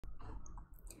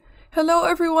Hello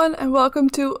everyone and welcome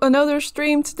to another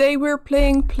stream. Today we're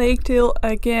playing Plague Tale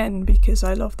again because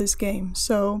I love this game.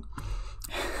 So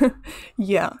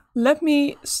yeah, let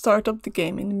me start up the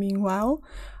game in the meanwhile.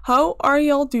 How are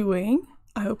y'all doing?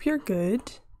 I hope you're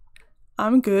good.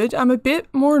 I'm good. I'm a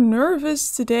bit more nervous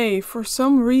today for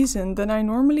some reason than I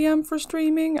normally am for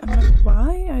streaming. I'm like,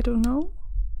 why? I don't know.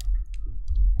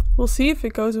 We'll see if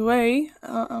it goes away.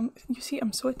 You see,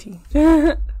 I'm sweaty.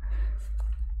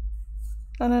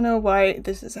 I don't know why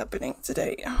this is happening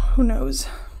today. Who knows?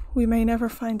 We may never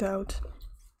find out.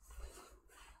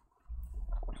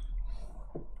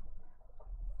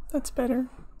 That's better.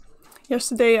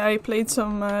 Yesterday I played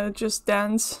some Just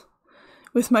Dance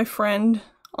with my friend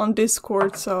on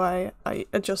Discord, so I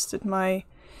adjusted my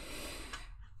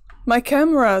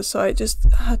camera, so I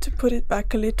just had to put it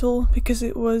back a little because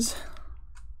it was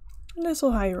a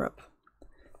little higher up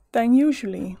than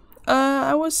usually.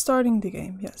 I was starting the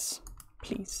game, yes.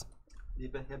 Please. Je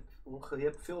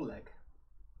hebt veel lag.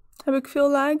 Heb ik veel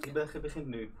lag? Je begint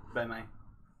nu bij mij.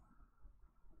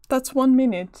 That's 1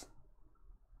 minute.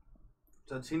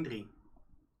 Dat is in 3.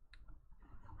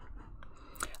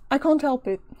 I can't help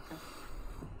it.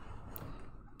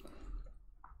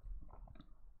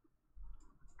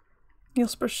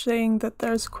 Jasper's saying that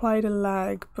there's quite a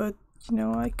lag, but you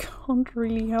know, I can't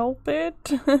really help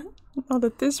it. Not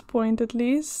at this point, at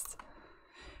least.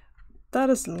 That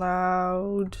is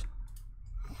loud.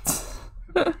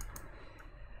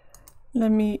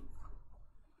 Let me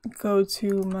go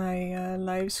to my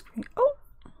live screen. Oh!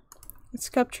 It's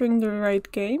capturing the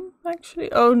right game, actually.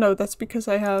 Oh no, that's because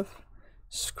I have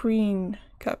screen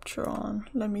capture on.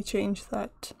 Let me change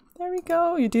that. There we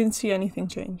go. You didn't see anything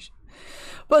change.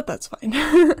 But that's fine.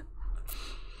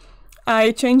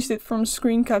 I changed it from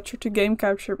screen capture to game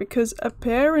capture because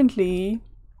apparently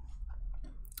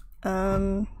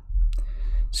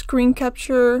screen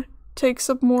capture takes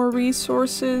up more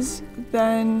resources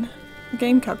than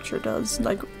game capture does,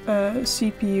 like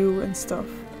CPU and stuff.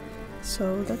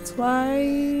 So that's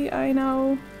why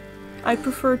I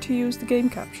prefer to use the game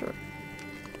capture.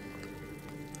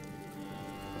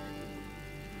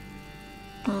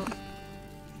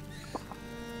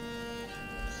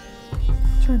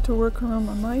 Trying to work around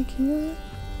my mic here.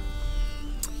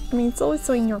 I mean, it's always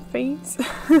so in your face.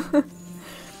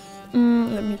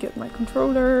 Let me get my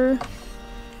controller.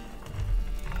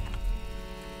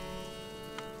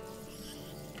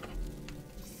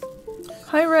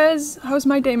 Hi Rez, how's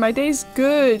my day? My day's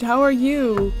good. How are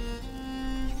you?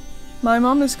 My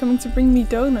mom is coming to bring me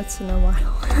donuts in a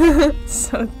while.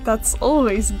 So that's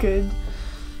always good.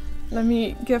 Let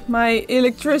me get my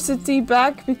electricity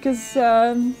back because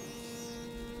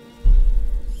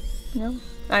yeah,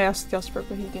 I asked Jasper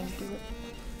but he didn't do it.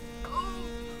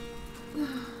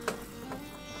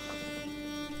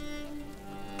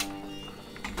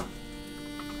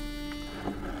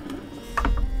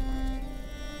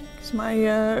 My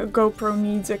GoPro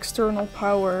needs external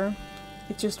power.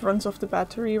 It just runs off the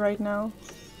battery right now.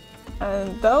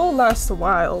 And that'll last a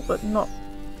while, but not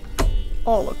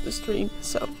all of the stream,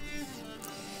 so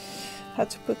had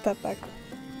to put that back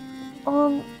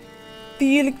on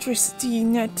the electricity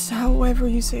net, however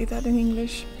you say that in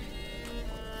English.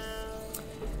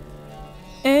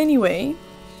 Anyway,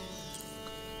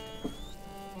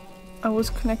 I was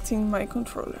connecting my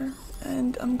controller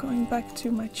and I'm going back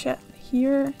to my chat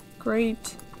here.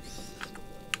 Great.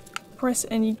 Press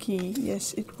any key.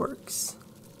 Yes, it works.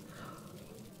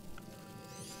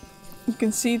 You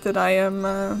can see that I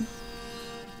am...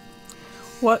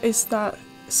 what is that?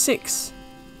 6.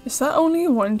 Is that only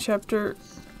 1 chapter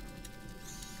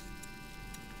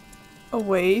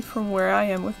away from where I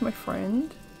am with my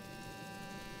friend?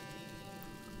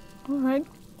 Alright.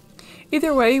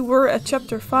 Either way, we're at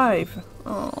chapter 5.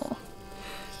 Oh.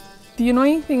 The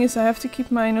annoying thing is I have to keep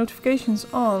my notifications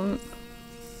on,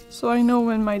 so I know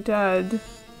when my dad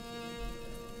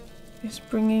is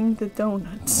bringing the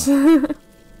donuts.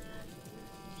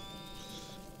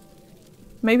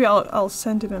 Maybe I'll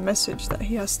send him a message that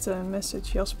he has to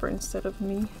message Jasper instead of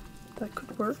me. That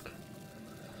could work.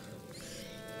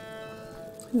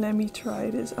 Let me try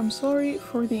this. I'm sorry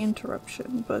for the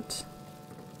interruption, but...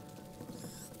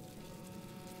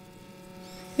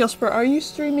 Jasper, are you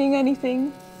streaming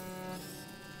anything?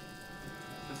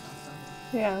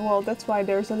 Yeah, well, that's why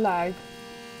there's a lag.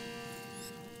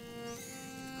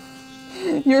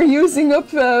 You're using up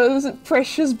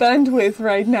precious bandwidth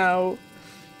right now.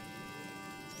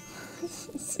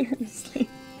 Seriously.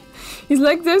 He's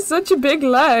like, there's such a big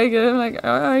lag. And I'm like,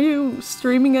 are you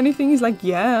streaming anything? He's like,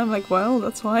 yeah. I'm like, well,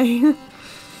 that's why.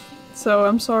 So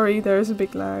I'm sorry, there's a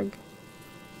big lag.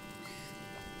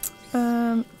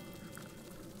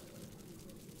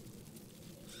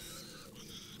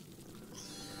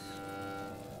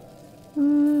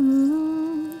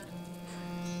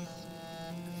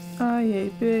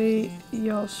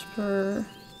 Jasper,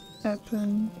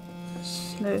 appen,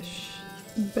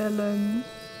 / bellen.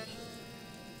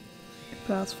 In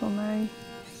plaats van mij.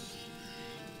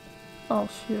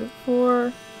 Als je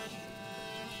voor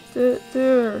de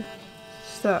deur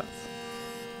staat.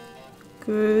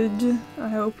 Good.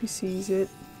 I hope he sees it.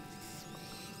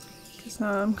 Because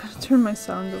now I'm gonna turn my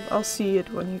sound off. I'll see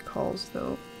it when he calls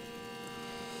though.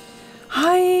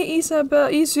 Hi Isabel,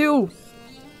 Izu!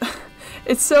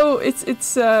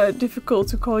 It's difficult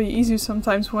to call you Izu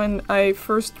sometimes when I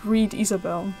first read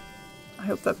Isabel. I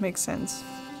hope that makes sense.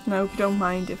 And I hope you don't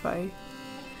mind if I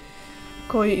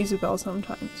call you Isabel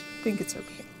sometimes. I think it's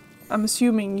okay. I'm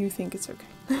assuming you think it's okay.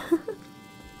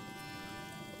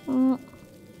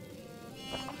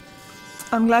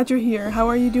 I'm glad you're here. How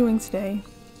are you doing today?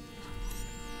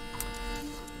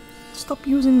 Stop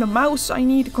using the mouse. I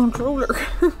need a controller.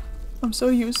 I'm so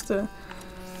used to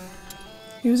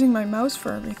using my mouse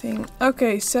for everything.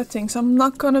 Okay, settings. I'm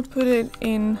not gonna put it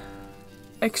in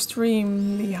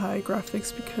extremely high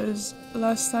graphics because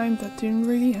last time that didn't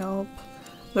really help.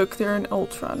 Look, they're in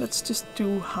ultra. Let's just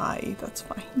do high. That's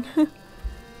fine.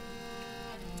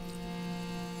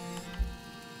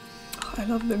 I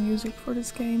love the music for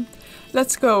this game.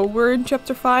 Let's go. We're in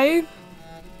chapter 5.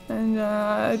 And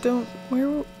I don't...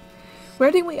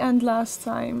 Where did we end last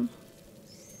time?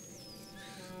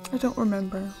 I don't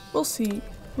remember. We'll see.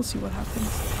 We'll see what happens.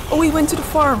 Oh, we went to the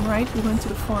farm, right? We went to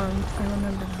the farm. I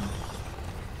remember now.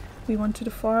 We went to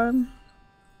the farm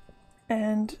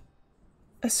and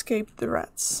escaped the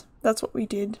rats. That's what we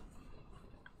did.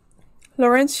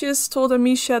 Laurentius told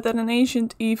Amicia that an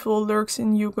ancient evil lurks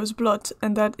in Hugo's blood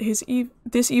and that this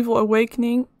evil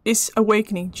is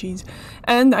awakening. Jeez.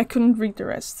 And I couldn't read the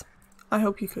rest. I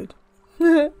hope you could.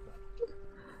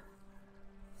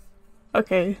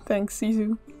 Okay, thanks,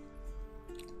 Sisu.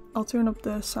 I'll turn up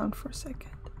the sound for a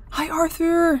second. Hi,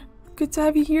 Arthur! Good to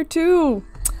have you here too!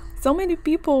 So many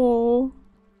people!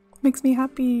 Makes me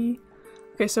happy.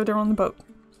 Okay, so they're on the boat.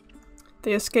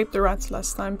 They escaped the rats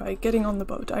last time by getting on the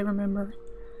boat, I remember.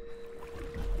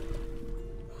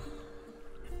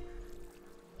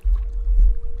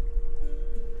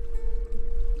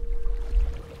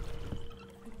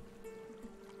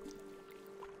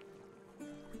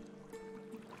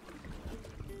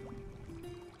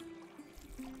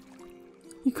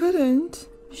 You couldn't?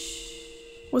 Shh.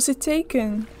 Was it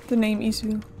taken, the name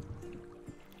Izu?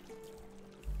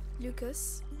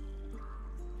 Lucas?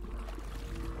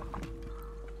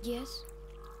 Yes?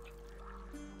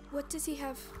 What does he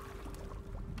have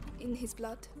in his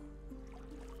blood?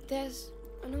 There's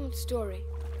an old story.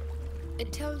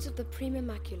 It tells of the Prima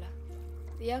Macula.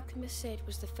 The alchemist said it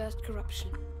was the first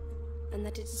corruption, and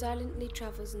that it silently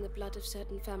travels in the blood of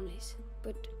certain families.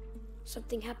 But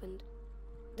something happened.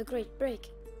 The Great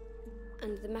Break,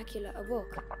 and the macula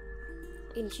awoke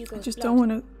in Hugo's I just blood. don't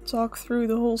want to talk through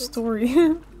the whole story.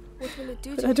 What will it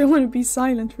do But to I don't want to be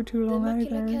silent for too long The macula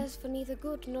either. cares for neither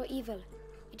good nor evil.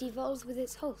 It evolves with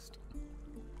its host.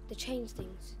 To change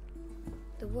things.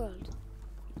 The world.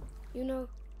 You know,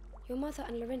 your mother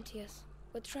and Laurentius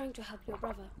were trying to help your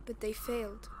brother. But they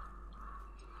failed.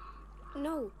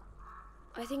 No.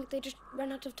 I think they just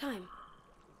ran out of time.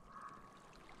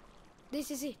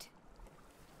 This is it.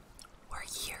 We're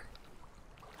here.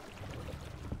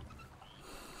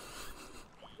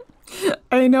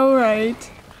 I know,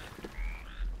 right?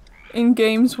 In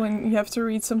games when you have to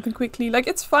read something quickly, like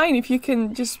it's fine if you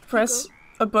can just press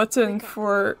a button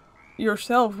for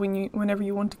yourself whenever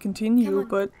you want to continue, on.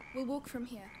 but We'll walk from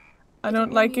here. I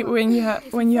don't like it when you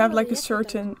have like a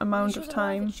certain amount of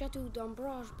time. Chateau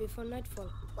d'Ambrage before nightfall.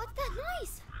 What's that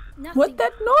noise? Nothing. What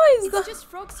that noise? It's just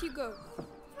frogs, Hugo.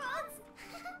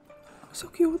 So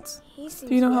cute. He seems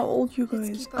Do you know how well. old Hugo Let's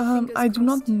is? keep our fingers I do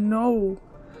not crossed. know.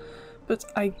 But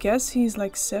I guess he's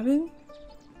like 7?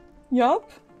 Yup.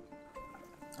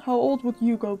 How old would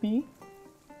Hugo be?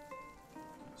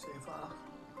 7,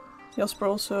 8. Jasper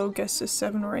also guesses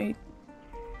 7 or 8.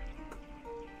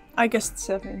 I guessed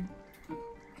 7.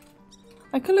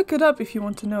 I can look it up if you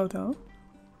want to know though.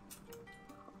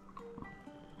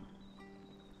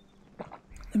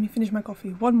 Let me finish my coffee.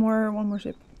 One more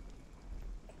sip.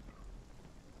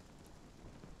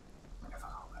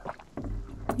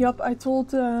 Yup, I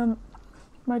told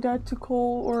my dad to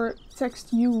call or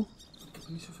text you. Ik heb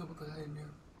niet zoveel batterijen meer.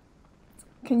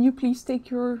 Can you please take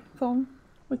your phone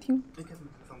with you? Ik heb hem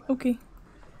van mij. Okay.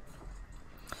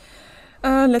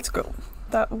 Let's go.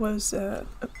 That was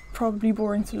probably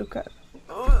boring to look at.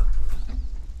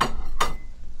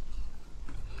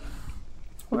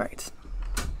 Alright.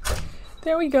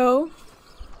 There we go.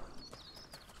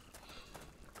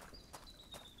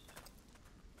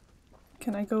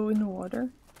 Can I go in the water?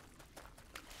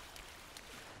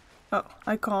 Oh,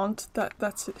 I can't.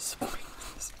 That's a disappointment.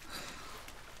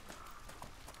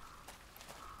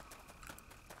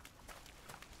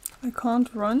 I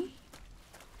can't run.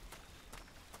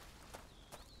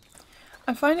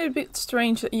 I find it a bit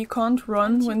strange that you can't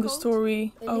run when the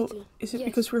story... Oh, is it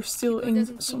because we're still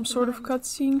in some sort of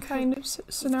cutscene kind of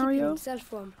scenario?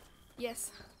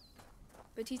 Yes,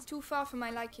 but he's too far for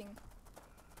my liking.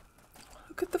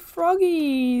 Look at the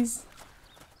froggies!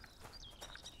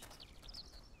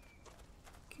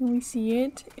 Can we see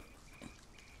it?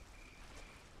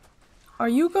 Are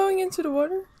you going into the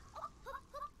water?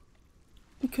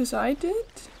 Because I did?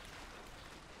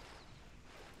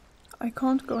 I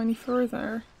can't go any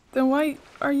further. Then why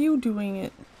are you doing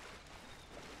it?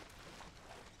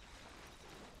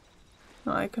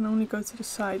 No, I can only go to the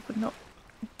side, but not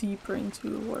deeper into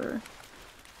the water.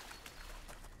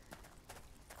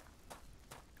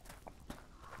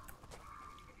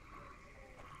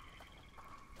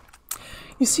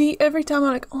 You see, every time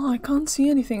I'm like, oh, I can't see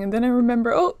anything, and then I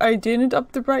remember, oh, I didn't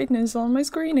up the brightness on my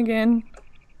screen again.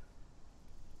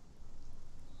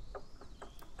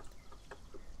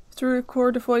 To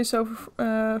record a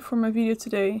voiceover for my video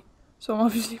today, so I'm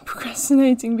obviously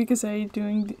procrastinating because I hate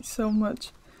doing so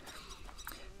much.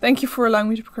 Thank you for allowing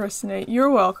me to procrastinate.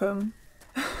 You're welcome.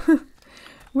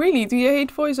 Really, do you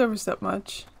hate voiceovers that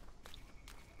much?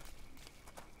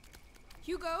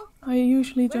 Hugo? I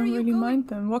usually don't really mind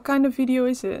them. What kind of video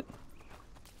is it?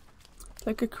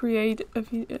 Like a create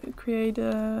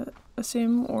a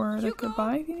sim or like a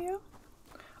buy video?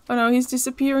 Oh no, he's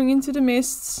disappearing into the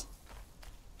mists.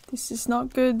 This is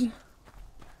not good.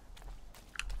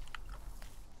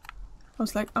 I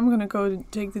was like, I'm gonna go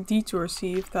take the detour,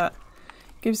 see if that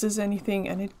gives us anything,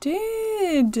 and it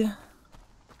did!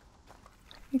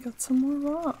 We got some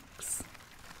more rocks.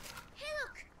 Hey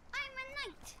look! I'm a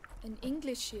knight! An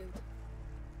English shield.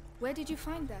 Where did you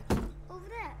find that? Over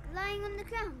there, lying on the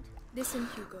ground. Listen,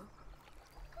 Hugo.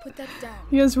 Put that down.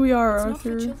 Yes, we are, it's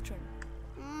Arthur. Not for children.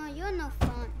 Oh, you're no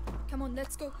fun. Come on,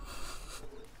 let's go.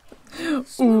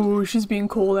 Ooh, she's being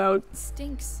called out. It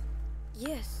stinks.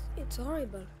 Yes, it's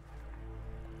horrible.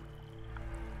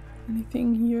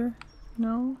 Anything here?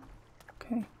 No?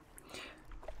 Okay.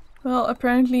 Well,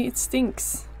 apparently it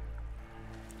stinks.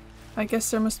 I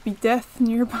guess there must be death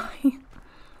nearby.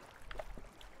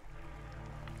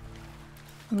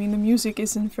 I mean, the music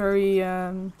isn't very...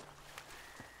 I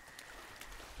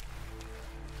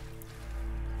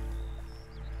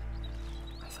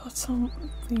thought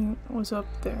something was up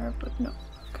there, but no.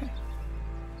 Okay.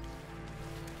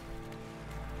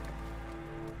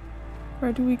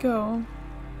 Where do we go?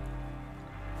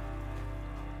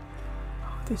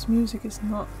 Oh, this music is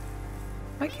not...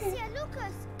 I can't... Amicia,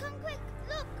 Lucas, come quick,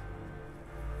 look!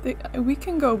 We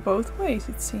can go both ways,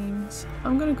 it seems.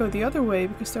 I'm gonna go the other way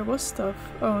because there was stuff.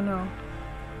 Oh no.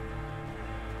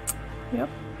 Yep.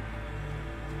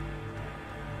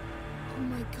 Oh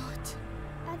my god.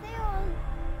 Are they all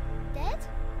dead?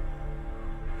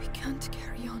 We can't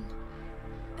carry on.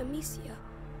 Amicia,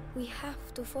 we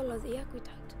have to follow the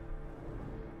aqueduct.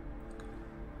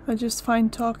 I just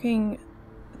find talking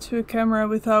to a camera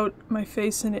without my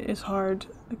face in it is hard.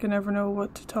 I can never know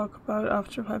what to talk about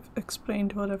after I've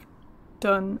explained what I've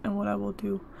done and what I will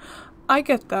do. I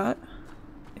get that.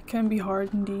 It can be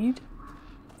hard indeed.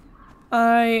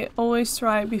 I always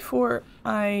try, before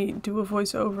I do a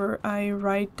voiceover, I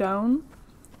write down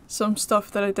some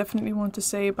stuff that I definitely want to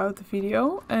say about the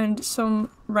video and some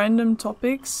random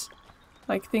topics,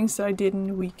 like things that I did in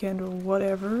the weekend or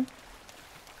whatever.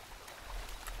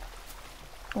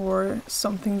 Or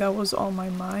something that was on my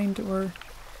mind, or,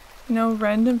 you know,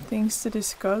 random things to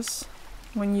discuss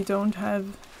when you don't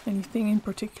have anything in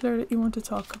particular that you want to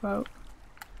talk about.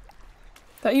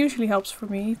 That usually helps for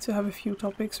me, to have a few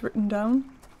topics written down.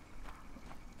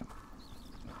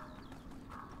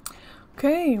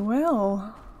 Okay,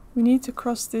 well, we need to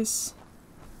cross this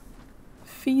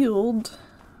field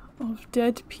of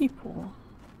dead people.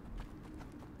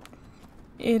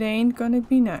 It ain't gonna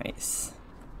be nice.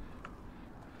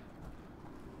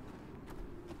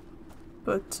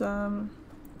 But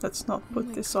let's not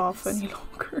put this off any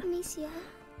longer. Amicia,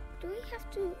 do we have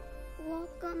to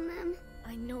walk on them?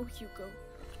 I know, Hugo,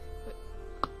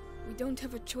 but we don't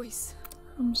have a choice.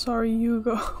 I'm sorry,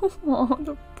 Hugo. Oh,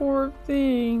 the poor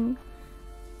thing.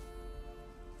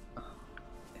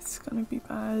 It's gonna be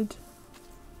bad.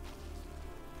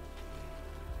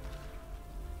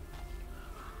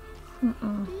 Do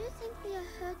you think we are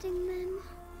hurting them?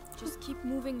 Just keep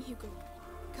moving, Hugo.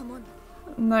 Come on.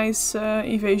 Nice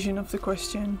evasion of the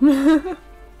question.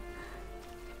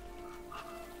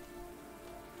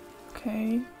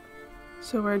 Okay,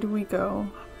 so where do we go?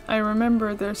 I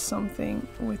remember there's something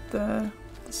with the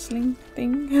sling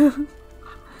thing.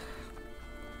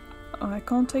 Oh, I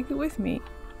can't take it with me.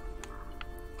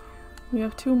 We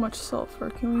have too much sulfur.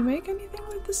 Can we make anything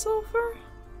with the sulfur?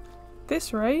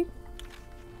 This, right?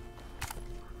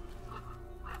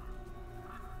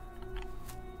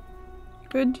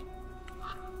 Good.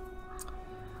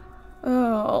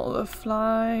 Oh, all the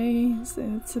flies.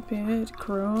 It's a bit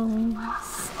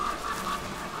gross.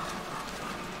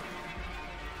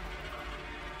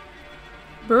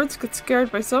 Birds get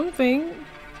scared by something.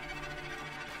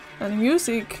 And the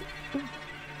music.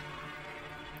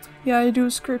 Yeah, I do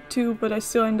a script too, but I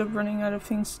still end up running out of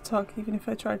things to talk, even if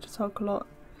I try to talk a lot.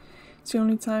 It's the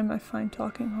only time I find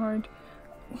talking hard.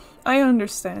 I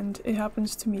understand. It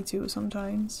happens to me too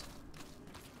sometimes.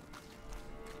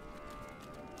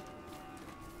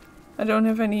 I don't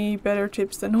have any better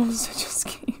tips than those I just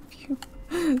gave you.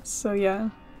 So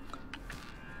yeah.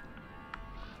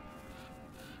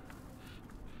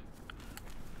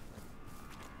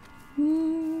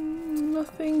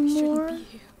 Nothing more.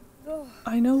 Oh,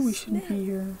 I know we shouldn't be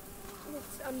here.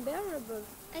 it's unbearable.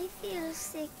 I feel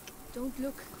sick. Don't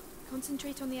look.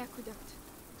 Concentrate on the aqueduct.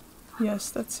 Yes,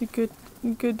 that's a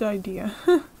good idea.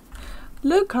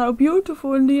 Look how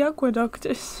beautiful the aqueduct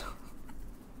is.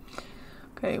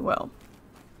 Okay, well.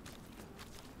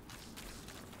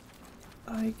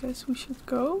 I guess we should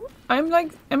go. I'm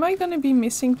like, am I gonna be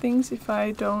missing things if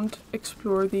I don't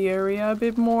explore the area a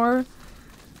bit more?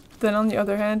 Then on the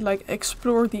other hand, like,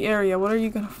 explore the area. What are you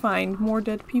gonna find? More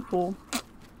dead people.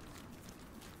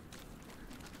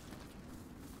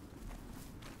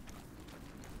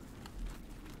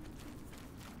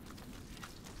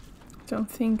 Don't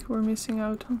think we're missing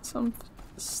out on some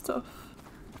stuff.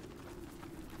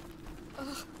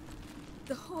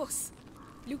 The horse.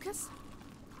 Lucas?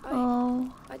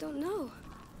 Oh. I don't know.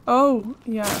 Oh,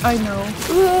 yeah, I know.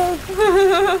 No!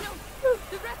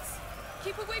 The rats!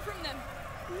 Keep away from them!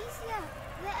 Amicia,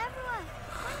 they're everywhere.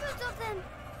 Hundreds of them.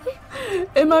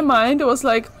 In my mind, it was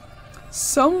like,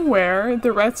 somewhere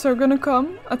the rats are gonna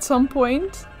come at some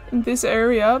point in this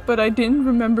area, but I didn't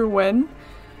remember when.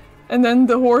 And then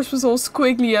the horse was all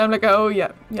squiggly. I'm like, oh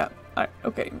yeah,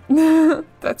 okay.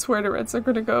 That's where the rats are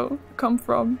gonna come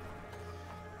from.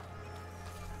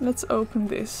 Let's open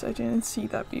this. I didn't see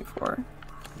that before.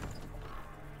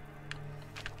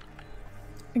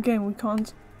 Again, we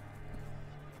can't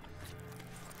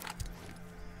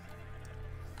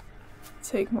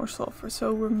take more sulfur,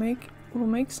 so we'll make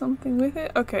something with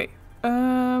it. Okay.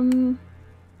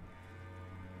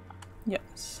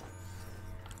 Yes.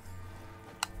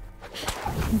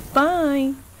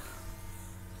 Bye.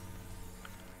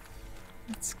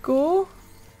 Let's go.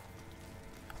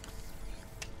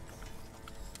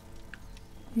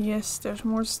 Yes, there's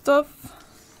more stuff.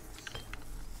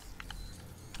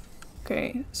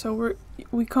 Okay, so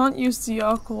we can't use the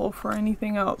alcohol for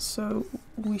anything else, so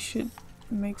we should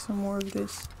make some more of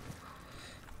this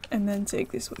and then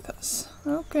take this with us.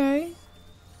 Okay.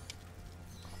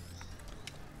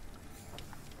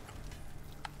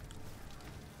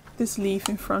 This leaf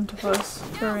in front of us.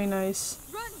 Very nice.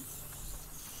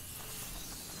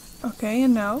 Okay,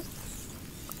 and now?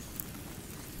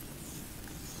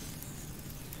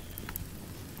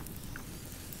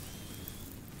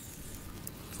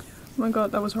 Oh my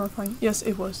god, that was horrifying. Yes,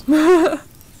 it was.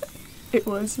 It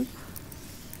was.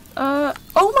 Oh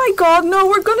my god, no,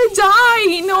 we're gonna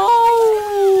die! No!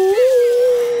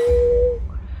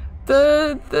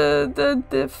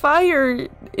 The fire,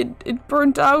 it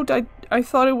burnt out. I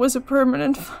thought it was a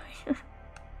permanent fire.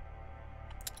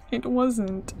 It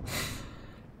wasn't.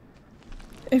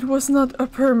 It was not a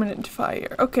permanent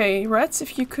fire. Okay, rats,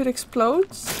 if you could explode.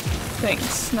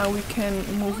 Thanks. Now we can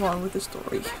move on with the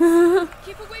story.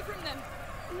 Keep away from them!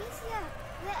 Amicia,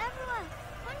 they're everywhere.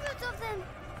 Hundreds of them.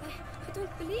 I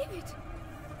don't believe it.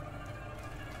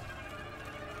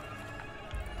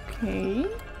 Okay.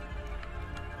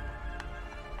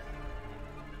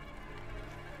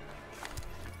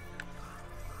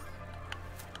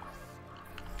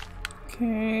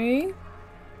 Okay.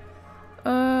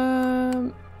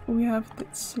 We have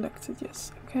it selected,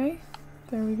 yes. Okay.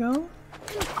 There we go.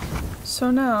 So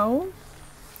now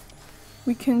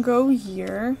we can go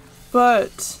here,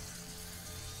 but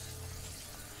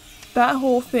that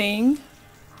whole thing,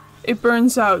 it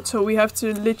burns out, so we have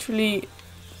to literally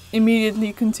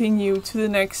immediately continue to the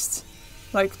next,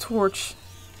 like, torch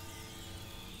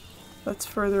that's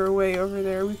further away over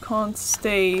there. We can't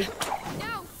stay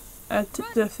at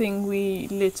the thing we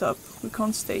lit up. We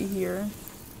can't stay here.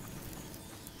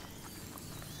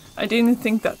 I didn't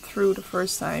think that through the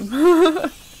first time. There are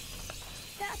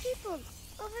people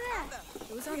over there.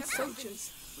 Those aren't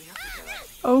soldiers.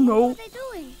 Oh no. What are they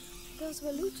doing? Those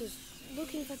were looters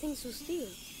looking for things to steal.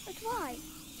 But why?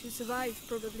 To survive,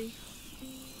 probably.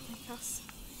 Like us.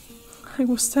 I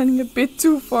was standing a bit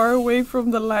too far away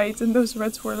from the light and those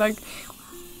rats were like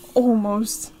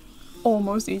almost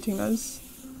eating us.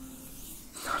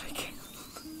 Not again.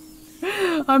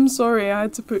 I'm sorry I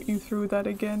had to put you through that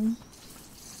again.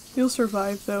 You'll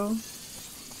survive though.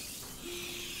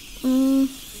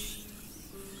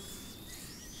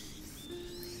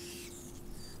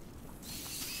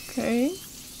 Okay.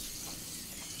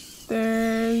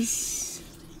 There's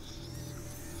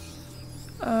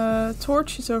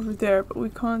torches over there, but we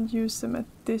can't use them at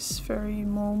this very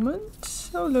moment.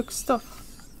 Oh look,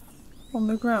 stuff on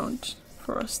the ground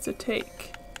for us to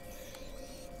take.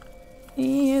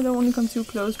 Yeah, don't want to come too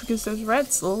close because there's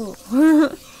rats. Oh.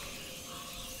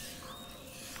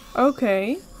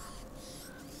 Okay.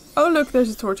 Oh look, there's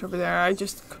a torch over there. I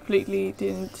just completely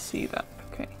didn't see that.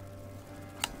 Okay.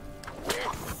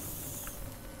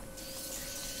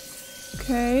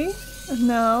 Okay, and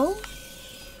now...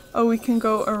 Oh, we can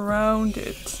go around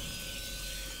it.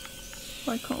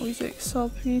 Why can't we take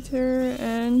saltpeter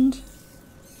and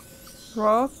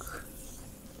rock?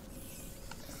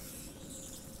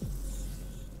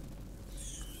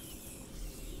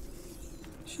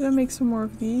 Should I make some more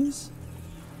of these?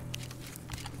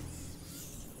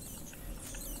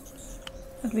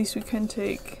 At least we can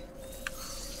take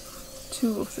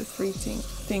 2 of the 3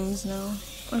 things now.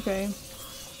 Okay.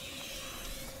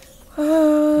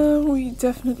 We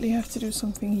definitely have to do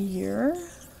something here.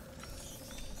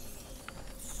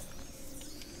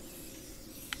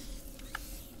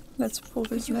 Let's pull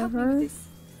this lever.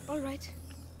 All right.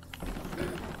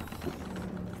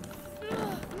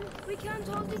 We can't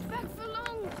hold it back for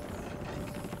long.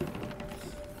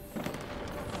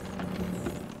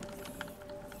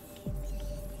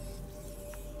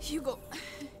 Hugo.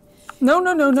 No,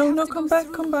 come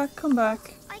back, come back, come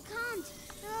back. I can't.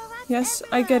 There are rats Yes,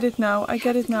 I everywhere. get it now, I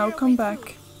get it now, come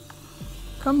back.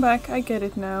 Come back, I get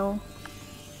it now.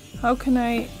 How can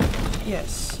I...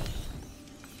 Yes.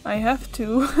 I have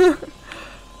to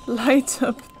light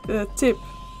up the tip.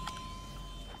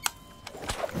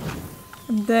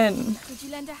 And then... Could you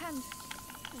lend a hand?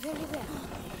 Very well.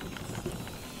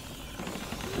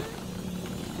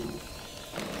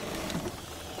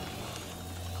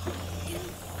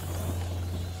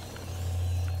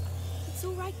 It's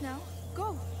all right now.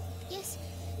 Go. Yes,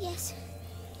 yes,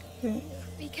 Okay.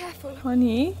 Be careful.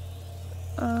 Honey,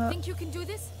 Think you can do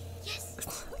this?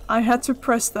 yes. I had to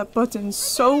press that button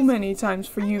so many times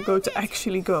for Hugo to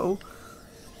actually go.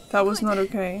 That was not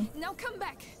okay. Now come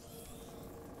back.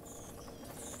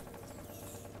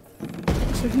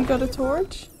 So he got a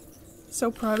torch?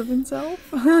 So proud of himself.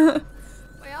 My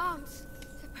arms.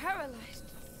 They're paralyzed.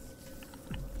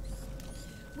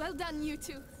 Well done, you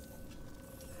two.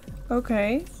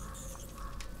 Okay.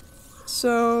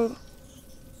 So...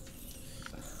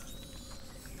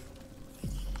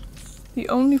 the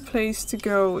only place to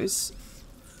go is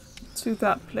to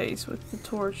that place with the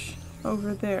torch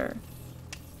over there.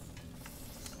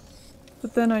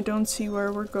 But then I don't see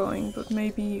where we're going, but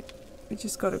maybe we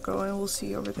just gotta go and we'll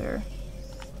see over there.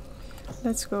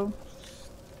 Let's go.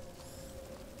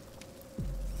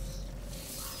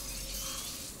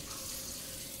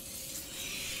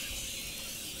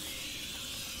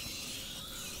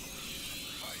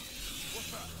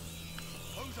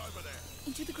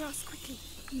 Into the grass quickly.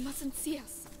 He mustn't see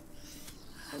us.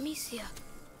 Amicia,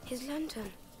 his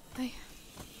lantern. I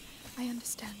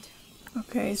understand.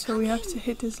 Okay, so we have to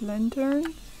hit his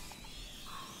lantern.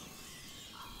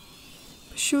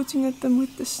 Shooting at them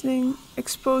with the sling,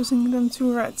 exposing them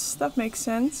to rats. That makes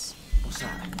sense. What's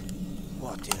that?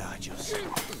 What did I just...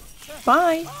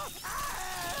 Bye!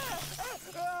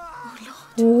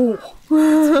 Oh.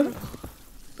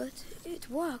 But it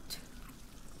worked.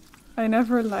 I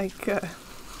never like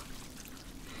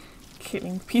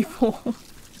killing people.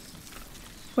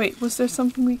 Wait, was there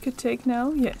something we could take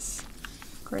now? Yes.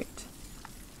 Great.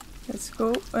 Let's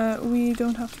go. We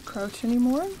don't have to crouch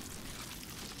anymore.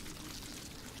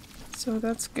 So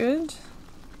that's good.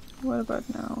 What about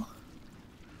now?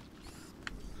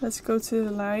 Let's go to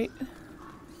the light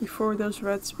before those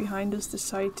rats behind us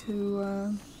decide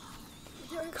to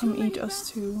come eat us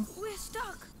too. We're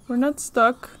stuck. We're not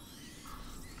stuck.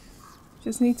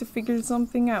 Just need to figure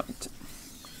something out.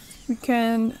 We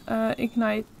can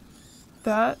ignite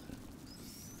that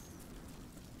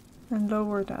and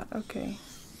lower that. Okay.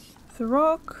 The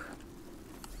rock.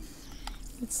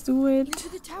 Let's do it. Into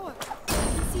the tower. I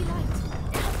can see light.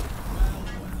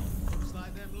 It's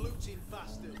like them looting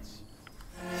bastards.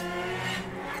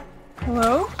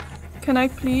 Hello? Can I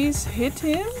please hit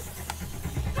him?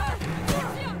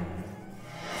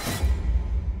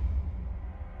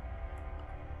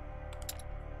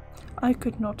 I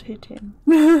could not hit him.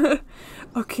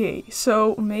 Okay,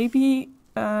 so maybe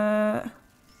there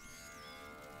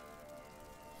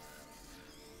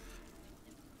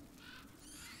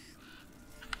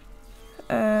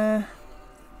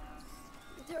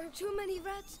There are too many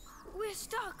rats. We're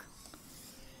stuck.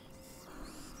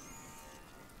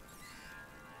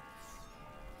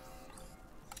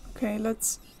 okay,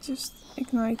 let's just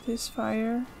ignite this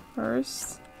fire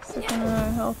first. Is that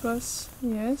gonna help us?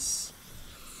 Yes.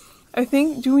 I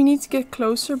think, do we need to get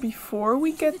closer before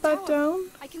we get that down?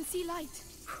 I can see light.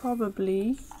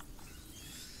 Probably.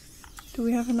 Do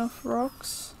we have enough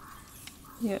rocks?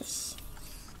 Yes.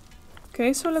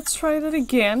 Okay, so let's try that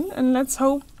again and let's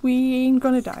hope we ain't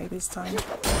gonna die this time.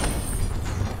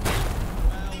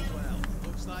 Well,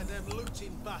 looks like them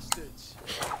looting bastards.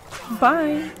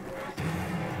 Bye!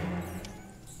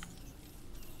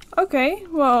 Okay,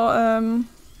 well,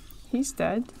 he's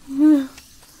dead.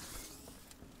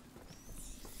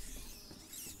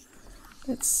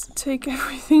 Let's take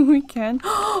everything we can.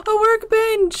 A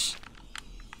workbench!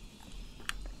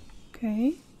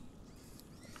 Okay.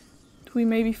 Do we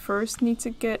maybe first need to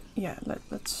get... Yeah,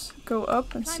 let's go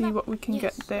up and see what we can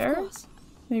get there.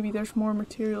 Maybe there's more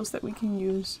materials that we can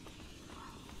use.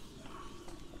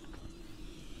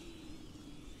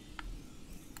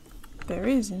 There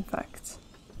is, in fact.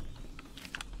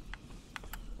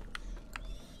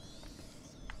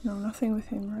 No, nothing with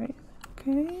him, right?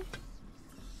 Okay.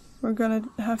 We're gonna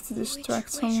have to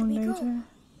distract someone later.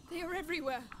 They are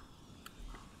everywhere.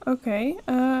 Okay,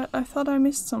 I thought I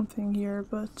missed something here,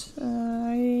 but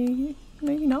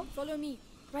maybe not. Follow me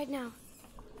right now.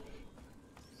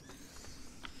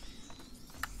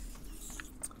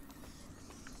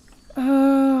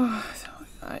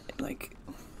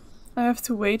 I have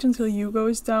to wait until Hugo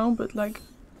is down, but like,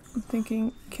 I'm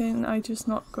thinking, can I just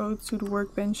not go to the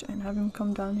workbench and have him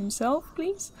come down himself,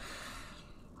 please?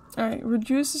 Alright,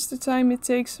 reduces the time it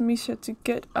takes Misha to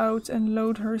get out and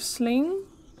load her sling.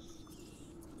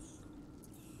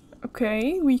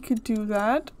 Okay, we could do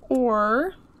that.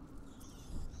 Or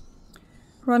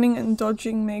running and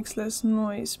dodging makes less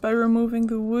noise. By removing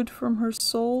the wood from her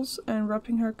soles and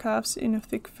wrapping her calves in a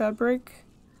thick fabric,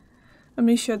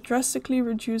 Amicia drastically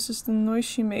reduces the noise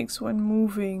she makes when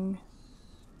moving.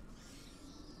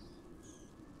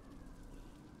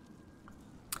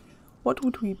 What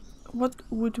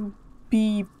would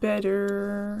be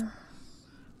better?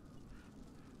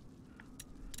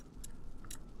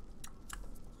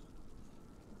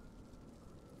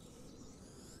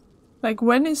 Like,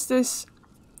 when is this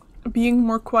being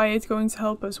more quiet going to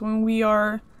help us? When we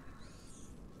are...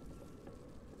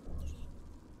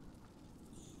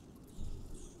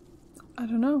 I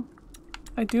don't know.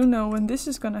 I do know when this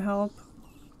is gonna help,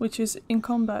 which is in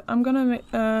combat. I'm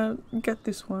gonna get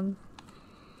this one.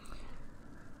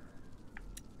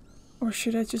 Or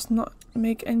should I just not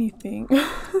make anything?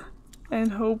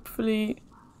 And hopefully...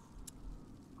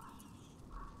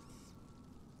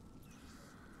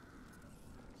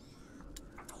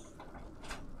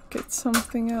 get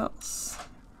something else.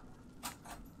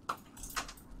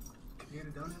 Hier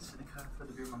de donuts en ik ga even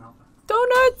de buurman helpen.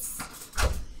 Donuts!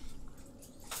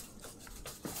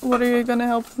 What are you gonna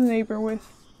help the neighbor with?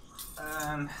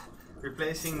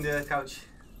 Replacing the couch.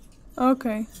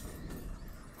 Okay.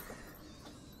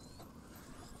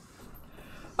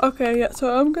 Okay, yeah,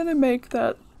 so I'm gonna make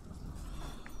that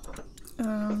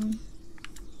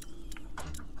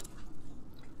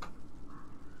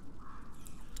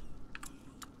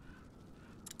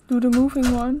do the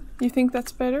moving one. You think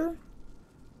that's better?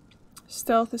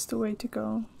 Stealth is the way to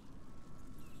go.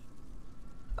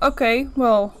 Okay,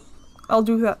 well, I'll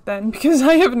do that then, because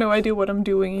I have no idea what I'm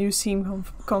doing. You seem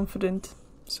confident,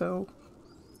 so...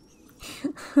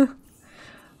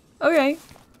 Okay.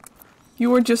 You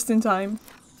were just in time.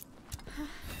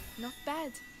 Not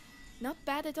bad. Not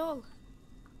bad at all.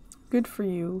 Good for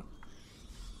you.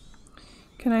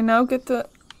 Can I now get the...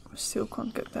 Still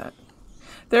can't get that.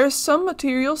 There are some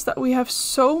materials that we have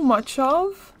so much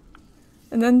of,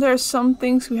 and then there are some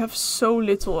things we have so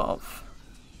little of.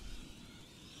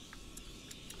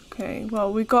 Okay,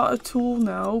 well, we got a tool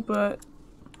now, but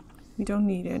we don't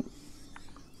need it.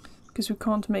 Because we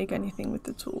can't make anything with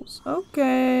the tools.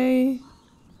 Okay.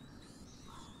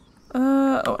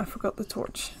 Oh, I forgot the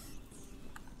torch.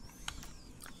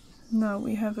 Now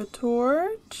we have a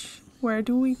torch. Where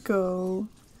do we go?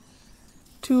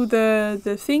 To the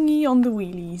thingy on the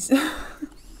wheelies.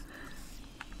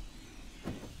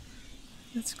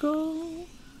 Let's go.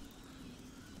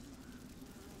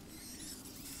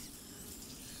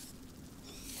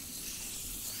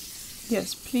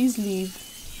 Yes, please leave.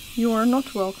 You are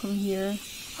not welcome here.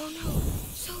 Oh no,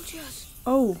 soldiers!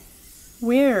 Oh,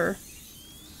 where?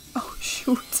 Oh,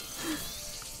 shoot.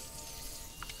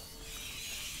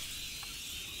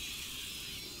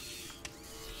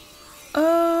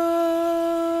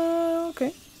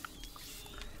 Okay.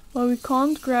 Well, we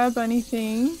can't grab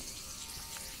anything.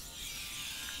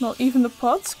 Not even the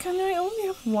pots? Can I only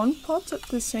have one pot at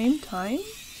the same time?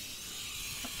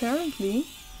 Apparently.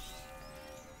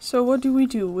 So what do we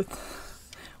do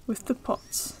with the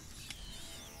pots?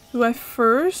 Do I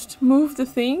first move the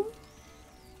thing?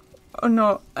 Oh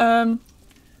no,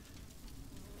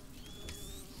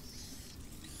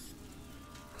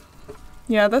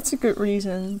 yeah, that's a good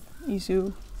reason,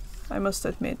 Izu, I must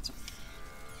admit.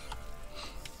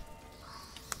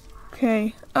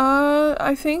 Okay,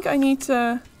 I think I need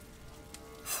to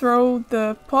throw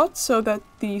the pot so that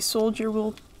the soldier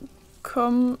will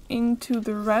come into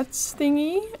the rats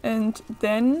thingy, and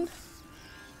then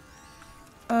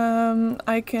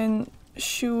I can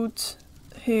shoot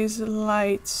his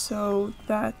light so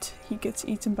that he gets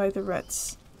eaten by the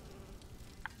rats.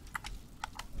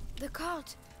 The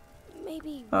cart.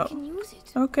 Maybe Oh. we can use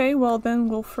it. Okay, well then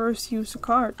we'll first use the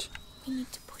cart. We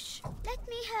need to push. Let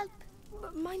me help.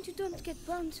 But mind you don't get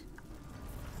burnt.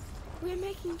 We're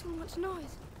making too much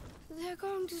noise. They're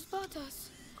going to spot us.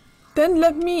 Then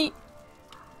let me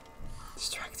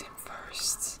distract him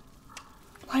first.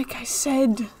 Like I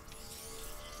said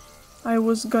I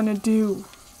was gonna do.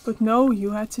 But no,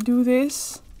 you had to do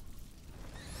this.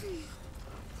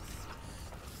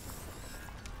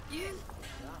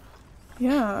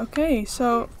 Yeah, okay,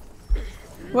 so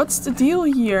what's the deal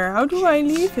here? How do I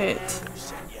leave it?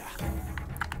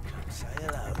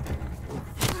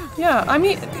 Yeah, I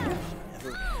mean,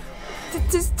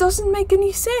 this doesn't make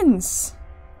any sense.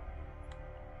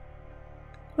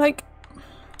 Like,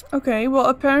 okay, well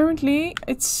apparently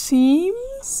it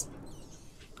seems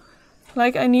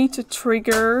like I need to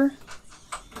trigger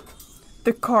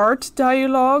the card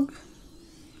dialogue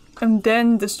and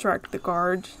then distract the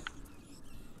card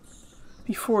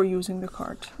before using the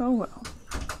card. Oh well.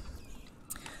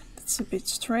 That's a bit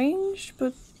strange,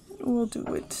 but we'll do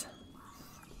it.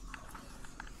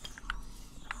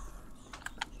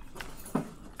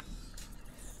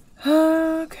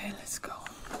 Okay, let's go.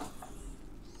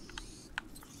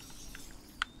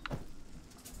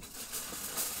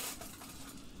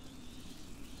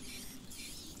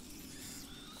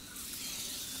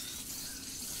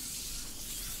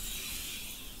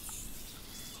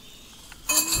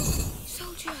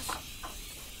 Soldiers!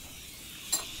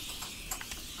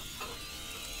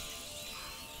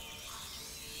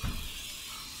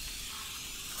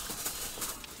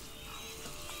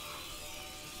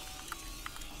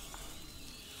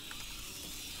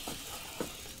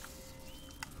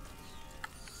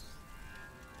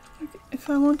 If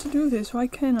I want to do this, why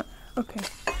can't I? Okay.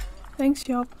 Thanks,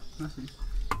 Jop. Nothing.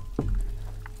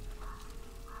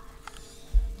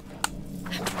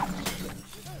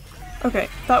 Okay,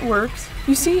 that worked.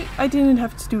 You see, I didn't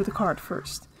have to do the card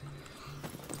first.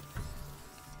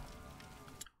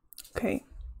 Okay,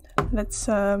 let's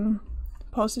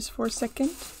pause this for a second.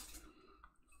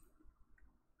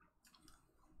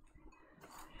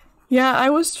 Yeah, I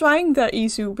was trying that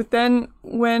Izu, but then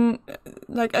when,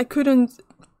 like, I couldn't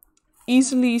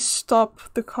easily stop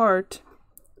the card.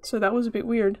 So that was a bit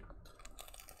weird.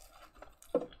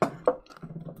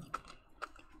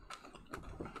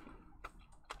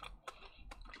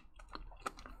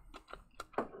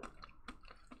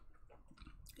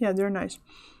 Yeah, they're nice.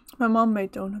 My mom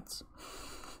made donuts.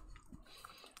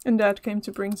 And Dad came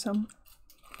to bring some.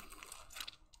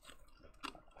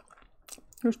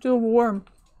 They're still warm.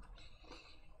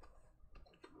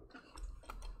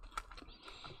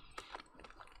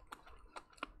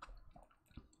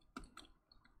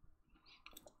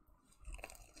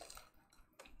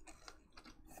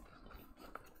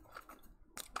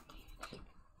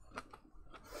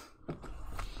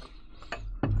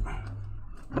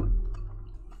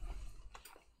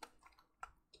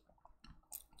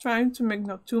 Trying to make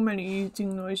not too many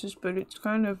eating noises, but it's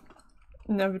kind of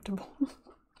inevitable.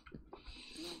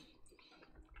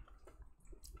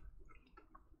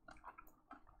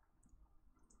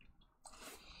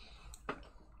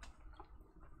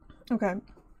 Okay.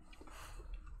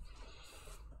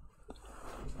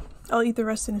 I'll eat the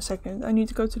rest in a second. I need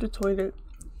to go to the toilet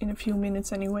in a few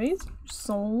minutes anyways.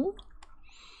 So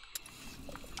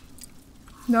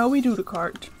now we do the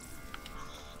card.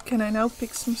 Can I now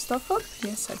pick some stuff up?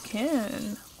 Yes, I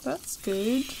can. That's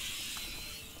good.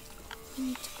 We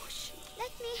need to push.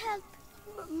 Let me help.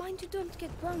 But mind you don't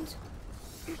get burnt.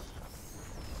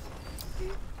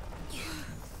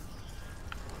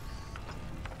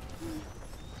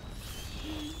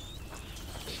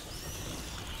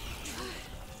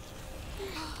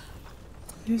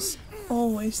 this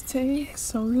always takes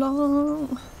so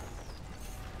long?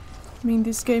 I mean,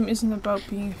 this game isn't about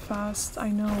being fast, I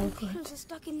know, Wheels but... are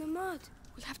stuck in the mud.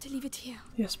 We'll have to leave it here.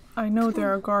 Yes, I know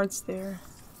there are guards there.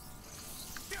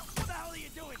 What the hell are you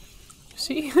doing? You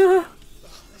see?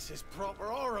 This is proper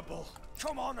horrible.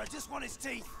 Come on, I just want his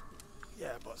teeth.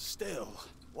 Yeah, but still.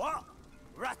 What?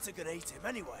 Rats are gonna eat him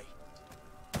anyway.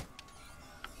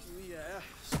 Yeah,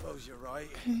 suppose you're right.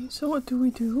 Okay, so what do we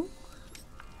do?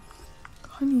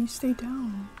 Honey, stay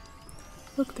down.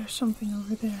 Look, there's something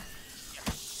over there.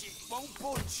 Shit, won't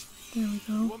budge. There we You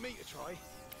go. want me to try?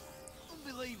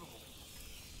 Unbelievable.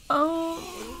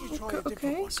 Oh, We try okay, a different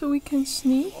okay, one. so we can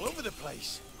sneak. All over the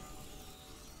place.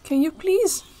 Can you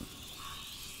please?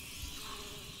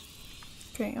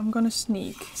 Okay, I'm gonna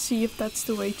sneak. See if that's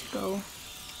the way to go.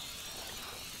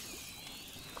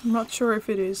 I'm not sure if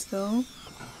it is though.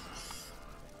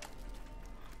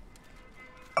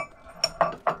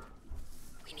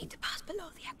 We need to pass below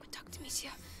the aqueduct,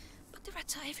 monsieur. But the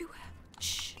rats are everywhere.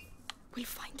 Shh. We'll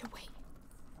find a way.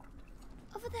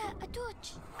 Over there, a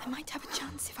torch. I might have a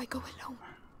chance if I go alone.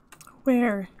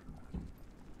 Where?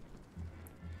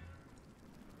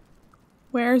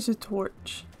 Where's a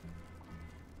torch?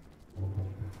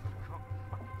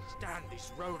 Stand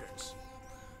these rodents.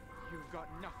 You've got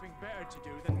nothing better to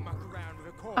do than muck around with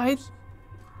a corpse. I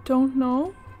don't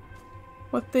know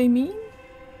what they mean.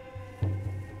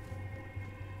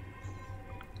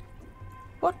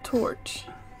 What torch?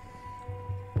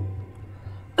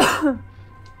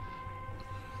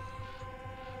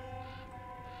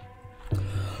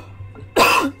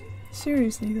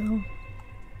 Seriously though.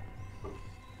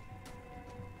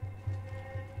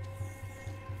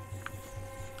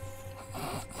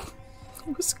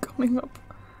 What's coming up?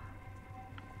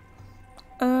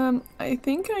 I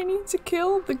think I need to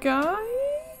kill the guy?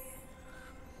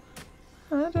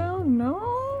 I don't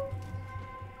know.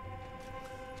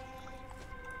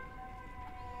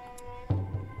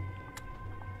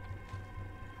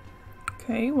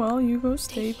 Okay, well, you go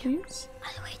stay, please.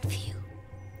 I'll wait for you.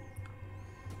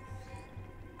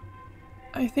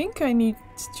 I think I need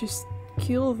to just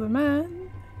kill the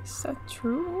man. Is that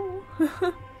true?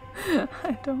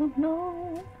 I don't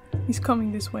know. He's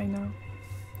coming this way now.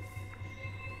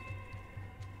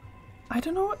 I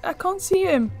don't know. I can't see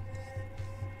him.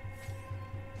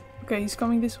 Okay, he's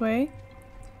coming this way.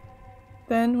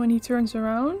 Then when he turns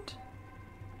around,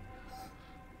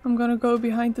 I'm gonna go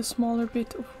behind the smaller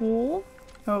bit of wall.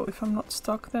 Oh, if I'm not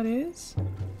stuck, that is.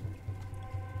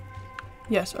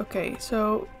 Yes, okay.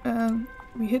 So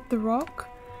we hit the rock,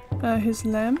 his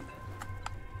lamp.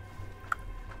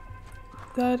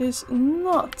 That is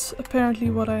not apparently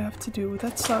what I have to do.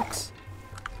 That sucks.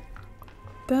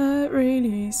 That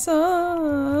really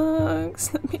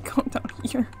sucks. Let me go down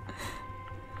here.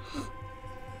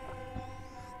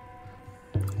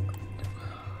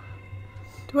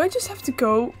 Do I just have to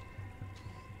go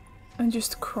and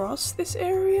just cross this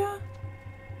area?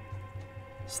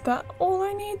 Is that all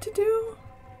I need to do?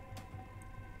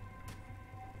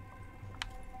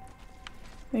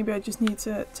 Maybe I just need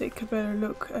to take a better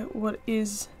look at what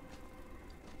is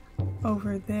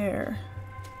over there.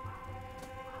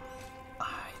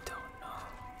 I don't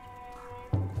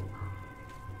know.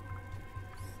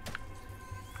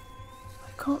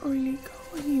 I can't really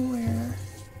go anywhere.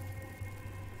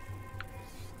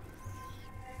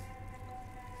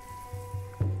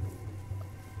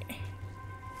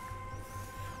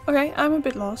 Okay, I'm a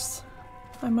bit lost,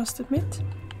 I must admit.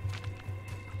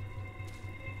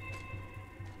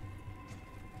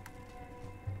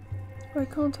 Why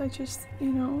can't I just,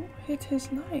 you know, hit his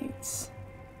lights?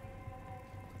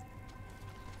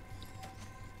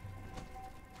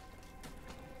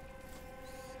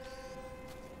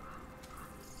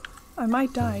 I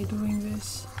might die doing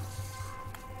this.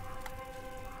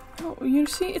 Oh, you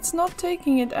see, it's not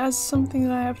taking it as something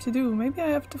that I have to do. Maybe I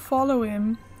have to follow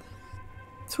him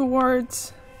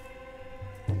towards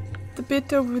the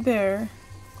bit over there.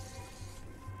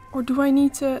 Or do I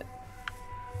need to...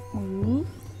 Ooh.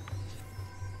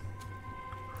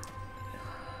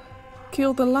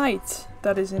 Kill the light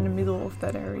that is in the middle of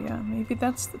that area. Maybe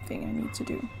that's the thing I need to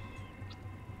do.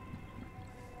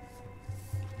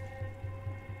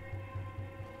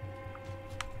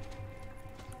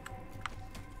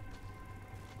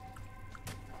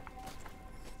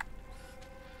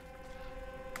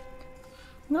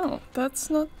 No, that's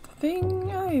not the thing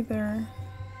either.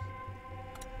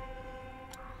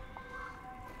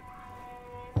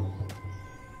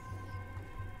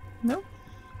 No?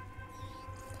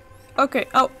 Okay,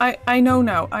 oh, I know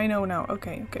now, I know now.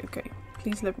 Okay, okay, okay.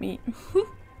 Please let me...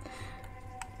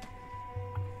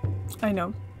 I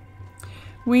know.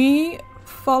 We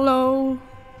follow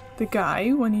the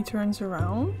guy when he turns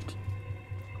around.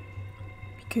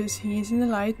 Because he's in the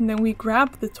light, and then we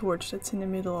grab the torch that's in the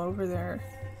middle over there.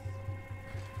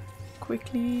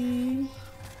 Quickly.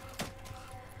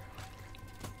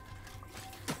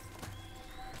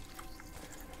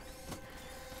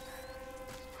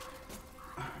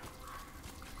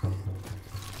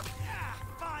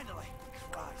 Finally!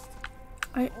 Christ.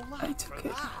 I took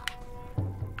it.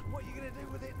 What are you gonna do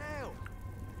with it now?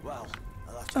 Well,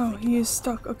 I'll have to Oh, think he is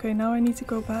about stuck. Okay, now I need to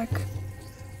go back.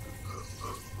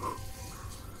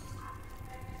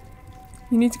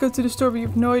 You need to go to the store, but you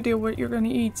have no idea what you're gonna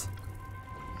eat.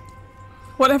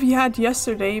 What have you had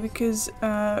yesterday? Because,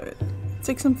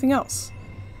 take something else.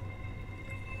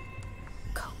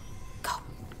 Go.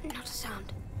 Not a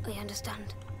sound. I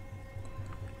understand.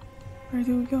 Where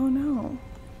do we go now?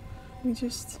 We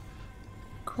just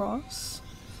cross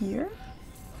here?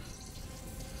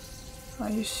 I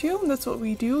assume that's what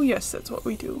we do. Yes, that's what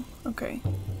we do. Okay.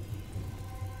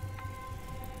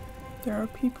 There are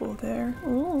people there.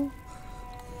 Oh.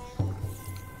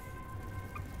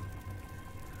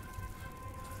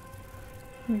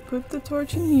 We put the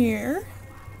torch in here.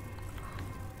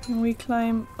 And we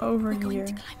climb over We're here. going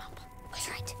to climb up. That's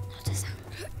right. Not a sound.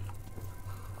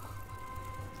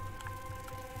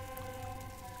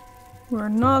 We're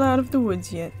not out of the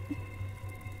woods yet, it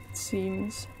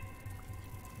seems.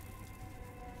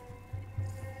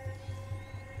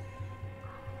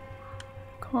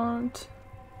 Can't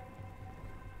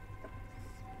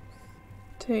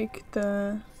take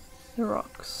the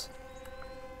rocks.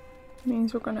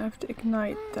 Means we're gonna have to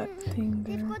ignite that thing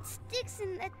They've there. got sticks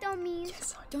in the dummies.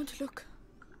 Yes, Don't look.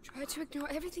 Try to ignore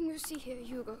everything you see here,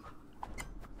 Hugo.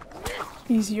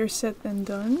 easier said than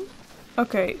done.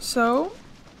 Okay, so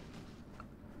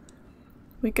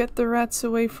we get the rats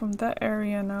away from that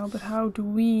area now, but how do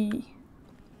we?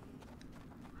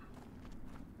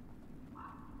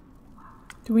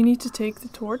 Do we need to take the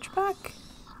torch back?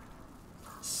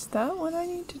 Is that what I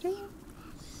need to do?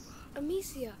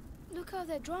 Amicia, look how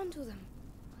they're drawn to them.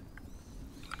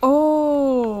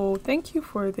 Oh, thank you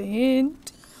for the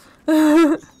hint.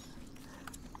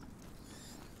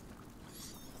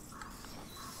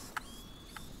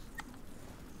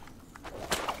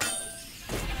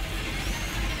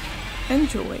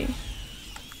 Enjoy.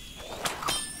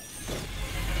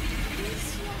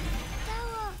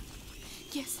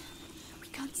 Yes, we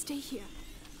can't stay here.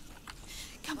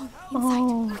 Come on,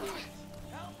 Oh,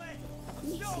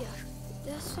 Amicia,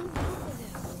 there's something over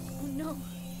there. Oh no.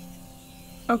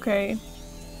 okay.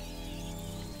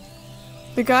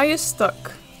 The guy is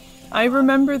stuck. I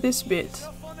remember this bit.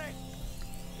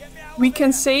 We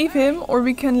can save him or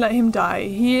we can let him die.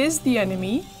 He is the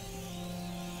enemy.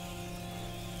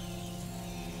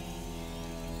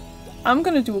 I'm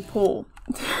gonna do a poll.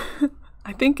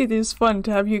 I think it is fun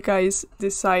to have you guys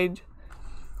decide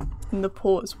in the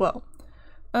poll as well.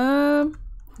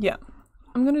 Yeah.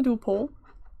 I'm gonna do a poll.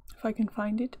 If I can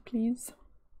find it, please.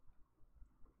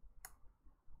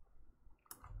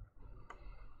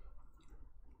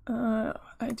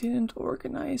 I didn't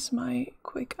organize my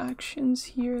quick actions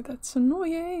here. That's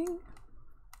annoying.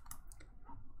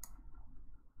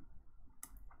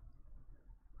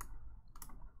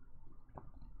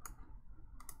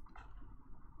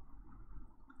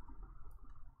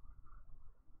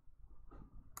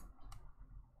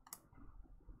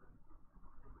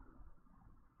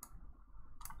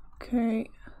 Okay.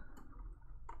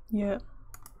 Yeah.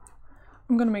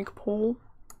 I'm gonna make a poll.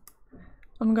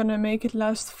 I'm gonna make it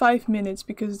last 5 minutes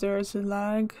because there's a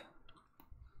lag.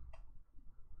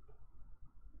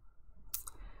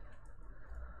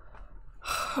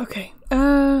 Okay,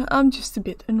 I'm just a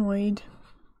bit annoyed.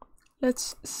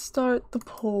 Let's start the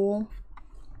poll.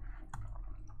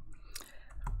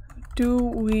 Do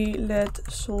we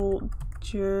let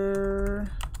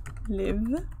soldier live?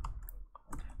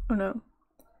 Oh no.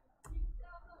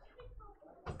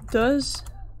 Does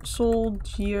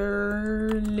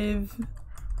soldier live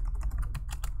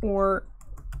or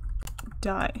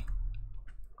die?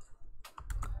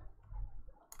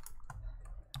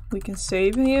 We can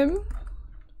save him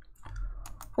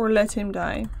or let him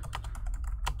die.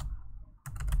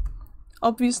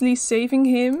 Obviously saving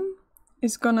him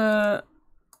is gonna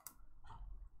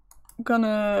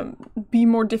be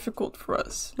more difficult for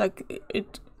us. Like,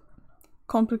 it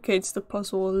complicates the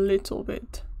puzzle a little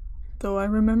bit. Though I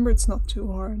remember it's not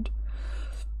too hard.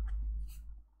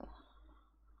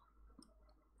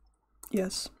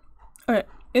 Yes. Alright,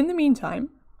 in the meantime,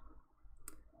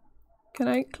 can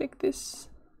I click this?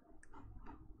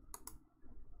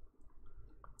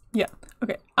 Yeah,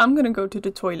 okay. I'm gonna go to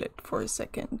the toilet for a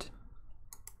second.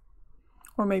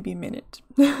 Or maybe a minute.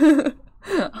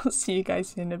 I'll see you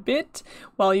guys in a bit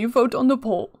while you vote on the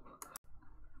poll.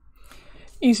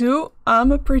 Izu,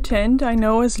 I'ma pretend I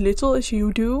know as little as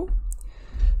you do.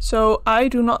 So I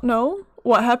do not know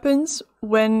what happens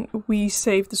when we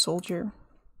save the soldier.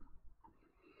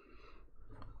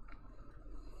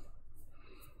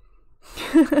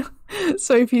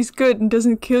 So if he's good and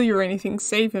doesn't kill you or anything,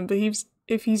 save him. But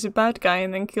if he's a bad guy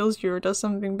and then kills you or does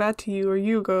something bad to you, or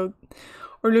you go,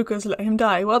 or Lucas, let him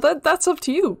die. Well, that's up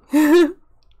to you.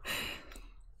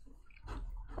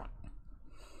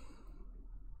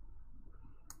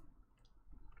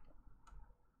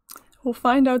 We'll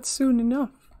find out soon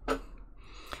enough.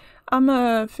 I'm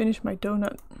gonna finish my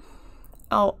donut.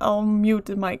 I'll mute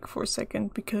the mic for a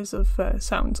second because of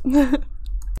sound.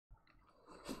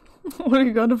 What are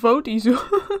you gonna vote, Izu?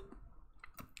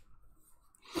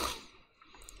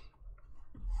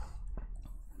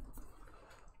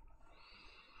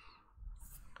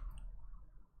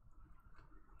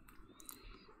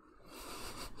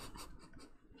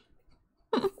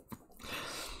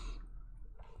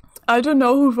 I don't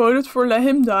know who voted for let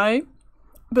him die,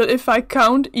 but if I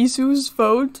count Izu's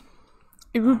vote,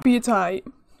 it would be a tie.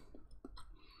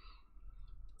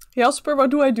 Jasper,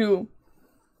 what do I do?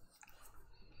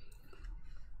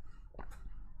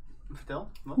 Vertel,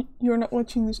 wat? You're not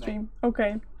watching the stream. Nee.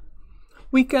 Okay.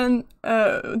 We can,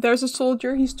 there's a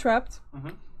soldier, he's trapped.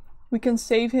 We can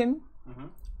save him,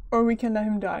 or we can let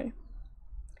him die.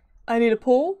 I did a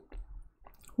poll.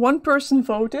 One person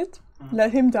voted,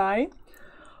 let him die.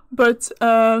 But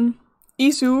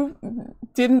Izu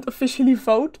didn't officially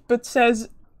vote, but says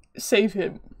save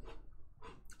him.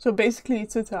 So basically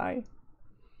it's a tie.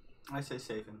 I say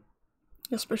save him.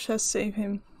 Jasper says save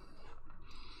him.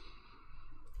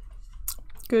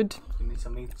 Good. You need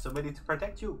somebody to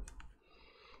protect you.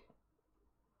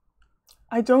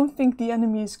 I don't think the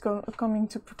enemy is coming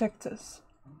to protect us.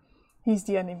 He's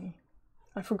the enemy.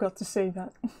 I forgot to say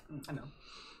that. I know.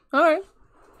 Alright.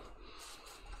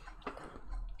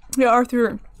 Yeah,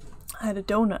 Arthur had a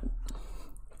donut.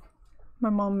 My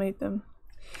mom made them.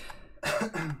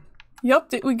 Yup,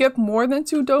 did we get more than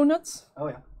 2 donuts? Oh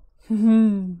yeah.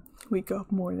 We got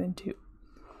more than 2.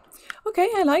 Okay,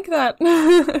 I like that.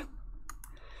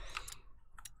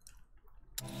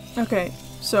 Okay,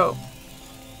 so.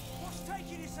 What's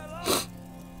taking you so long?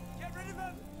 Get rid of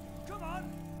him! Come on!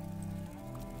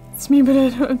 It's me, but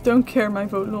I don't care my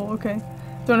vote, lol, okay.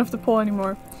 Don't have to poll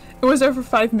anymore. It was there for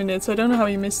 5 minutes, I don't know how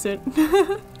you missed it.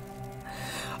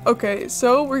 Okay,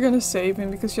 so we're gonna save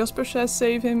him, because Jasper says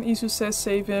save him, Izu says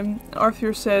save him,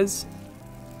 Arthur says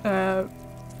that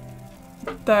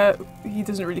he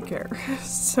doesn't really care.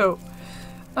 So,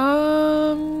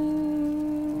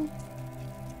 I'm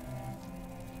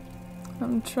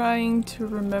trying to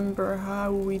remember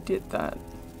how we did that.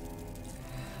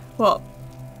 Well,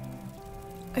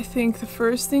 I think the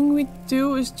first thing we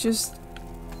do is just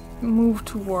move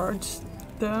towards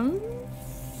them.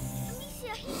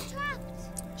 Amicia, he's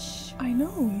trapped. Shh. I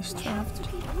know he's We trapped. have to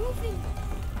keep moving.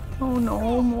 Oh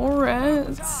no, more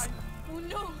rats. Oh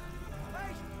no!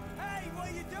 Hey, what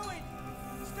are you doing?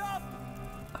 Stop!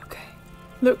 Okay.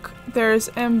 Look, there's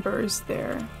embers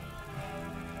there.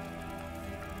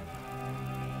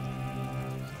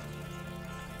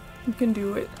 You can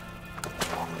do it.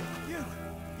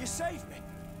 You saved me.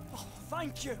 Oh,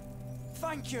 thank you.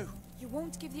 Thank you. You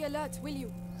won't give the alert, will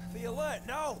you? The alert?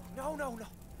 No.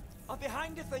 I'll be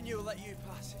hanged if they knew let you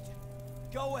pass it.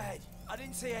 Go ahead. I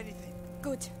didn't say anything.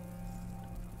 Good.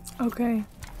 Okay.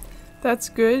 That's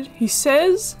good. He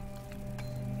says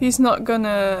he's not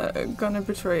gonna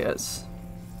betray us.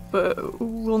 But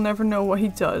we'll never know what he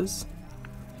does.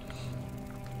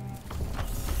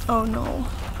 Oh no.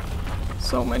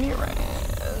 So many rats.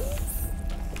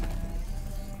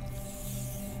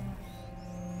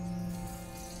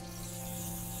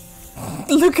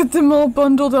 Look at them all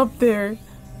bundled up there.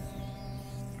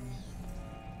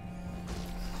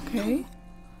 Okay. No.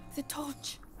 The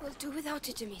torch. We'll do without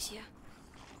it, Amicia.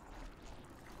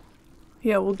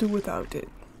 Yeah, we'll do without it.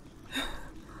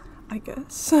 I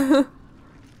guess.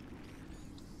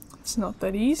 It's not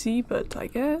that easy, but I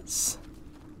guess.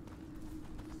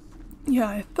 Yeah,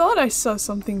 I thought I saw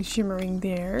something shimmering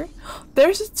there.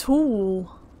 There's a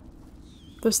tool.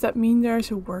 Does that mean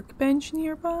there's a workbench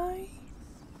nearby?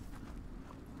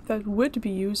 That would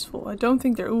be useful. I don't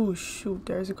think there. Ooh, shoot,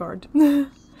 there's a guard.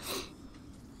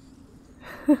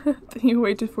 You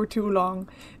waited for too long.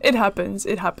 It happens,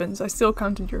 it happens. I still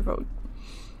counted your vote.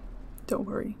 Don't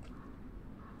worry.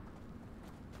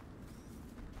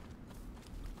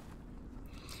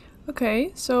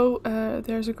 Okay, so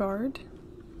there's a guard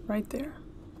right there.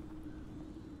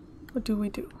 What do we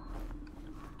do?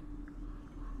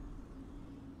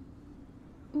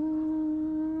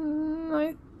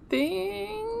 I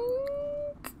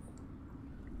think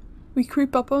we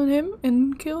creep up on him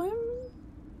and kill him?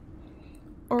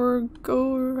 Or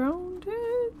go around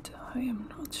it? I am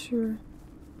not sure.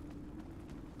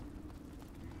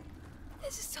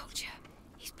 There's a soldier.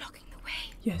 He's blocking the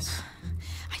way. Yes.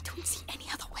 I don't see any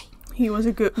other way. He was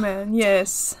a good man,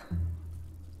 yes. We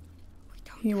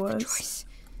don't He have a was. choice.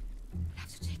 We have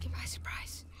to take him by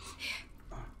surprise. Here,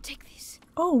 take these.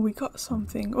 Oh, we got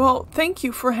something. Well, thank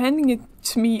you for handing it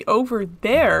to me over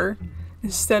there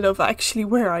instead of actually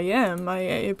where I am. I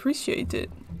appreciate it.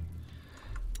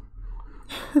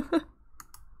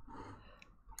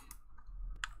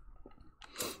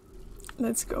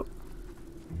 Let's go.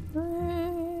 What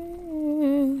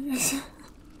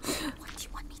do you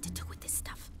want me to do with this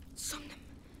stuff? Somnum.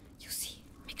 You see,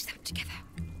 mix them together.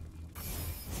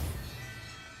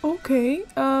 Okay,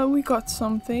 we got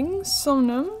something.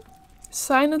 Somnum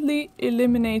silently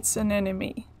eliminates an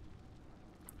enemy.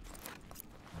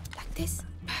 Like this?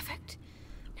 Perfect.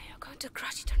 Now you're going to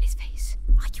crush it on his face.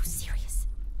 Are you serious?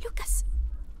 Lucas?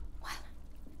 Well,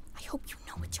 I hope you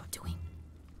know what you're doing.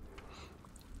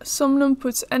 Somnum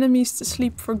puts enemies to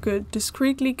sleep for good.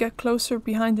 Discreetly get closer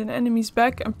behind an enemy's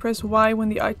back and press Y when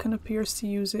the icon appears to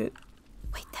use it.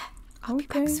 Wait there. I'll be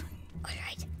back Okay. soon.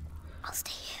 Alright. I'll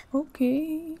stay here.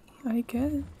 Okay, I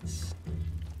guess.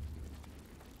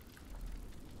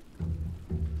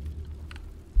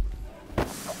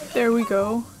 There we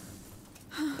go.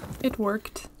 It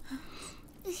worked.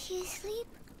 Is he asleep?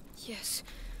 Yes,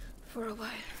 for a while.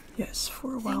 Yes,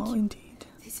 for a while indeed.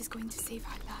 This is going to save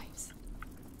our lives.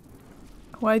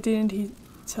 Why didn't he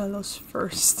tell us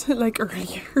first, like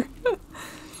earlier?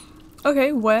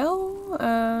 Okay, well,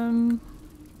 can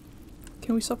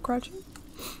we stop crouching?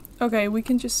 Okay, we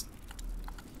can just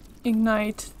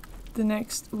ignite the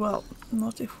next, well,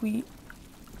 not if we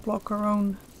block our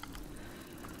own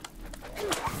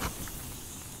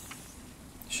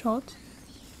shot.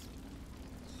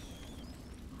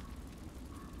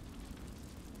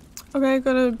 Okay, I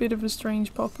got a bit of a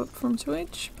strange pop-up from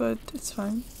Twitch, but it's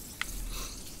fine.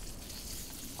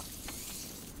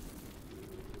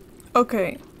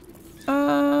 Okay.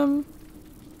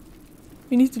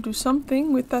 We need to do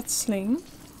something with that sling.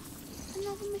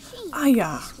 Another machine. Ah,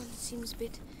 yeah. This one seems a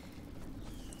bit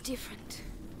different.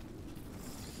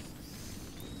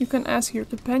 You can ask your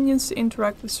companions to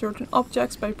interact with certain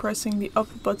objects by pressing the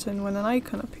up button when an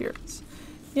icon appears.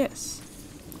 Yes.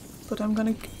 But I'm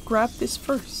gonna grab this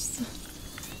first.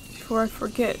 Before I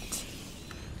forget.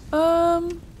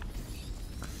 I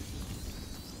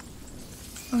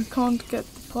can't get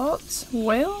the pot.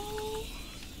 Well...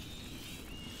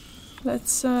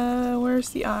 Let's, where's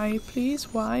the I,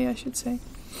 please? Y, I should say.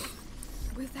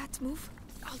 Will that move?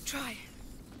 I'll try.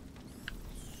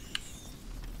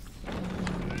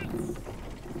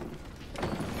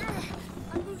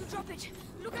 I'm going to drop it.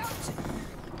 Look out!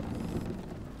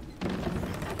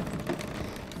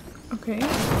 Okay.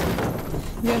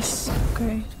 Yes,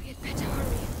 okay. We had better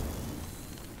hurry.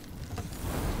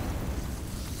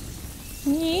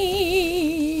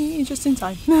 Yee, just in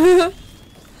time.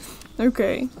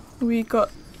 Okay, we got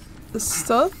the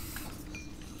stuff.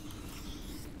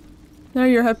 Now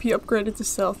you're happy you upgraded to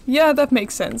stealth. Yeah, that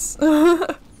makes sense.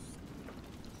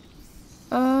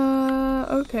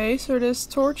 Okay, so there's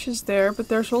torches there, but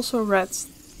there's also rats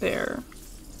there.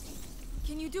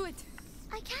 Can you do it?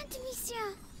 I can't,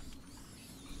 monsieur.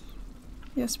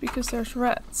 Yes, because there's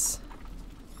rats.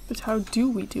 But how do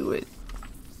we do it?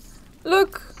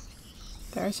 Look!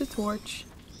 There's a torch.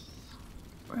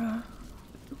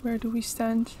 Where do we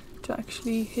stand to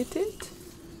actually hit it?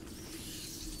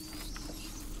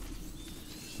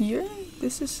 Here?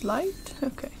 This is light?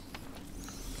 Okay.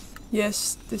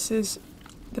 Yes, this is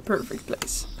the perfect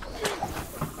place.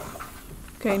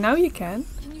 Okay, now you can.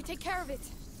 Can you take care of it?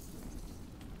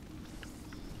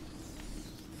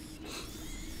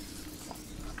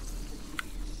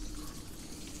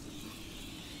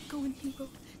 Go in, hero.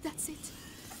 That's it.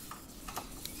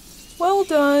 Well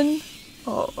done!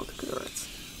 Oh, look at the rats.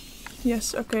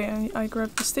 Yes, okay, I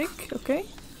grabbed the stick, okay.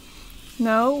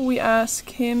 Now we ask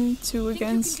him to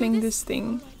again sling this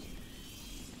thing.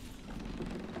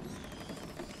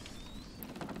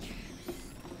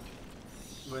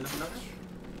 Wil je nog another?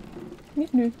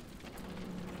 Niet nu.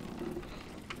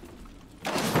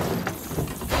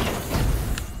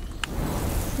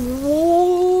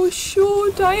 Oh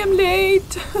shoot, I am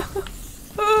late!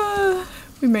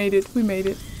 We made it, we made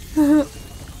it.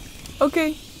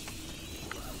 Okay.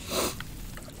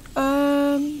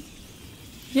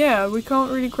 Yeah, we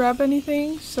can't really grab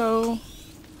anything, so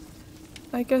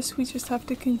I guess we just have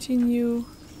to continue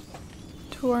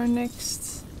to our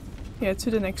next Yeah,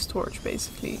 to the next torch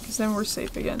basically, because then we're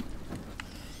safe again.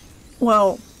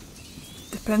 Well,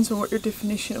 depends on what your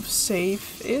definition of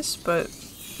safe is, but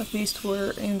at least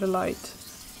we're in the light.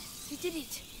 You did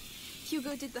it.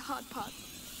 Hugo did the hard part.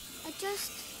 I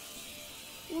just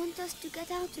want us to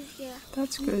get out of here.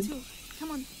 That's Me good. too.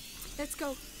 Come on, let's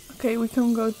go. Okay, we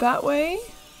can go that way.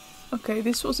 Okay,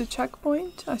 this was a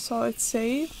checkpoint. I saw it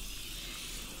save.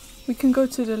 We can go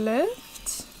to the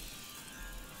left.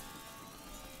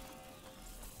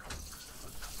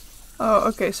 Oh,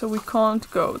 okay, so we can't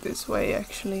go this way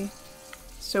actually.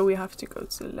 So we have to go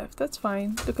to the left. That's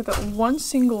fine. Look at that one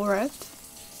single rat.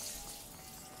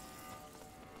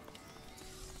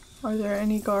 Are there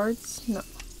any guards? No.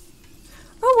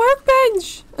 A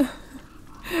workbench!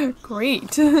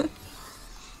 Great.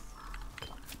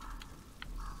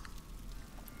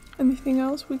 Anything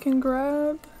else we can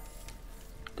grab?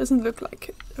 Doesn't look like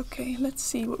it. Okay, let's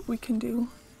see what we can do.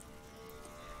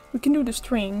 We can do the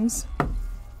strings.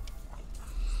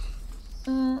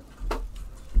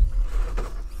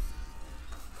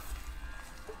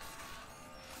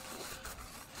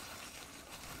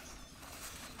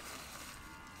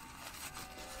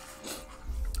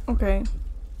 Okay.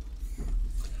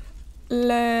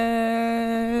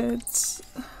 Let's...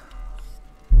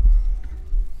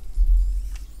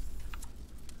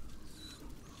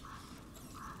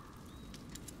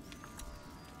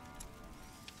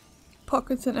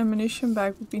 Pockets and ammunition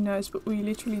bag would be nice, but we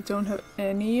literally don't have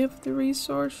any of the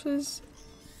resources.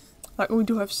 Like, we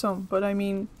do have some, but I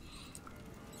mean...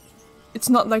 It's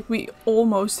not like we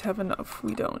almost have enough.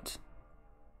 We don't.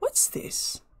 What's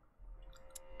this?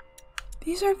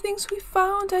 These are things we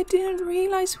found. I didn't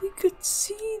realize we could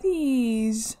see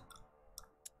these.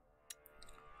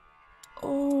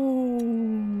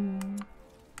 Oh.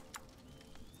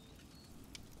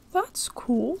 That's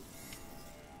cool.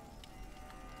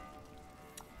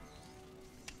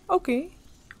 Okay.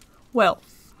 Well.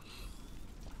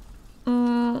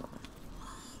 Do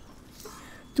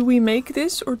we make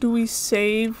this or do we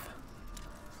save?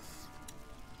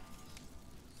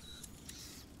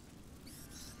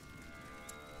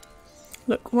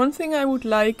 Look, one thing I would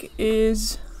like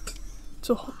is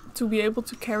to be able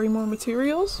to carry more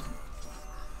materials.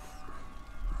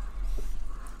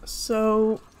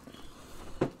 So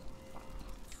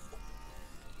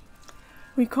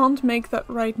we can't make that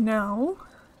right now.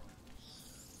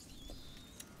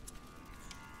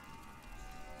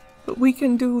 But we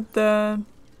can do the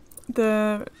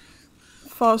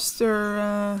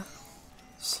faster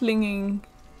slinging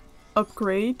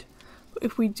upgrade.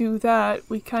 If we do that,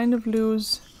 we kind of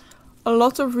lose a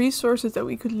lot of resources that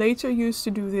we could later use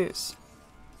to do this.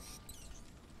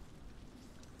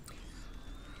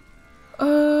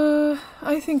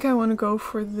 I think I want to go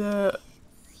for the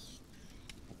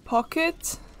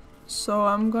pocket, so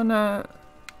I'm gonna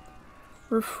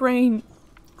refrain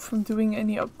from doing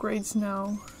any upgrades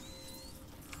now.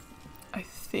 I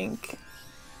think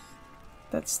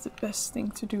that's the best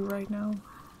thing to do right now.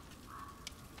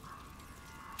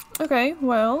 Okay,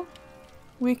 well,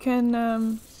 we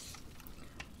can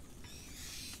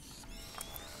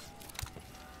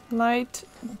light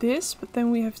this, but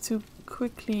then we have to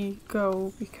quickly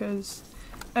go because,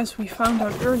 as we found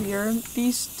out earlier,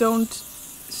 these don't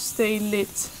stay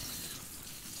lit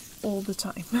all the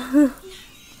time.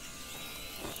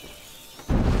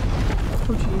 Oh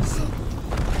jeez.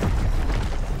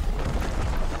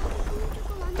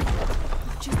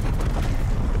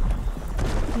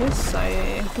 Yes,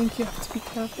 I think you have to be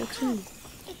careful too.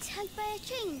 It's held by a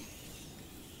chain.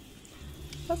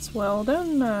 That's well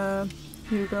done,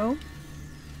 Hugo.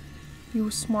 You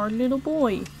smart little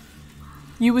boy.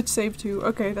 You would save too.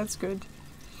 Okay, that's good.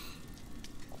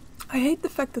 I hate the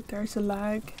fact that there's a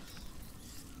lag.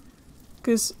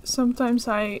 Because sometimes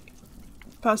I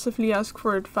passively ask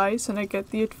for advice and I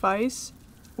get the advice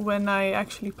when I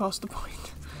actually pass the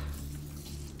point.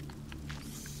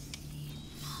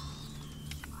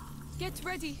 Get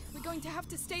ready. We're going to have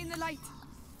to stay in the light.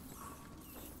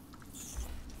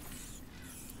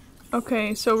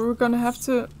 Okay, so we're gonna have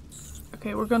to...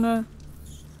 Okay, we're gonna...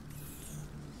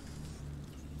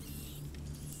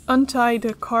 untie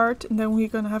the cart and then we're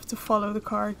gonna have to follow the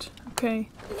cart. Okay.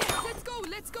 Yes, let's go,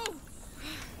 let's go.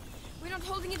 We're not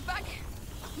holding it back.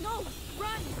 No,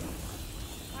 run.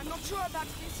 I'm not sure about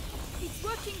this. It's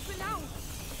working for now.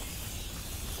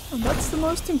 And that's the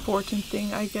most important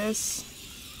thing, I guess.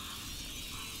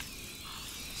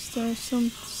 Is there some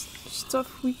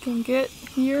stuff we can get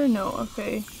here? No,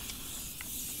 okay.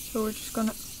 So we're just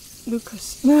gonna...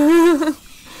 Lucas.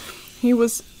 He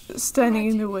was standing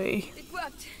in the way. It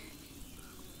worked.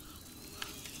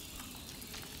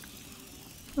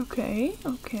 Okay,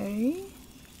 okay.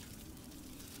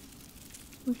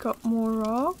 We got more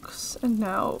rocks, and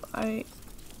now I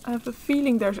have a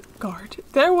feeling there's a guard.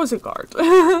 There was a guard.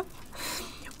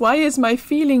 Why is my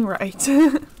feeling right?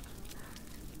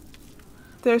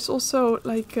 There's also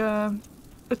like a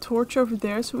torch over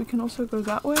there, so we can also go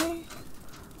that way.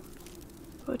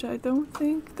 But I don't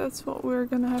think that's what we're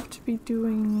gonna have to be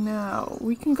doing now.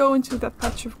 We can go into that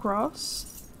patch of grass.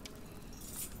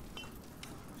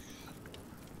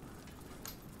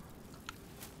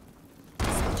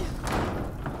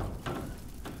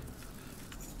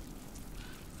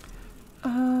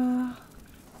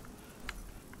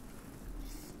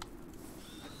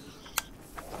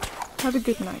 Have a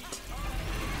good night.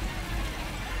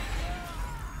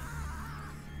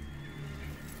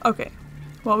 Okay,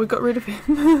 well, we got rid of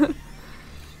him.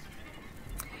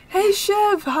 Hey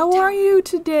Chev, how are you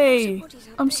today?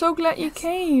 I'm so glad you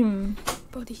came.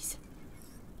 Bodies.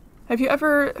 Have you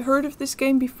ever heard of this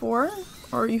game before?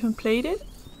 Or even played it?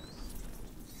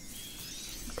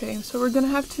 Okay, so we're gonna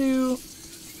have to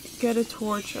get a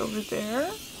torch over there.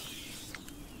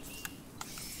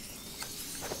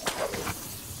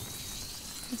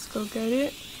 Let's go get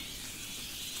it.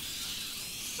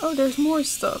 Oh, there's more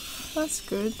stuff. That's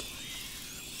good.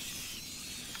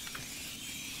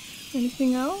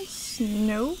 Anything else?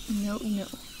 No, no, no.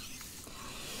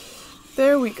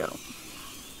 There we go.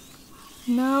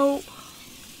 Now,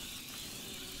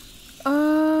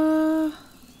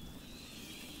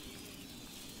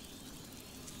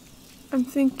 I'm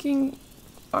thinking,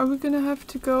 are we gonna have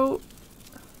to go?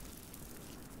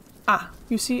 Ah,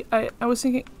 you see, I was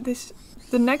thinking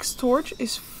the next torch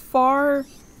is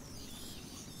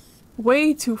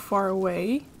way too far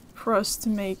away for us to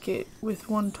make it with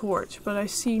one torch, but I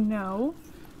see now.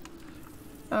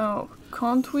 Oh,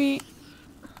 can't we?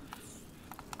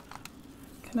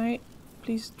 Can I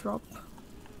please drop?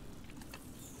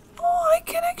 Oh, I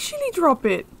can actually drop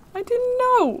it! I didn't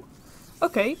know!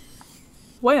 Okay.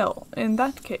 Well, in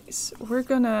that case, we're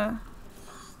gonna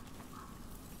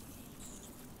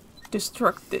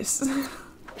destruct this.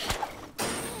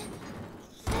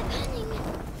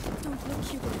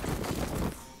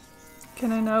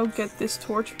 Can I now get this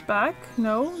torch back?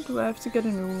 No? Do I have to get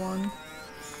a new one?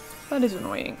 That is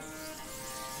annoying.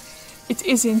 It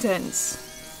is intense.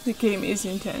 The game is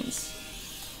intense.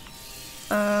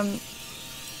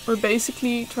 We're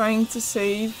basically trying to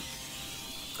save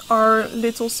our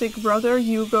little sick brother,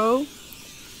 Hugo.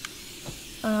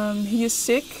 He is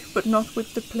sick, but not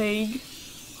with the plague.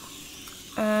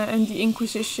 And the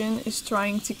Inquisition is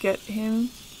trying to get him.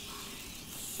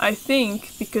 I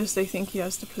think because they think he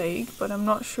has the plague, but I'm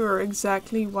not sure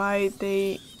exactly why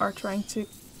they are trying to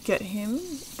get him.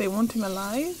 They want him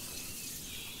alive.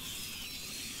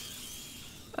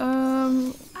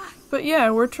 But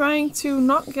yeah, we're trying to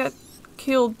not get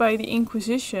killed by the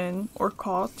Inquisition or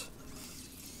caught.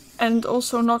 And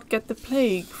also not get the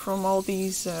plague from all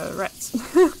these rats.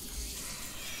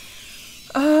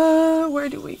 Where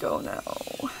do we go now?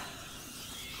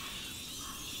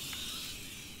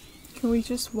 Can we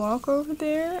just walk over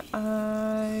there?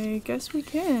 I guess we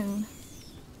can.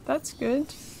 That's good.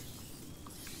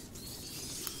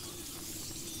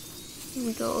 Can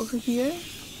we go over here?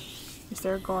 Is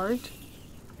there a guard?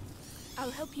 I'll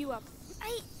help you up.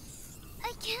 I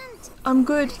can't. I'm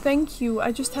good, thank you.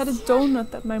 I just had a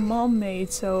donut that my mom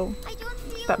made, so I don't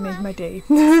feel that made well. my day.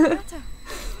 Matter.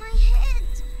 My head.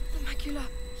 The macula.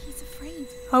 He's afraid.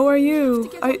 How are you?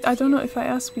 have to get I over don't know here. if I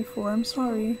asked before, I'm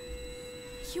sorry.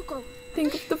 Hugo,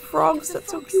 Think of the frogs, the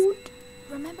that's so frogs. cute.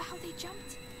 remember how they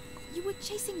jumped? You were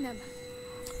chasing them.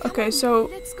 Okay, on, so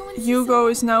let's go and see Hugo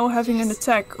some is now having an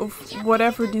attack of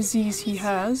whatever disease he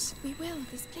has. more. We will.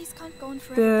 This place can't go on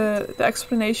forever. The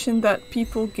explanation that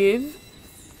people give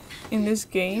in this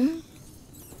game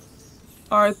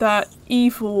are that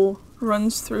evil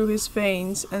runs through his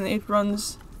veins and it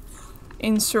runs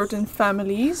in certain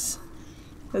families.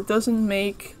 That doesn't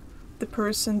make the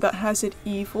person that has it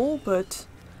evil, but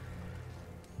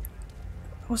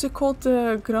was it called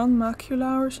the Grand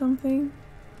Macula or something?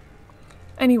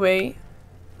 Anyway,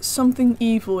 something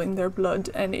evil in their blood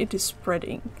and it is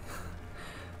spreading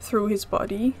through his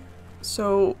body.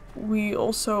 So we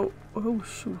also... oh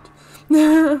shoot.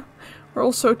 We're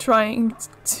also trying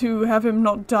to have him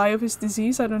not die of his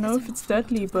disease. I don't know if it's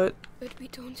deadly, but... But we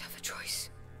don't have a choice.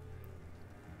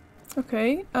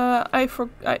 Okay,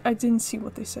 I didn't see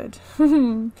what they said.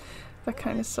 That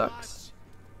kind of sucks.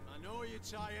 I know you're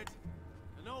tired.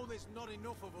 I know there's not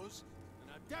enough of us.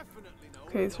 And I definitely know.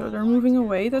 Okay, so they're moving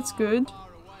away, that's good.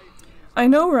 I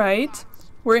know, right?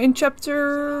 We're in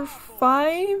chapter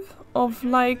 5 of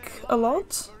like a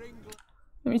lot.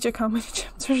 Let me check how many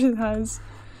chapters it has.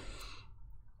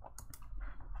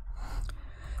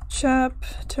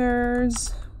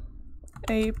 Chapters,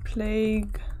 A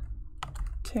Plague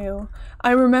Tale.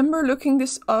 I remember looking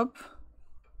this up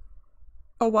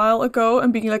a while ago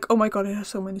and being like, oh my god, it has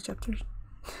so many chapters.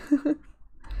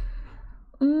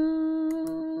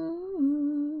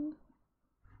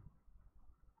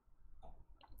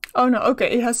 Oh no, okay,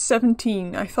 it has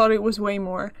 17. I thought it was way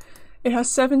more. It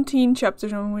has 17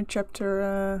 chapters, and we're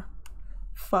chapter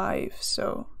 5,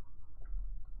 so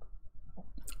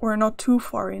we're not too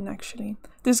far in actually.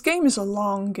 This game is a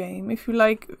long game. If you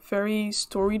like very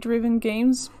story-driven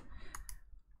games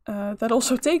that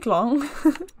also take long,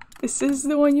 this is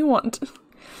the one you want.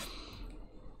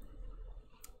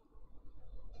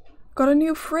 Got a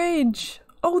new fridge.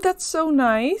 Oh, that's so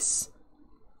nice.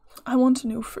 I want a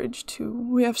new fridge too.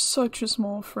 We have such a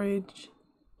small fridge.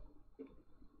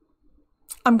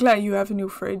 I'm glad you have a new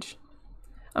fridge.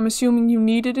 I'm assuming you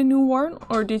needed a new one,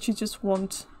 or did you just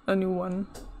want a new one?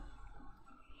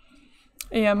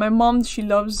 Yeah, my mom, she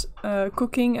loves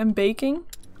cooking and baking.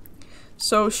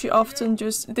 So she often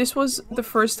just... This was the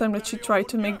first time that she tried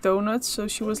to make donuts. So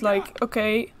she was like,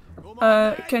 okay,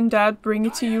 can Dad bring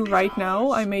it to you right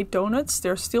now? I made donuts.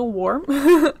 They're still warm.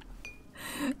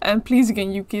 And please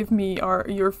again, you give me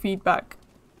your feedback.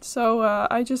 So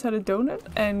I just had a donut,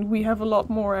 and we have a lot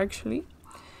more actually.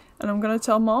 And I'm gonna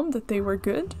tell Mom that they were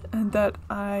good, and that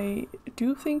I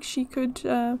do think she could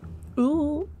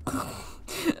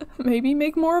maybe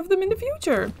make more of them in the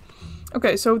future.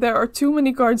 Okay, so there are too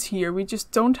many guards here. We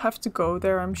just don't have to go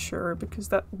there, I'm sure, because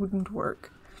that wouldn't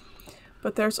work.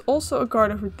 But there's also a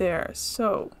guard over there,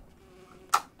 so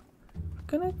I'm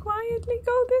gonna quietly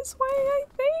go this way, I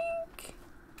think.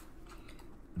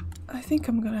 I think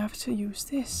I'm gonna have to use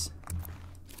this.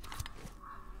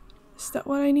 Is that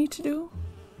what I need to do?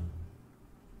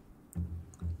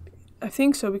 I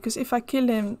think so, because if I kill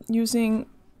him using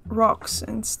rocks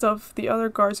and stuff, the other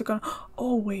guards are gonna...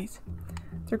 Oh, wait.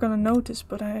 They're gonna notice,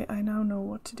 but I now know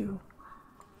what to do.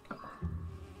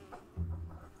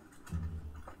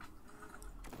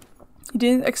 You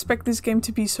didn't expect this game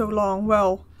to be so long.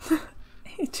 Well,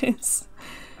 it is.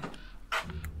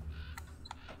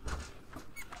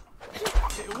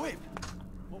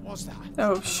 What was that?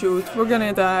 Oh shoot, we're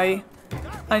gonna die.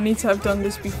 I need to have done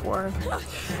this before.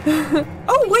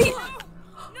 Oh wait!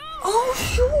 Oh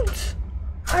shoot!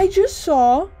 I just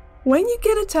saw when you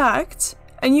get attacked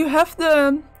and you have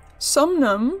the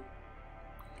somnum,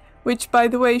 which by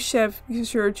the way, Chef,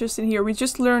 because you're just in here, we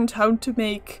just learned how to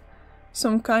make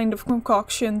some kind of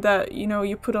concoction that, you know,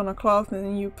 you put on a cloth and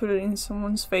then you put it in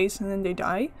someone's face and then they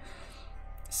die.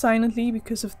 Silently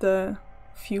because of the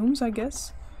fumes, I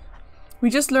guess. We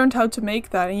just learned how to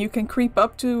make that, and you can creep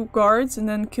up to guards and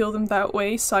then kill them that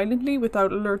way silently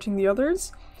without alerting the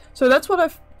others. So that's what I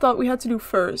thought we had to do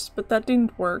first, but that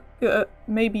didn't work.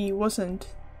 Maybe it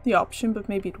wasn't the option, but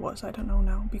maybe it was. I don't know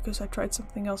now, because I tried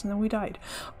something else and then we died.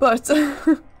 But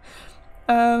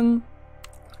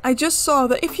I just saw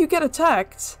that if you get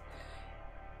attacked,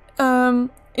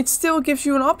 it still gives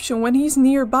you an option when he's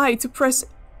nearby to press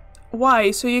Y,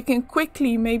 so you can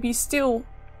quickly maybe still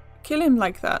kill him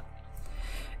like that.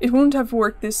 It wouldn't have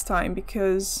worked this time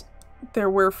because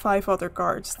there were 5 other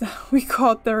guards that we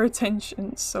caught their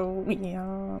attention, so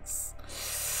yes.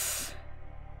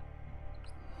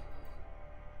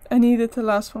 I needed the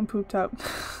last one pooped out.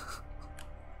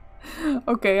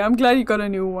 Okay, I'm glad you got a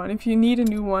new one. If you need a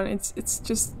new one,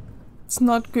 it's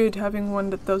not good having one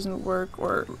that doesn't work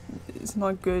or is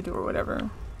not good or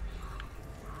whatever.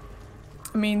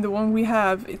 I mean, the one we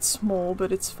have, it's small,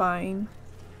 but it's fine.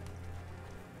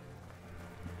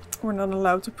 We're not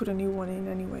allowed to put a new one in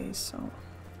anyway, so...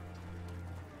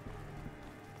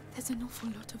 There's an awful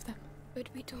lot of them. But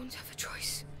we don't have a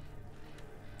choice.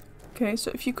 Okay,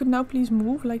 so if you could now please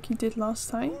move like you did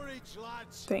last time. Courage,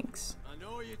 lads. Thanks. I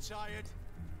know you're tired.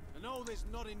 I know there's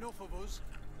not enough of us.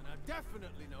 And I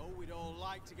definitely know we'd all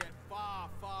like to get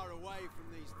far, far away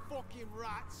from these fucking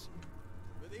rats.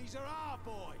 But these are our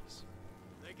boys.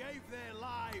 They gave their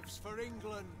lives for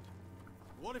England.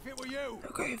 What if it were you?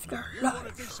 Okay, if they're You'd want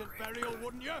a decent burial,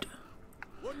 wouldn't you?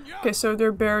 Wouldn't you? Okay, so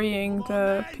they're burying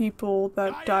the people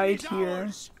that died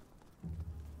here.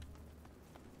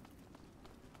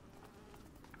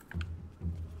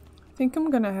 I think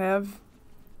I'm gonna have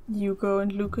Hugo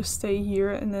and Lucas stay here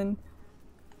and then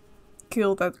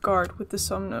kill that guard with the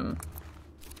somnum.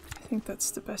 I think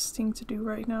that's the best thing to do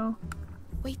right now.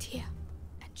 Wait here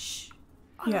and shh.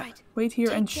 Yeah, Right. wait here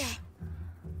Take and care. shh.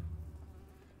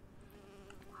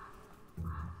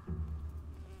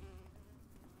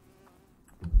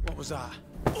 What was that?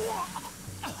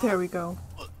 There we go.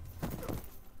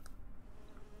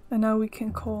 And now we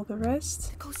can call the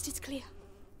rest. The coast is clear.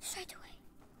 Straight away.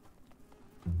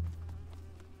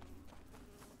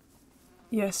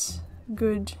 Yes,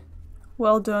 good.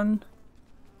 Well done.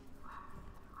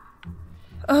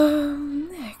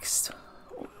 Next.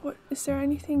 What is there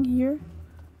anything here?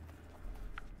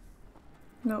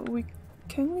 No,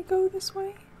 can we go this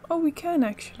way? Oh, we can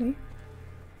actually.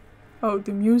 Oh,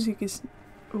 the music is...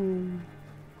 Ooh.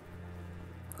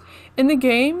 In the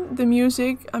game, the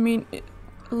music, I mean,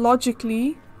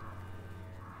 logically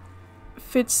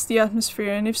fits the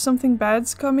atmosphere, and if something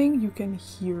bad's coming, you can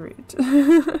hear it.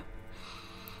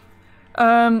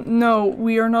 No,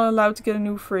 we are not allowed to get a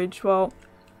new fridge. Well,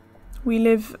 we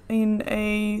live in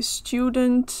a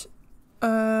student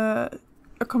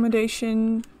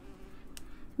accommodation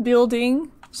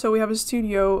building, so we have a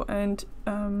studio, and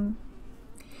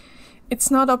it's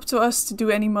not up to us to do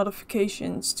any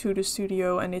modifications to the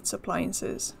studio and its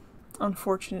appliances,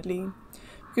 unfortunately,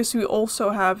 because we also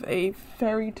have a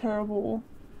very terrible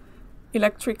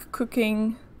electric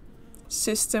cooking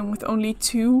system with only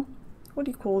two, what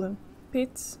do you call them?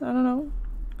 Pits? I don't know.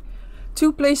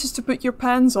 2 places to put your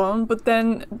pans on, but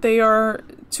then they are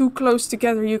too close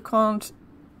together. You can't...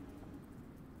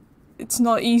 It's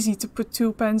not easy to put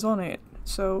 2 pans on it,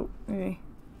 so kind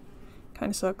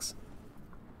of sucks.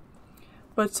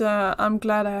 But I'm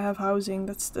glad I have housing.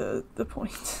 That's the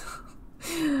point.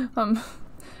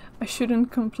 I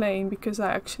shouldn't complain because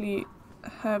I actually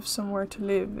have somewhere to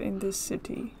live in this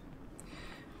city.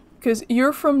 Because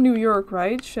you're from New York,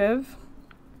 right, Chev?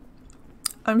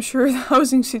 I'm sure the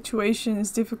housing situation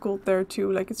is difficult there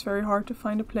too. Like, it's very hard to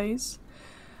find a place.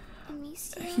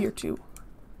 Amicia, Here too.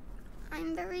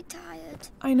 I'm very tired.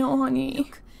 I know, honey.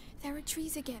 Look, there are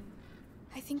trees again.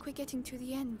 I think we're getting to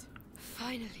the end.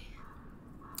 Finally.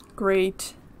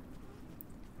 Great.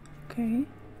 Okay.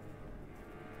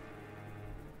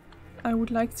 I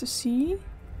would like to see...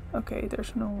 Okay,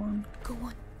 there's no one. Go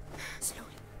on.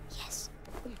 Slowly. Yes.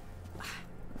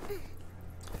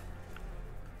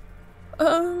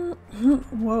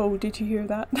 Whoa, did you hear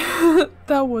that?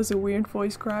 That was a weird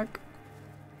voice crack.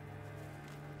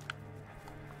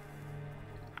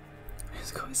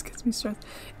 This voice gets me stressed.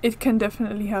 It can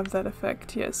definitely have that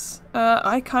effect, yes.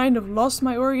 I kind of lost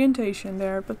my orientation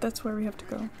there, but that's where we have to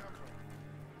go. You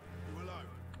alone?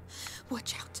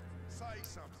 Watch out. Say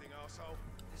something, arsehole.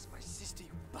 That's my sister, you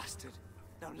bastard.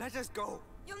 Now let us go.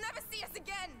 You'll never see us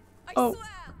again. I Oh.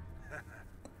 swear.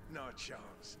 No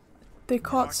chance. They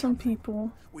caught some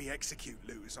people. We execute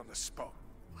looters on the spot.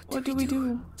 What do we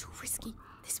do? Too risky.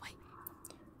 This way.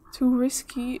 Too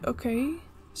risky? Okay.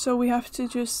 So we have to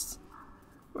just...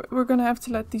 We're gonna have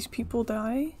to let these people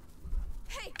die?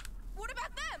 Hey, what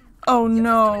about them? Oh You're just gonna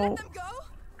no. let them go?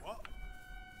 What?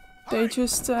 They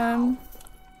just,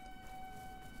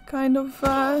 kind of,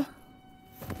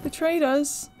 betrayed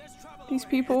us. These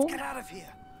people. Get out of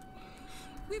here.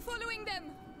 We're following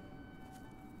them.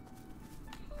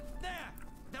 There.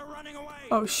 They're running away.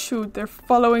 Oh shoot, they're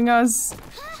following us.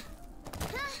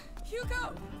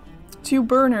 Hugo. 2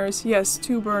 burners, yes,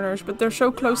 2 burners, but they're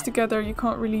so close together you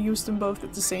can't really use them both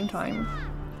at the same time.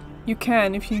 You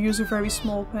can if you use a very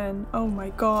small pen. Oh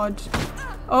my god.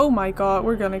 Oh my god,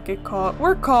 we're gonna get caught.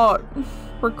 We're caught.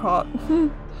 We're caught.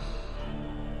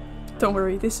 Don't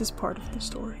worry, this is part of the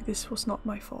story. This was not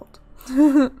my fault.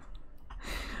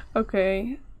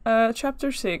 Okay,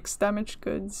 chapter 6, damaged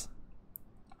goods.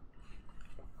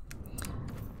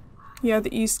 Yeah,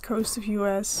 the east coast of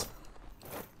US.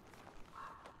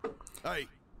 Hey,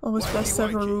 Always wakey, best to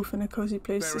have a wakey. roof and a cozy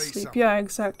place to Bury sleep. something. Yeah,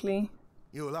 exactly.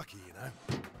 you're lucky, you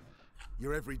know.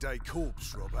 Your everyday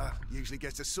corpse robber usually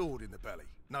gets a sword in the belly.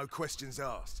 No questions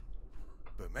asked.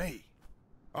 But me,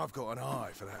 I've got an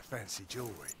eye for that fancy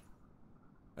jewellery.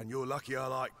 And you're lucky I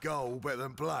like gold better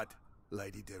than blood,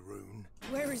 Lady de Rune.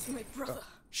 Where is my brother?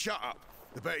 Shut up!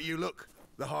 The better you look,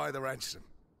 the higher the ransom.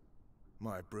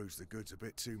 Might have bruised the goods a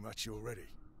bit too much already.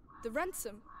 The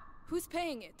ransom? Who's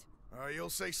paying it? Oh, you'll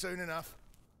see soon enough.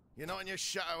 You're not in your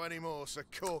chateau anymore, so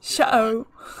cork. Shadow.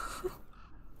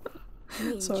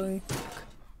 Sorry.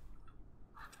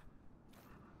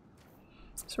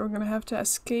 So we're gonna have to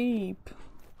escape.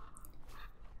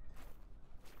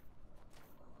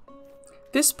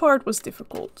 This part was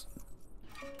difficult.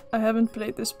 I haven't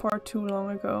played this part too long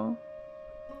ago.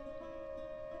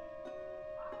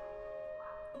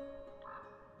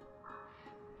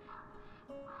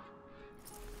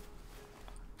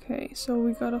 Okay, so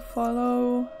we gotta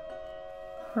follow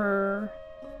her.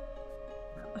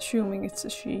 Assuming it's a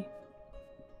she.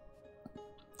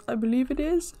 I believe it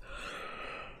is.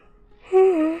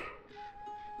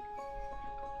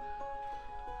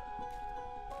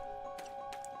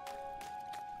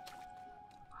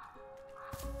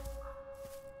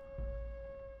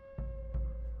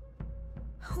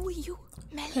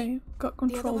 Okay, got The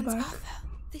other control one's back. Arthur.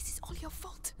 This is all your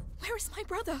fault. Where is my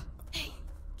brother? Hey,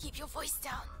 keep your voice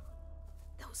down.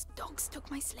 Those dogs took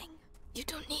my sling. You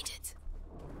don't need it.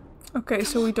 Okay,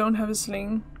 so we don't have a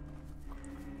sling.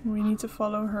 We need to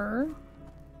follow her.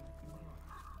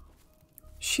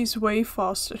 She's way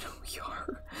faster than we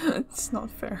are. It's not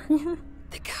fair.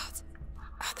 The guard.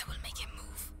 Arthur will make him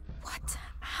move. What?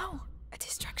 How? A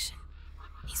distraction.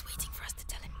 He's waiting for us to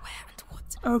tell him where and what.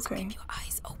 So Okay. keep your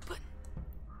eyes open.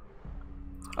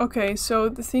 Okay, so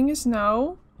the thing is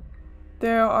now,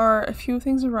 there are a few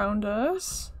things around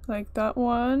us. Like that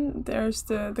one, there's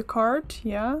the cart,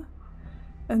 yeah.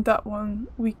 And that one,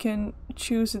 we can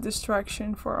choose a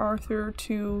distraction for Arthur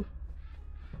to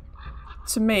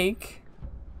make.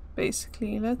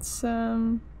 Basically, let's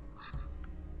try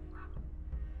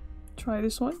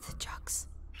this one. The jugs.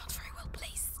 Not very well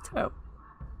placed. Oh,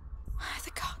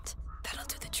 The cart. That'll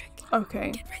do the trick.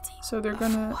 okay. Get ready. So they're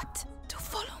gonna... What? To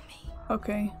follow me.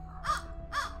 Okay.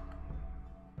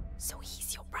 So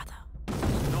he's your brother.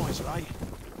 Noise, right?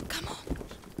 Come on.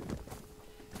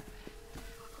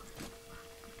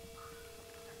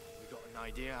 We got an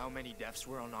idea how many deaths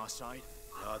were on our side?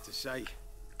 Hard to say.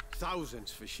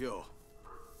 Thousands for sure.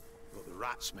 But the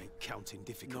rats make counting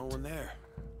difficult. No one there.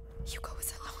 Hugo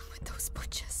is alone with those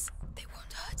butchers. They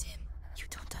won't hurt him. You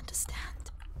don't understand.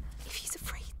 If he's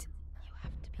afraid, you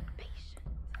have to be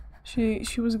patient.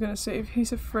 She was gonna say if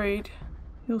he's afraid,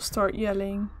 he'll start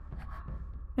yelling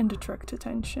and attract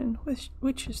attention,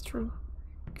 which is true.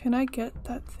 Can I get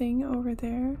that thing over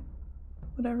there?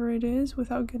 Whatever it is,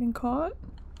 without getting caught?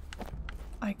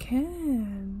 I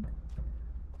can.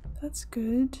 That's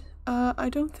good. I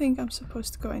don't think I'm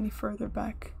supposed to go any further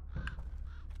back.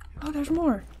 Oh, there's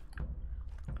more.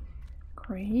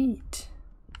 Great.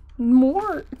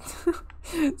 More!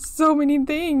 So many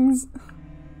things!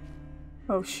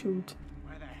 Oh, shoot.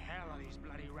 Where the hell are these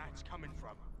bloody rats coming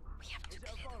from? We have to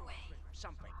clear the way.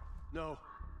 Something. No.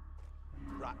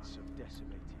 Rats have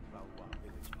decimated Valois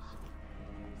villages.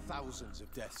 Thousands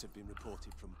of deaths have been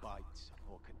reported from bites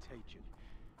or contagion.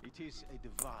 It is a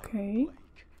divine Okay.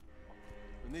 plague.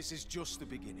 And this is just the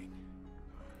beginning.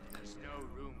 There's no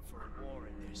room for a war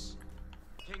in this.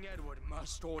 King Edward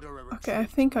must order a retreat. Okay, I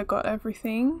think I got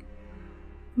everything.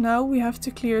 Now we have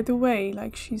to clear the way,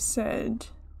 like she said.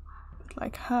 But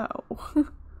like how?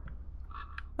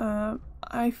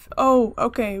 Oh,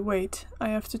 okay, wait. I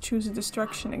have to choose a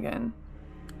distraction again.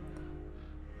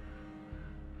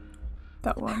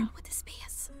 That one. With the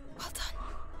spears. Well done.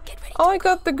 Get ready. Oh, I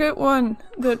got the good one.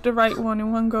 The right one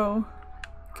in one go.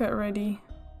 Get ready.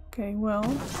 Okay, well.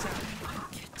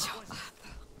 Good job,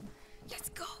 Arthur. Let's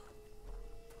go.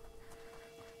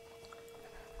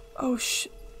 Oh,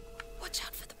 Watch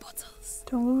out for the bottles.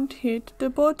 don't hit the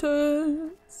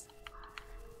bottles.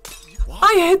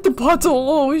 I hit the bottle.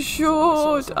 Oh,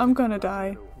 shoot. I'm gonna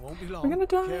die. Won't be long. We're gonna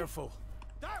die. Careful.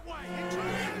 That way,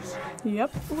 intruders!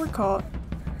 Yep, we're caught.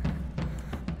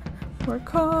 We're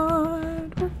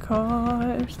caught. We're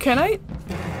caught. Can I?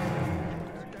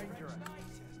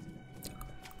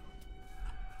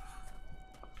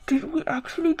 Did we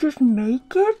actually just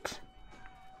make it?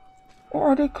 Or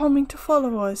are they coming to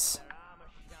follow us?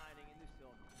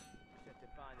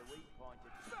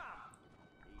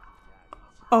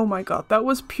 Oh my god, that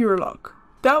was pure luck.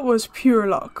 That was pure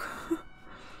luck.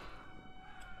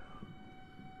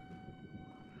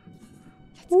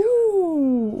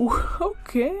 Ooh,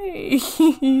 okay.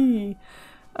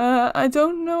 I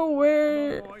don't know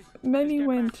where Melly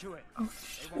went. Oh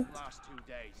shit.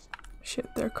 Shit,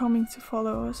 they're coming to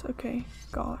follow us. Okay,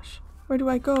 gosh. Where do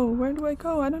I go? Where do I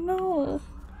go? I don't know.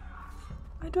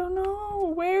 I don't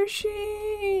know. Where is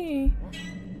she?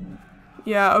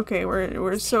 Yeah, okay,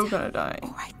 we're so gonna die.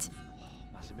 All right.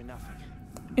 Must have been nothing.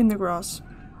 In the grass.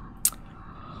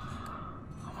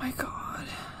 Oh my god.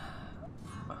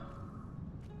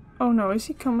 Oh no, is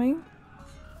he coming?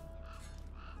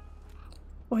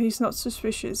 Well, he's not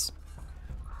suspicious.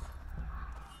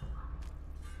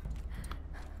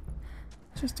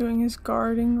 Just doing his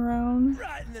guarding round.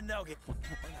 Right in the nugget. Over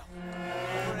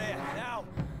here, now.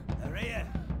 Over here.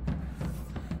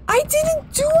 I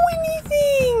didn't do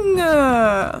anything!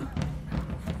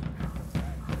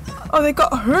 Oh, they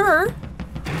got her?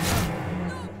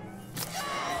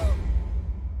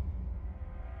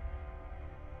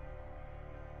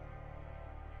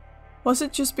 Was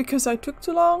it just because I took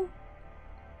too long?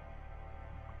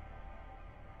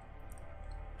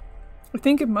 I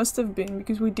think it must have been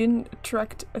because we didn't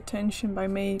attract attention by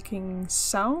making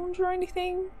sounds or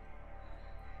anything.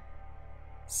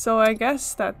 So I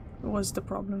guess that was the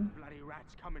problem. Bloody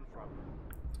rats coming from.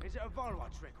 Is it a Valois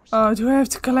trick or something? Oh, do I have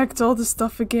to collect all the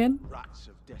stuff again? Rats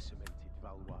have decimated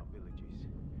Valois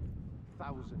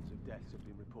Thousands of deaths have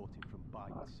been reported from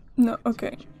bites. No,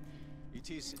 okay. It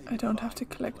is I don't have to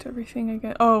collect everything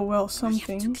again. Oh, well, some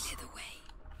things.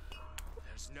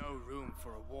 There's no room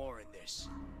for a war in this.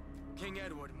 King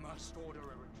Edward must order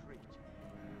a retreat.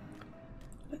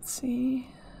 Let's see.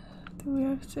 Do we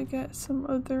have to get some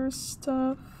other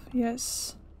stuff?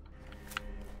 Yes.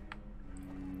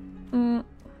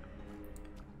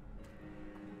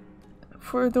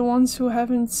 For the ones who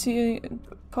haven't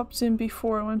popped in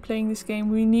before when playing this game,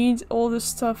 we need all the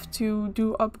stuff to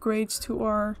do upgrades to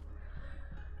our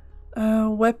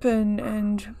weapon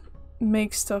and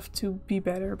make stuff to be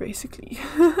better, basically.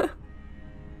 The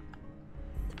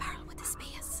barrel with the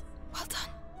spears. Well done.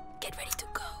 Get ready to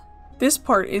go. This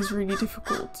part is really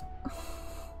difficult.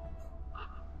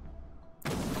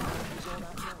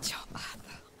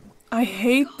 I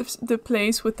hate the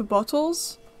place with the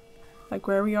bottles, like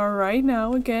where we are right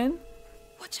now again.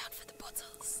 Watch out for the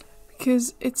bottles.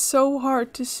 Because it's so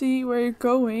hard to see where you're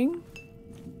going.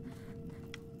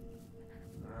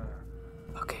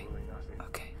 Okay,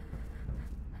 okay,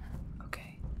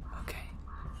 okay, okay.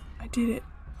 I did it.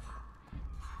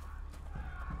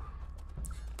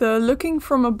 The looking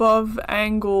from above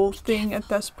angle thing at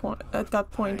that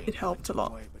point, it helped a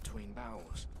lot.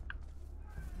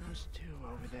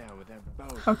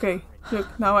 Okay,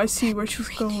 look, now I see where she's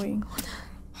going.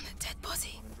 On a dead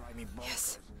body.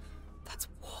 Yes, that's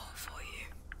war for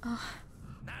you.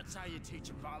 That's how you teach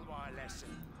a Valois lesson.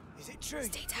 Is it true?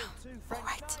 Stay down.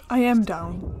 Alright. I am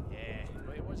down. Yeah,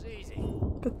 but it was easy.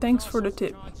 But thanks for the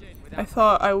tip. I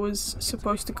thought I was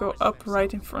supposed to go up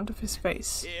right in front of his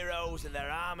face. Heroes and their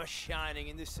armor shining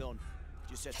in the sun.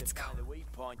 Just have to find the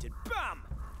weak point and BAM!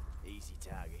 Easy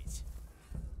targets.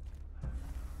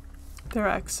 Their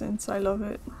accents, I love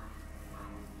it.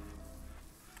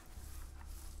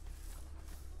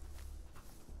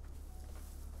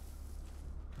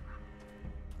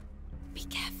 Be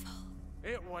careful.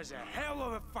 It was a hell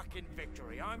of a fucking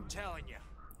victory, I'm telling you.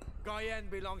 Guyenne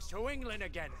belongs to England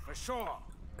again, for sure.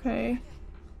 Okay.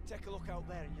 Take a look out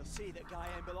there and you'll see that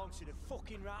Guyenne belongs to the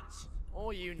fucking rats.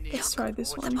 All you need. Let's try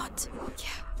this one. Yeah,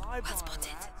 well spotted.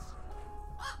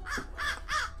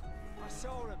 I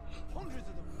saw them. Hundreds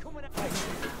of them coming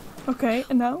at Okay,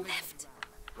 and now? Left.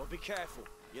 Well, be careful.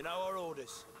 You know our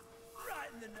orders. Right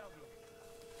in the nub.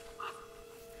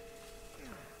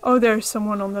 Oh, there's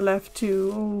someone on the left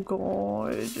too. Oh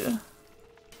god.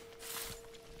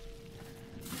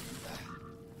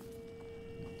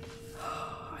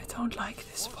 I don't like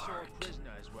this part.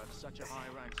 Prisoner is worth such a high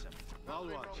ransom.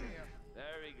 Valois,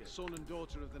 Very good. son and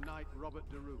daughter of the knight Robert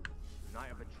de Roux.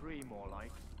 Knight of a tree, more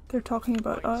like. They're talking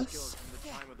about Fighting skills us. from the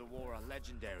time of the war are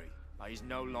legendary, but he's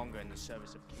no longer in the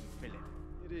service of King Philip.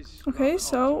 It is Okay, rather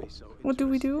so odd to be so what do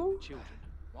we interested in do? children.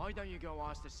 Why don't you go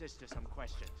ask the sister some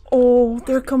questions? Oh,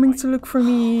 they're coming to look for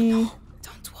me.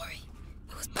 Don't worry.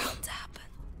 It was bound to happen.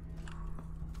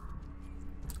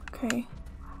 Okay.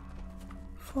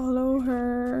 Follow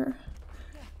her.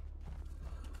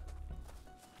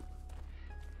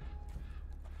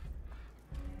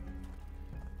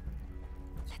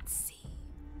 Let's see.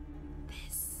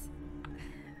 This.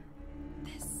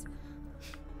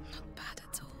 Not bad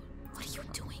at all. What are you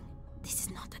doing? This is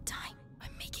not the time.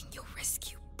 I'm making your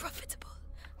rescue profitable.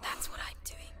 That's what I'm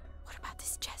doing. What about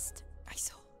this chest? I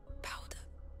saw powder.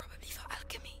 Probably for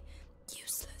alchemy.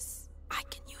 Useless. I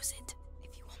can use it.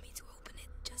 If you want me to open it,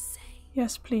 just say.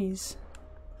 Yes, please.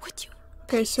 Would you?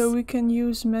 Okay, so we can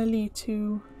use melee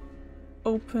to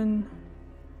open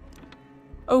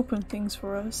things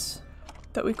for us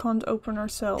that we can't open There you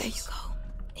ourselves. go.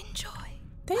 Enjoy.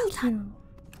 Thank you.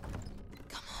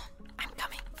 Come on. I'm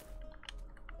coming.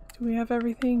 Do we have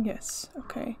everything? Yes.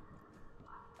 Okay.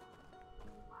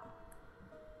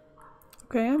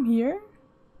 Okay, I'm here.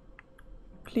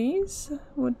 Please?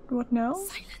 What now?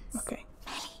 Silence. Okay.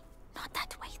 Ellie, not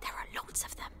that way. There are loads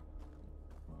of them.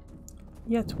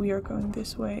 Yet we are going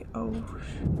this way. Oh,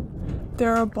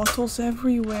 there are bottles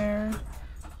everywhere.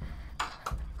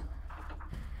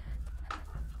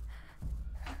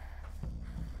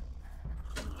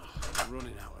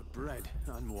 running out of bread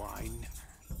and wine.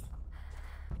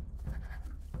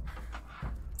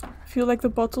 I feel like the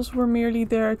bottles were merely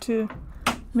there to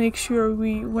make sure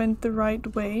we went the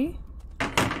right way.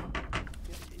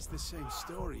 It's the same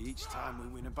story each time we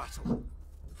win a battle.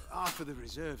 Half of the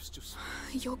reserves just...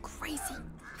 You're crazy.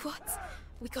 What?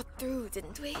 We got through,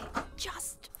 didn't we?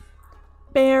 Just.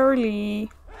 Barely.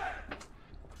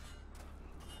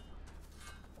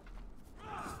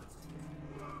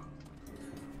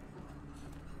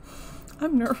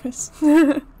 I'm nervous.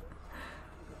 My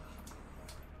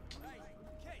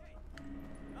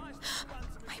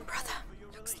brother.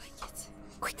 Looks like it.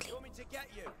 Quickly.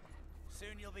 get you.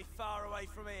 Soon you'll be far away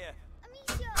from here.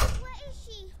 Amicia, where is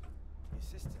she? Your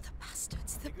sister. The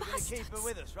bastards, the Think we're gonna bastards. keep her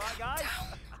with us, right, guys?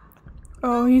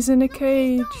 Oh, he's in a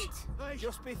cage. Hey,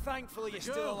 Just be thankful you're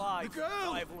still girl, alive. the girl.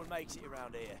 Not everyone makes it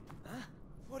around here. Huh?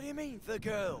 What do you mean, the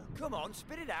girl? Come on,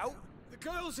 spit it out. the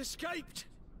girl's escaped.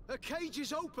 Her cage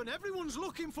is open. Everyone's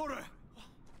looking for her.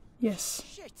 Yes.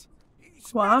 Shit.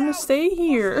 Spit Well, it I'ma out. stay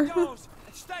here. Watch the doors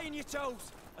and stay in your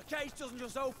toes. A cage doesn't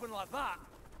just open like that.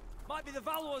 Might be the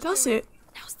Valor's Does doing it?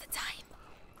 Now's the time.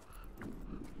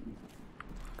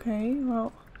 Okay,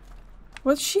 well.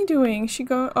 What's she doing? Is she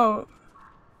go? Oh.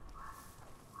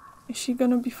 Is she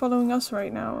gonna be following us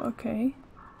right now? Okay.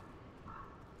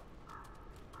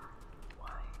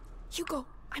 Hugo,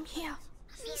 I'm here.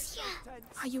 Amicia!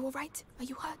 Are you alright? Are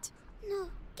you hurt? No,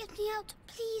 get me out,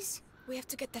 please. We have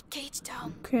to get that cage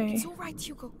down. Okay. It's alright,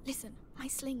 Hugo. Listen, my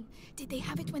sling. Did they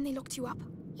have it when they locked you up?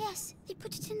 Yes, they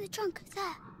put it in the trunk,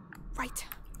 there. Right.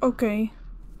 Okay.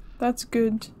 That's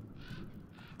good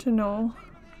to know.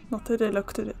 Not that they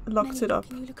locked it Melanie, up.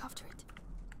 Can you look after it?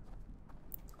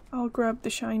 I'll grab the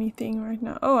shiny thing right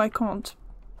now. Oh, I can't.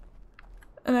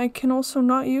 And I can also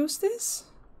not use this?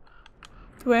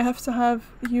 Do I have to have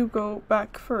Hugo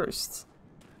back first?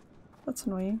 That's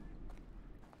annoying.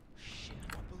 Shit,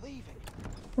 I can't believe it.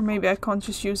 Or maybe I can't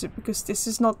just use it because this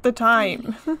is not the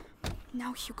time.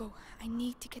 Now, Hugo, I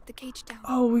need to get the cage down.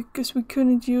 Oh, because we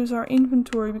couldn't use our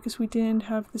inventory because we didn't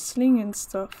have the sling and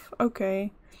stuff.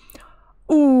 Okay.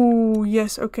 Ooh,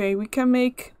 yes, okay. We can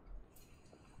make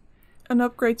an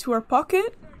upgrade to our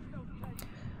pocket.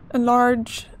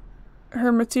 Enlarge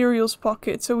her materials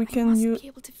pocket so we I can must use... be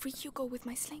able to free Hugo with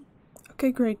my sling.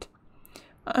 Okay, great.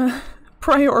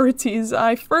 Priorities.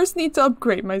 I first need to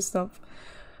upgrade my stuff.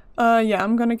 Yeah,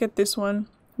 I'm gonna get this one.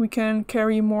 We can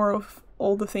carry more of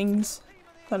all the things.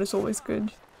 That is always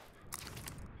good.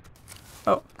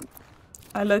 Oh.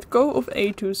 I let go of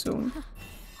A too soon.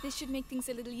 This should make things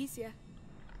a little easier.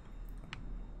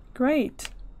 Great.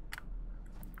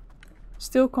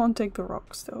 Still can't take the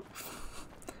rocks though.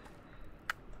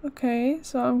 Okay,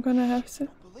 so I'm gonna have to...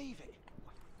 Believe it.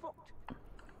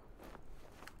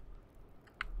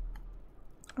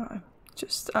 I'm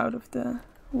just out of the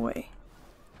way.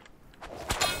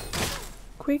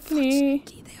 Quickly.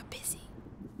 Fortunately, they are busy.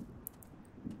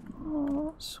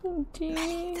 Oh, sweetie.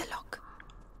 Melanie, the lock.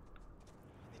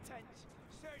 The tents.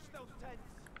 Search those tents.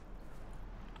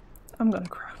 I'm gonna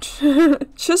crouch.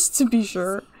 Just to be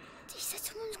sure. They said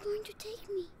someone's going to take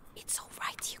me. It's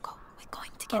alright, Hugo. We're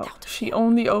going to get Oh, out of she here.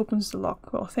 only opens the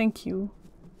lock. Well, thank you.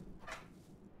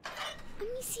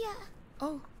 Amicia,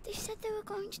 Oh, they said they were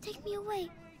going to take me away,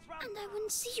 and I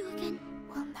wouldn't see you again.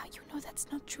 well, now you know that's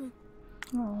not true.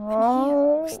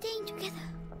 Oh. We're staying together,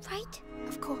 right?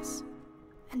 Of course.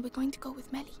 And we're going to go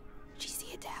with Melly. She's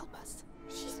here to help us.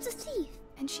 She's the thief.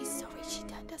 And she's sorry she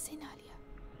turned us in earlier.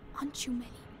 Aren't you, Melly?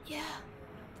 Yeah,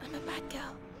 I'm a bad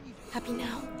girl. Happy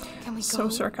now? Can we go? So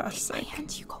sarcastic. Take my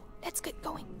hand, Hugo. Let's get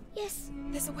going. Yes.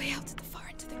 There's a way out at the far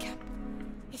end of the camp.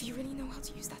 If you really know how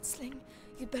to use that sling,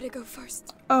 you'd better go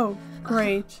first. Oh,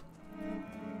 great.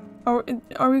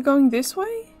 Are we going this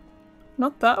way?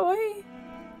 Not that way?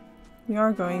 We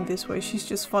are going this way. She's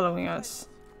just following us.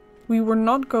 We were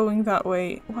not going that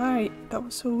way. Why? That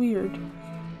was so weird.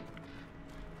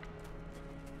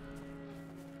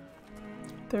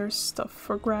 There's stuff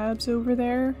for grabs over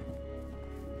there.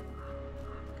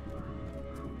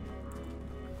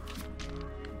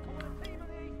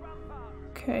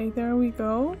 Okay, there we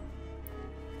go.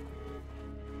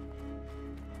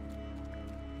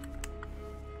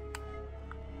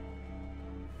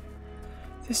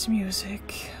 This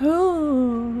music.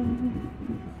 Oh.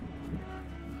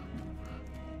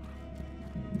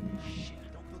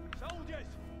 Soldiers,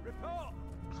 report!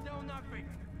 Still nothing.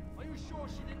 Are you sure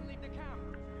she didn't leave the camp?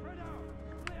 Spread out,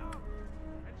 split up,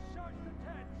 and search the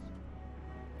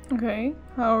tents. Okay,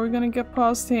 how are we gonna get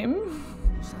past him?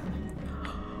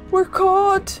 We're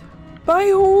caught! By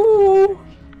who?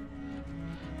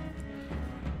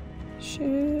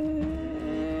 Shit,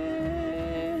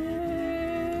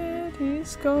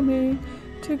 he's coming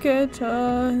to get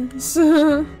us.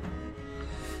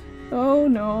 Oh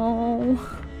no.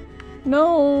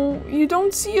 No, you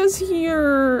don't see us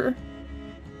here.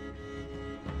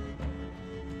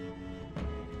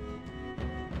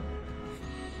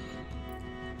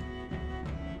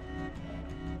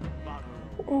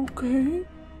 Okay,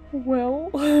 well,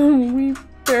 we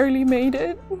barely made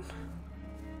it.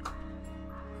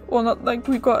 Well, not like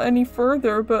we got any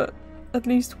further, but at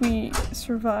least we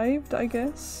survived, I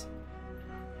guess.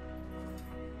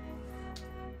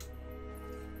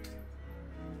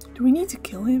 Do we need to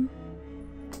kill him?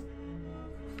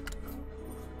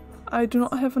 I do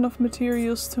not have enough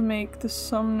materials to make the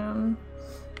somnum.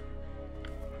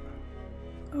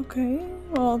 Okay,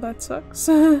 well that sucks.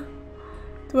 Do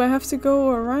I have to go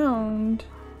around?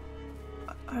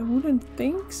 I wouldn't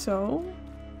think so.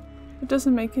 It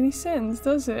doesn't make any sense,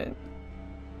 does it?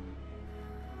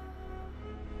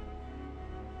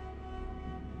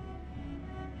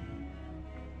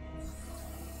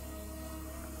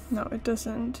 No, it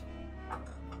doesn't.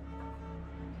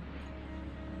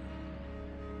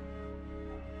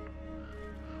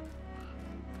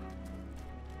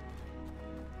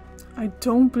 I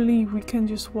don't believe we can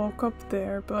just walk up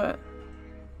there, but...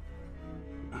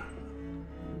 I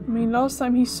mean, last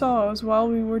time he saw us while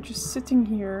we were just sitting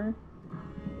here.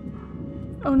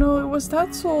 Oh no, it was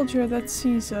that soldier that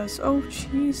sees us. Oh,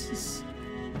 Jesus.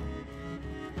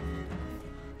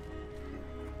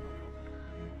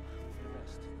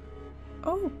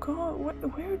 Oh god,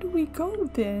 where do we go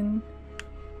then?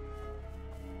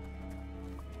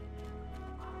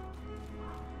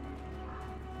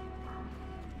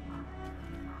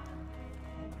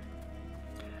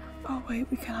 Oh wait,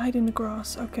 we can hide in the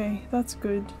grass. Okay, that's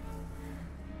good.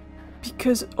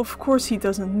 Because of course he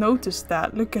doesn't notice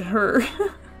that. Look at her.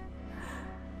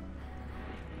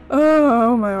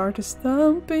 Oh, my heart is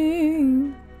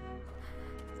thumping.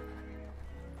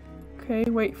 Okay,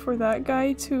 wait for that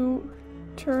guy to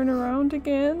turn around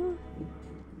again.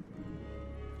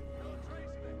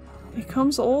 He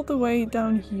comes all the way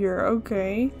down here.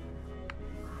 Okay.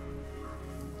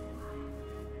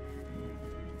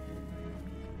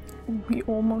 We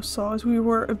almost saw us. We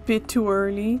were a bit too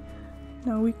early.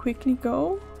 Now we quickly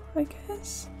go, I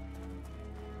guess.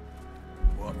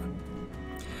 What?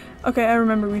 Okay, I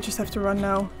remember we just have to run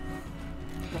now.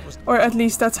 Or at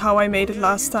least that's how I made it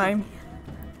last time.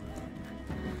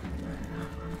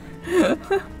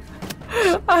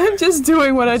 I'm just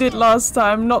doing what I did last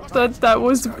time. Not that that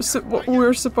was what we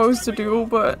were supposed to do,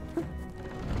 but...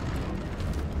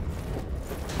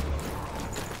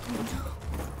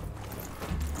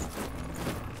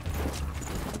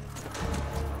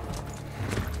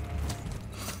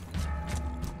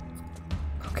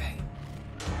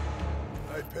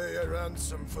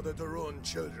 For the Daron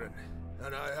children,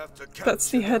 and I have to that's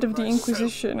the head of the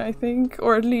Inquisition, I think,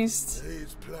 or at least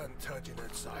these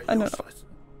Plantagenets are I don't know,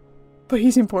 but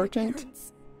he's important.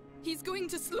 He's going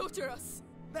to slaughter us.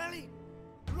 Melly,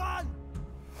 run!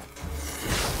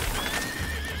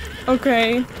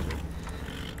 Okay,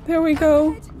 there we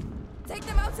go. Take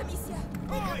them out, Amicia.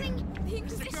 The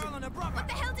Inquisition. What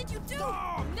the hell did you do?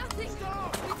 Stop! Nothing.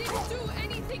 Stop! We didn't do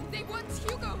anything. They want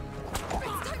Hugo.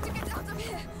 It's time to get out of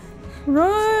here.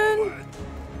 Run!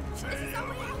 This is our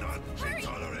way out. Hurry!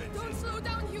 Don't slow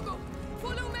down, Hugo.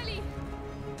 Follow Melly.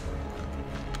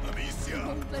 Amicia!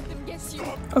 Don't let them get you.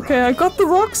 Okay, I got the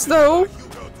rocks though. I'm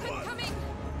coming.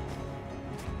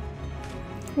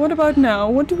 What about now?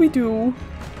 What do we do?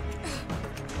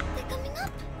 They're coming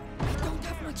up. I don't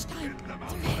have much time.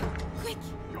 They're here. Quick.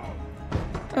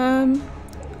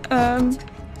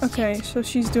 Okay, so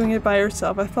she's doing it by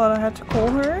herself. I thought I had to call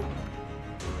her.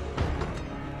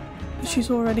 She's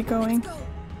already going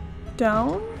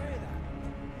down.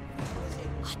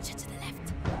 Archer to the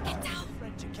left. Get down.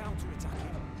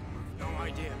 No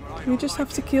idea, but Do we just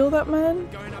have to kill that man?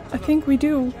 I think we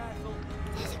do.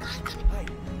 There's a guy coming.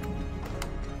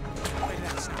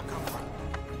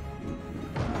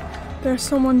 There's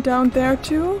someone down there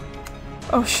too.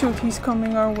 Oh shoot, he's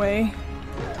coming our way.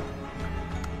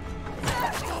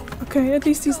 Okay, at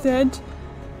least he's dead.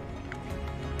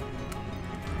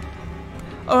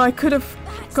 Oh, I could have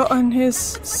gotten his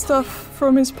stuff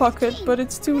from his pocket, but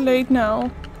it's too late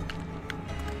now.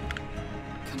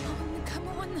 Come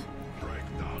on.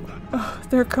 Oh,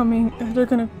 they're coming. They're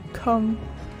gonna come.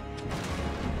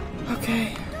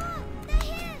 Okay.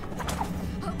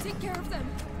 I'll take care of them.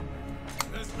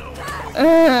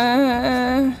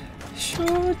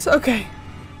 Shoot. Okay.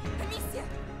 Amicia,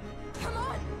 come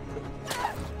on.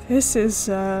 This is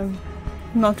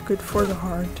not good for the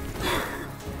heart.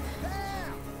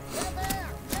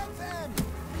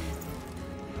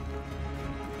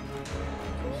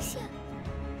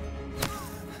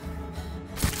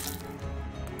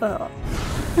 Oh.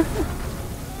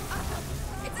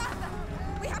 It's Arthur.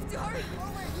 We have to hurry.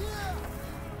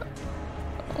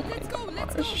 Oh Let's go.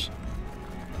 gosh.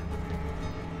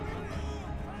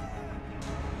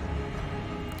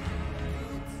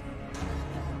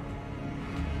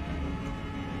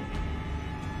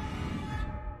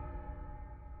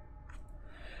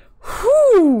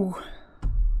 Whew!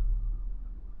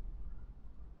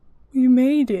 We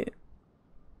made it.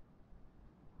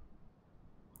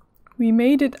 We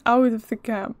made it out of the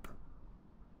camp.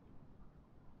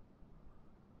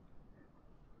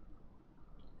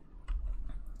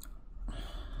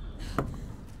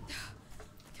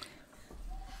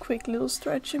 quick little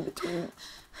stretch in between.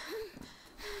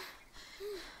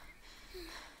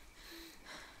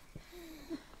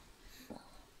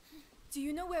 Do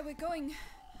you know where we're going?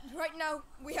 Right now,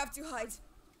 we have to hide.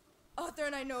 Arthur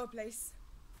and I know a place.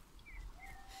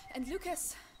 And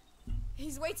Lucas,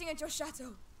 he's waiting at your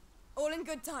chateau. All in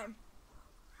good time.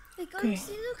 We're going to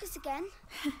see Lucas again.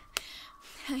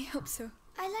 I hope so.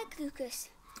 I like Lucas.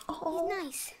 Oh, He's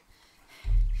nice.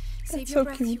 Save that's your so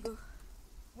breath, cute. Hugo.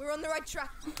 We're on the right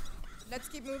track. Let's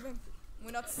keep moving.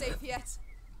 We're not safe yet.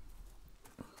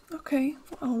 Okay,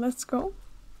 well, let's go.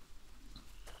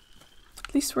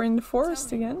 At least we're in the forest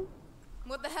Tell me, again.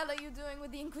 what the hell are you doing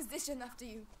with the Inquisition after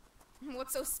you?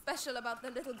 What's so special about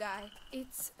the little guy?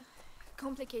 It's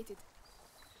complicated.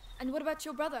 And what about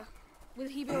your brother? Will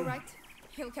he be alright?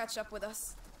 He'll catch up with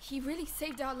us. He really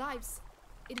saved our lives.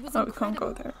 It was Oh, we can't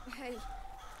incredible. go there. Hey,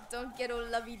 don't get all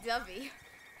lovey-dovey.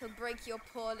 He'll break your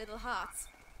poor little heart.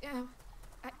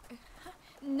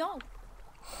 No.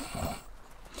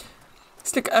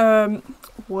 It's like,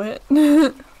 what?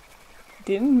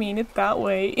 Didn't mean it that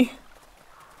way.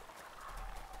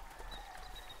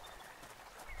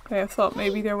 Okay, I thought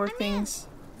maybe there were things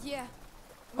Yeah.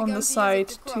 on the side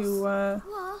to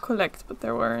collect, but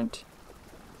there weren't.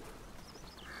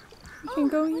 You can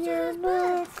go here,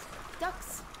 look!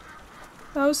 Ducks.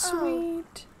 How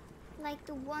sweet! Like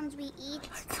the ones we eat.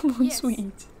 Like the ones Yes. we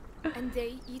eat. And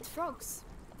they eat frogs.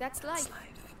 That's life.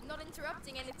 Not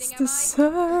interrupting anything, It's am the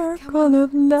I? circle of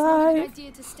It's not a good life.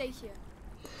 idea to stay here.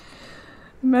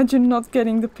 Imagine not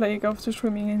getting the plague after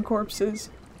swimming in corpses.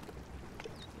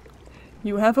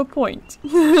 You have a point.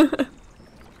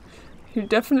 You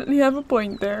definitely have a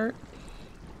point there.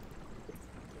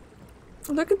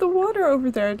 Look at the water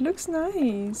over there, it looks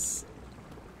nice.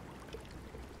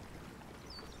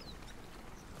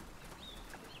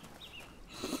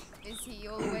 Is he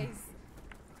always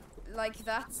like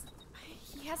that?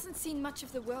 He hasn't seen much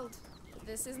of the world.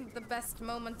 This isn't the best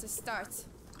moment to start.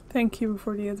 Thank you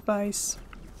for the advice.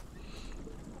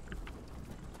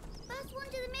 First one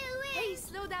to the middle Hey, ring.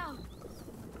 slow down.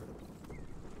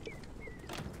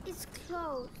 It's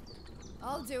closed.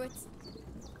 I'll do it.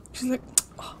 She's like,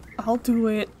 "Oh, I'll do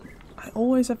it. I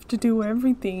always have to do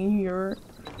everything here."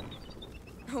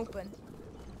 Open.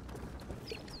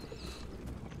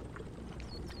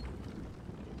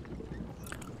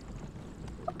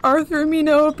 Arthur and me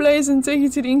know a place and take you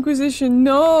to the Inquisition.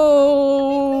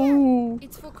 No!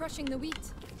 It's for crushing the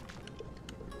wheat.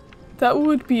 That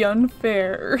would be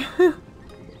unfair.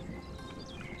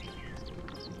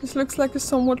 This looks like a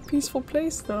somewhat peaceful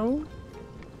place though.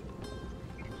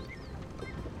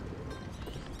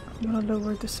 I'm gonna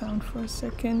lower the sound for a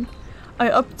second. I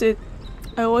upped it.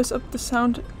 I always up the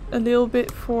sound a little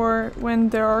bit for when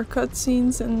there are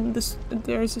cutscenes and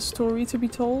there's a story to be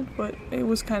told, but it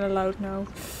was kind of loud now.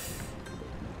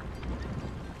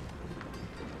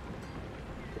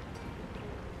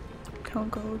 Can't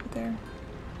go over there.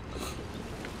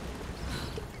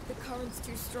 The current's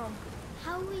too strong.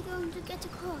 How are we going to get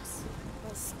across?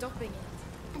 While stopping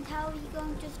it. And how are you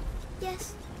going to...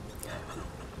 Yes.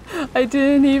 I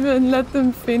didn't even let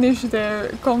them finish their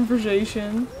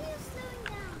conversation. We are slowing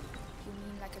down. You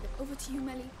mean like over to you,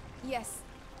 Melly? Yes.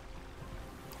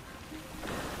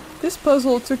 This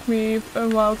puzzle took me a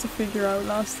while to figure out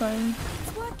last time.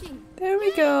 It's working. There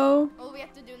we go. All we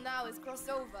have to do now is cross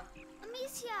over.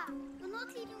 Amicia, you're not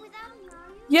leaving without me, are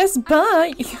you? Yes,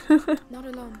 bye! Not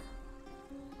alone.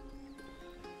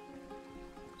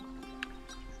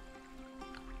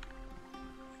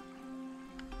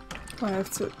 I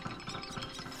have to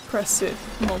press it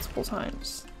multiple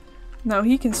times. Now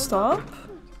he can stop,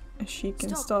 and she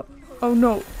can stop. Oh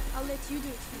no! I'll let you do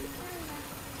it.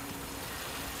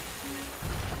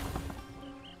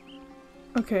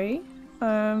 Okay.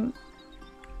 Can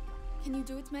you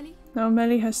do it, Melly? Now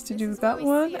Melly has to This do is that what we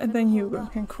one, see and if then it'll Hugo hold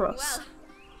up. can cross.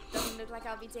 Well, doesn't look like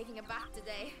I'll be taking a bath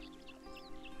today.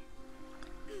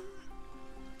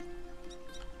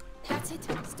 That's it.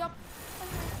 Stop.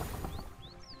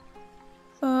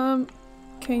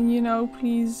 Can you now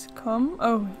please come?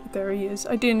 Oh, there he is.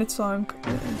 I didn't saw him.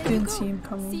 There you Didn't go. see him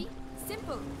coming. See?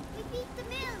 Simple. We beat the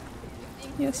mill.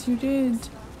 Yes, you did.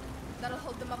 That'll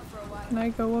hold them up for a while. Can I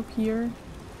go up here?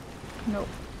 Nope.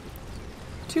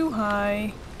 Too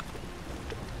high.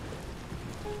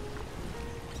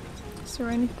 Is there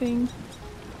anything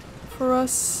for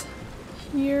us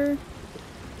here?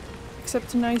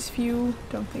 Except a nice view?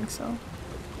 Don't think so.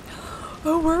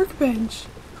 A workbench!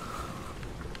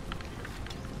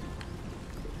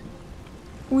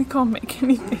 We can't make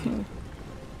anything.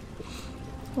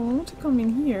 I want to come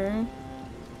in here.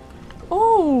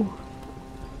 Oh!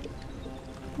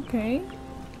 Okay.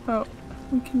 Oh,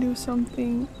 we can do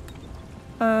something.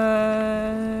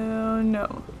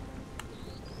 No.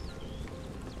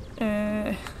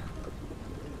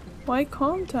 Why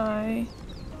can't I?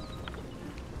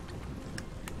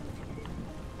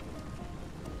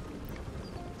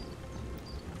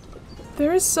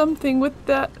 There is something with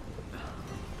that.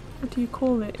 What do you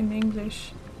call it in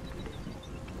English?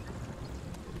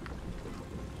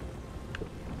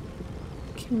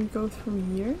 Can we go through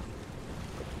here?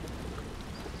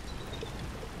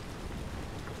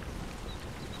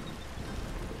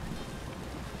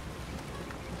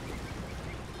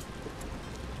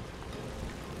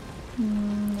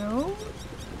 No.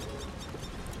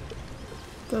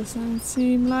 Doesn't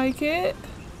seem like it.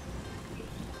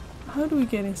 How do we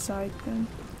get inside then?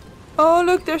 Oh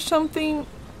look, there's something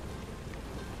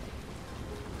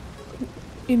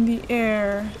in the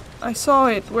air. I saw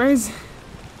it. Where is it?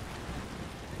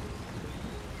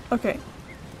 Okay.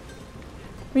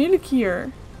 When you look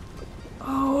here.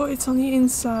 Oh, it's on the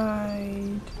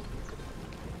inside.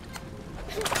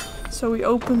 So we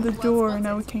opened the door and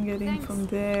now we can get in from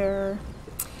there.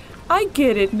 I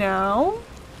get it now.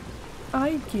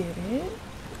 I get it.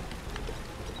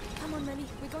 Come on, Lily.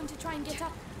 We're going to try and get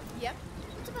up. Yep.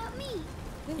 What about me?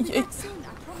 We'll be back soon,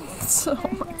 I promise. Oh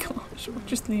my gosh, we're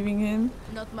just leaving him.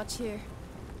 Not much here.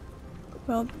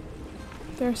 Well,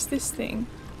 there's this thing.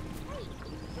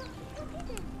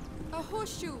 A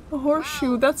horseshoe. A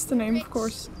horseshoe, Wow. that's the name, Rich. of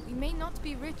course. We may not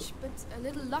be rich, but a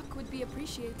little luck would be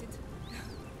appreciated.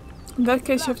 In that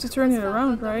case, you have to turn it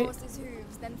around, right? Horses'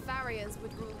 hooves, then farriers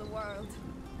would rule the world.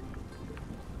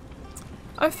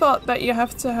 I thought that you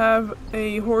have to have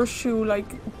a horseshoe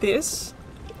like this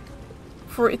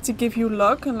for it to give you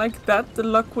luck, and like that the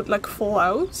luck would like fall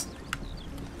out.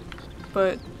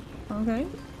 But, okay.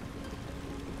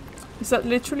 Is that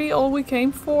literally all we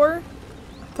came for?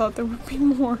 I thought there would be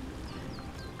more.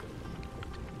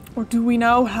 Or do we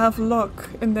now have luck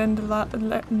and then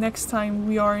the next time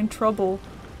we are in trouble,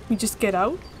 we just get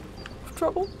out of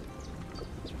trouble?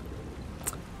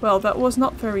 Well, that was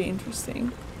not very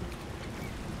interesting.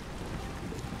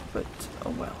 But,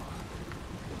 oh well.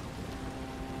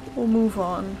 We'll move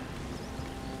on.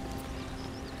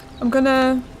 I'm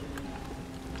gonna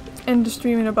end the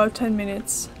stream in about 10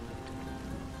 minutes.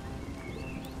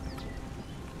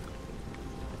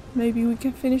 Maybe we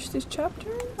can finish this chapter?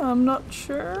 I'm not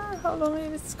sure how long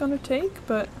it's gonna take,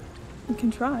 but we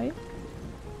can try.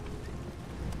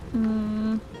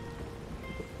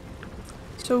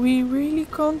 So we really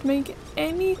can't make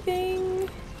anything?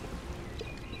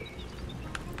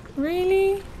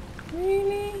 Really?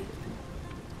 Really?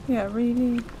 Yeah,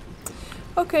 really.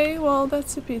 Okay, well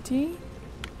that's a pity.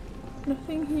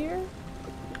 Nothing here?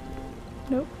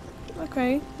 Nope.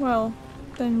 Okay, well,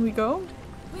 then we go.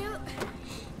 We'll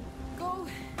go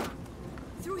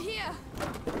through here.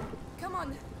 Come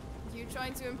on. You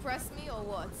trying to impress me or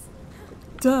what?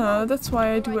 Duh, that's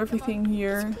why I do Alright, everything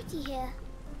here. It's pretty here,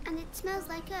 and it smells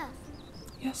like earth.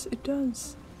 Yes, it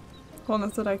does. Well,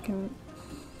 not that I could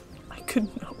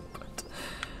know, but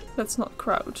let's not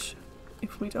crouch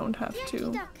if we don't have Yucky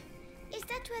to. duck. Is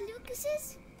that where Lucas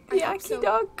is? Yucky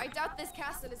duck! I doubt this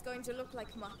castle is going to look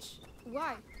like much.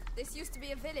 Why? This used to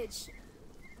be a village,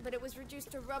 but it was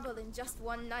reduced to rubble in just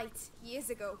one night, years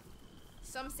ago.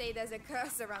 Some say there's a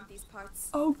curse around these parts.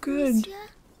 Oh, good. Monsieur?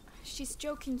 She's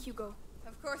joking, Hugo.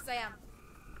 Of course I am.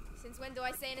 Since when do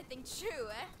I say anything true,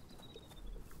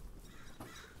 eh?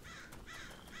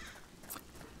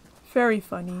 Very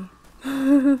funny.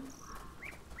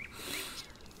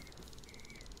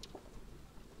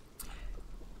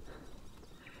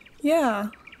 Yeah.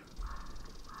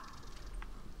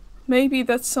 Maybe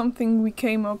that's something we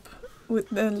came up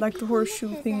with, like the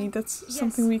horseshoe thingy. That's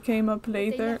something we came up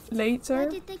later. Where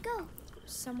did they go?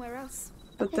 Somewhere else.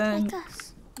 But Bit then like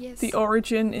us. Yes. the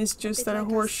origin is just Bit that a like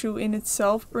us. horseshoe in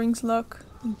itself brings luck.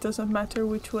 It doesn't matter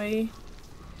which way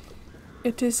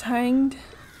it is hanged.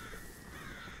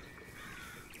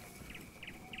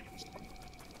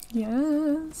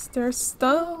 Yes, there's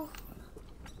stuff.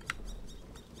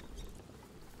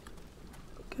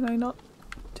 Can I not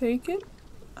take it?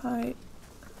 You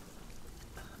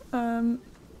know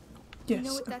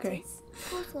Yes, what that okay. is?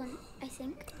 Hawthorn, I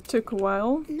think. That took a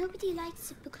while. Nobody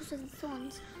likes it because of the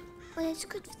thorns, but it's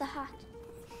good for the heart.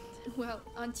 Well,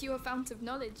 aren't you a fount of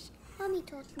knowledge? Mommy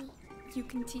taught me. You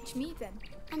can teach me then.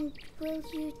 And will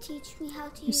you teach me how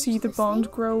to You use see the this bond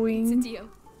thing? growing. It's a deal.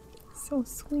 So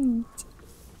sweet.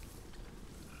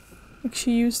 Like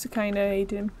she used to kinda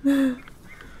hate him.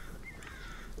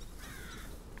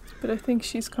 But I think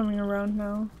she's coming around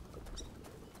now.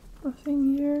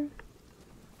 Nothing here.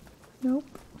 Nope.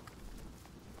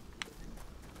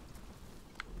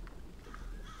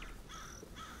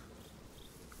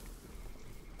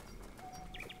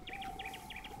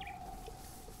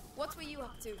 were you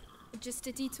up to? Just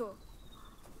a detour.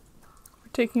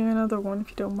 We're taking another one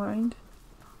if you don't mind.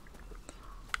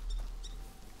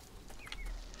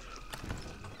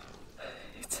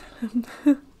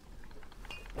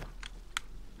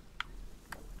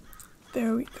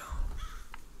 There we go.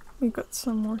 We got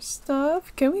some more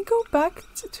stuff. Can we go back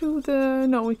to the...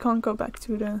 No, we can't go back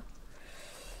to the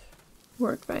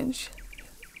workbench.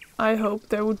 I hope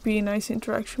there would be a nice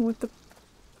interaction with the...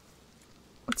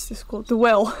 What's this called? The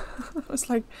well. I was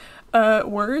like,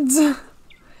 words?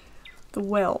 The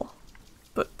well.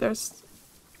 But there's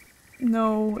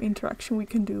no interaction we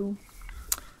can do.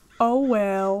 Oh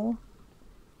well.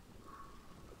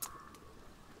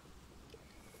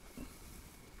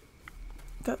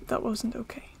 That wasn't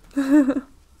okay.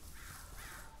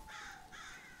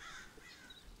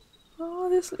 Oh,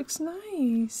 this looks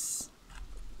nice.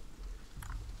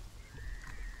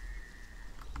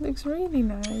 Looks really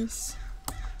nice.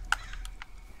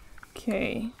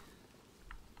 Okay.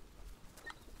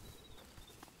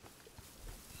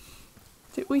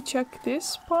 Did we check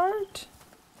this part?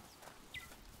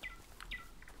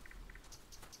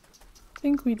 I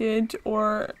think we did,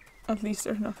 or at least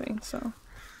there's nothing, so.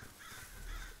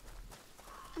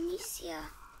 Amicia.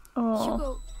 Oh.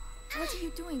 Hugo, what are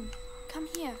you doing? Come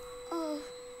here. Oh.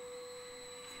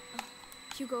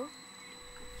 Hugo.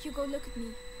 Hugo, look at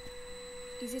me.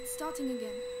 Is it starting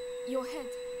again? Your head.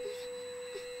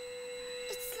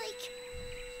 It's like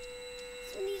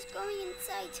something's growing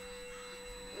inside.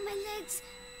 My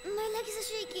legs are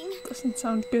shaking. Doesn't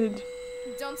sound good.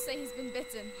 Don't say he's been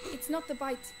bitten. It's not the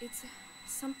bite. It's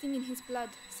something in his blood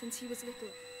since he was little.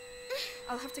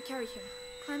 I'll have to carry him.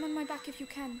 Climb on my back if you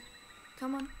can.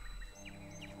 Come on.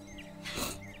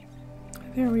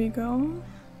 There we go.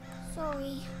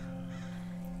 Sorry.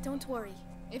 Don't worry.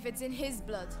 If it's in his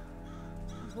blood.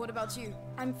 What about you?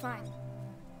 I'm fine.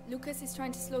 Lucas is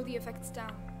trying to slow the effects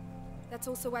down. That's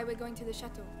also why we're going to the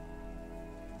chateau.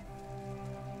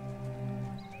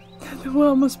 The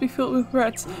well must be filled with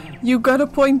rats. You got a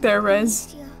point there,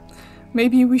 Rez.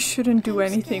 Maybe we shouldn't do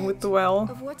anything with the well.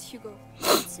 Of what, Hugo?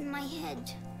 It's in my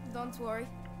head. Don't worry.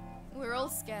 We're all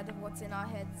scared of what's in our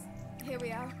heads. Here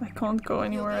we are. I can't go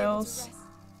anywhere else.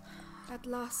 At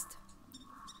last.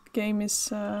 The game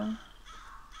is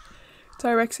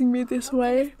directing me this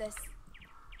way.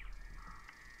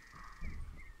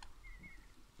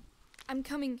 I'm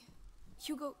coming.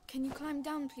 Hugo, can you climb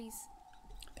down, please?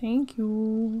 Thank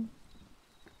you.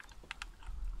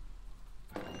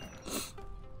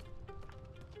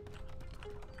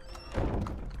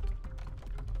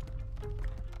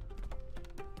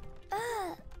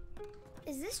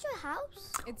 Is this your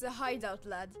house? It's a hideout,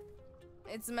 lad.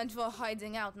 It's meant for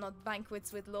hiding out, not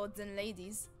banquets with lords and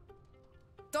ladies.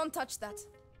 Don't touch that.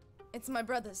 It's my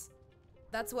brother's.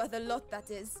 That's worth a lot, that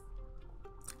is.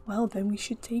 Well, then we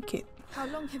should take it. How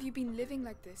long have you been living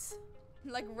like this?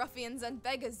 Like ruffians and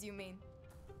beggars, you mean?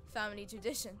 Family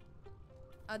tradition.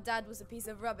 Our dad was a piece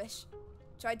of rubbish.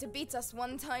 Tried to beat us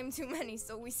one time too many,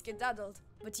 so we skedaddled.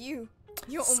 But you're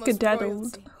almost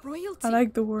Skedaddled. Royalty. I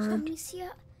like the word.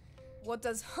 Amicia, What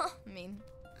does huh mean?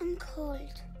 I'm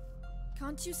cold.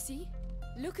 Can't you see?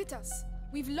 Look at us.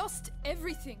 We've lost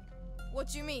everything. What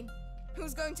do you mean?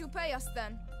 Who's going to pay us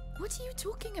then? What are you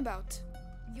talking about?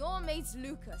 Your mate's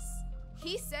Lucas.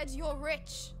 He said you're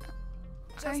rich.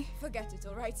 Just forget it,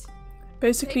 alright?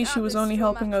 Basically, Take she out was this only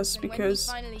straw helping mattress, us and when he because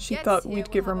finally she gets thought here, we'd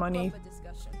we'll give her have a money. proper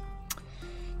discussion.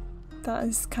 That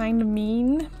is kind of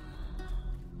mean.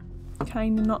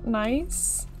 Kind of not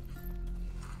nice.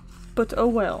 But oh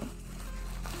well.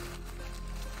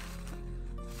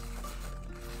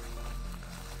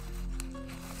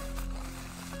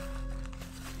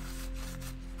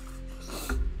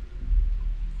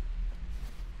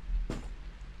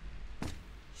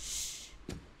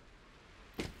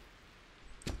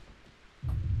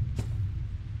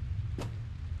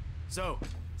 So,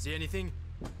 see anything?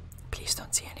 Please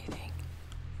don't see anything.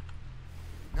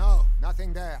 No,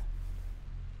 nothing there.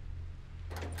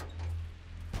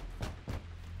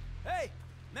 Hey,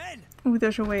 men! Ooh,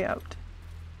 there's a way out.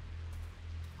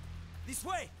 This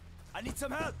way! I need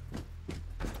some help!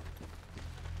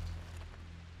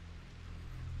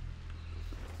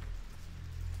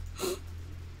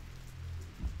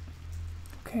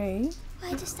 Okay.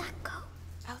 Where does that go?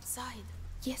 Outside.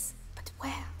 Yes, but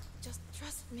where? Just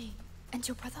trust me. And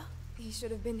your brother? He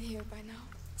should have been here by now.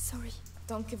 Sorry.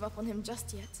 Don't give up on him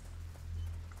just yet.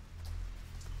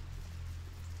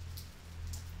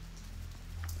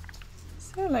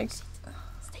 Is there like...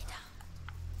 Stay down.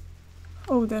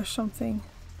 Oh, there's something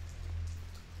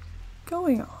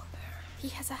going on there. He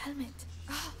has a helmet.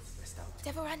 Ah,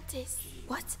 Devorantis.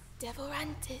 What?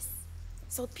 Devorantis.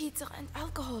 saltpeter, and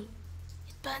alcohol.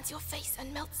 It burns your face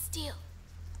and melts steel.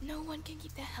 No one can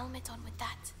keep their helmet on with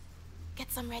that.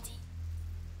 Get some ready.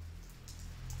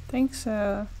 Thanks,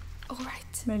 All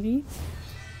right. Melly.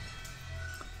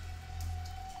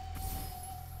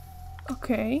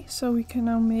 Okay, so we can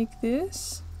now make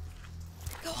this.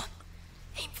 Go on.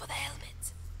 Aim for the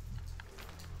helmet.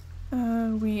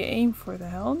 We aim for the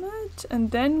helmet,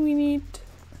 and then we need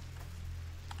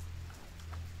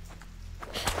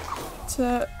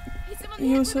to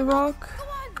use a rock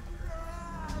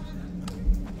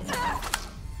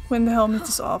when the helmet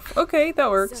is off. Okay, that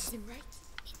works. Serves him right.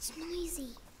 It's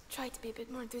noisy. Try to be a bit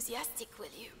more enthusiastic,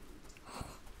 will you?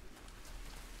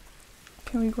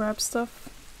 Can we grab stuff?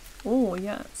 Oh,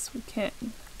 yes, we can.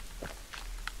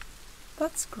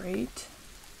 That's great.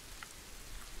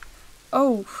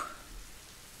 Oh.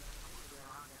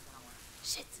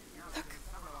 Shit. Look.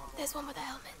 There's one with a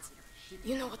helmet.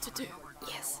 You know what to do.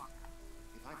 Yes.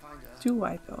 If I find her, Do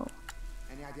I though?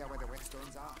 any idea where the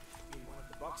whetstones are? In one of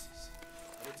the boxes.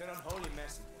 It's an unholy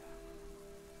mess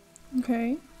in there.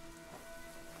 Okay.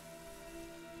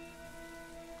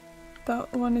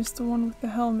 That one is the one with the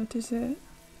helmet, is it?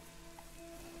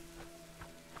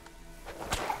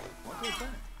 What was that?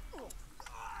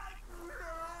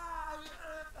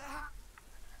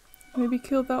 Maybe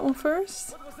kill that one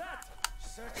first? What was that?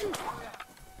 Search.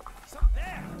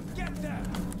 There! Get there!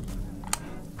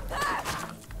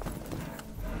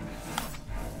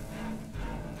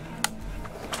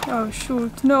 Oh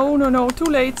shoot. No, no, no, too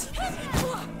late.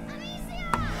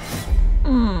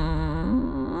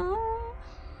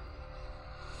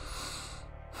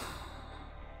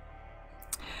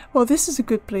 Well, this is a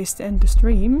good place to end the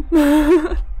stream.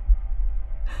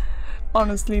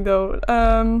 Honestly though.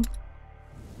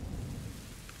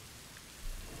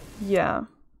 Yeah.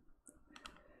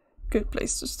 Good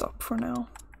place to stop for now.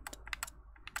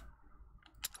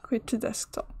 Quit the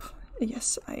desktop.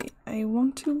 Yes, I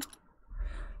want to.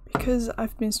 Because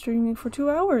I've been streaming for 2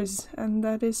 hours and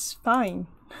that is fine.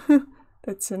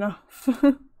 That's enough.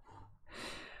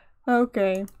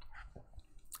 Okay.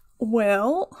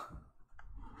 Well.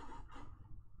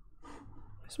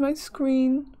 Where's my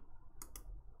screen?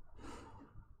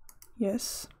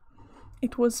 Yes.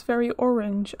 It was very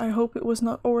orange. I hope it was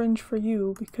not orange for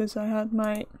you because I had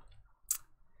my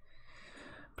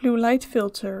blue light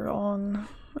filter on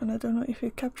and I don't know if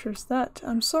it captures that.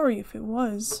 I'm sorry if it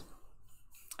was.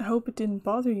 I hope it didn't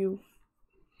bother you.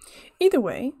 Either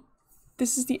way,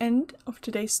 this is the end of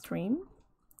today's stream.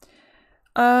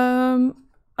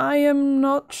 I am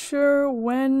not sure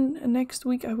when next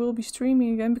week I will be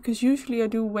streaming again because usually I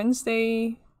do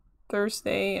Wednesday,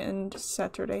 Thursday and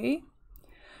Saturday.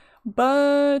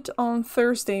 But on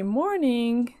Thursday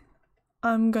morning,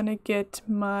 I'm gonna get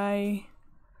my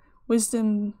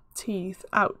wisdom teeth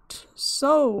out.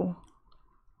 So,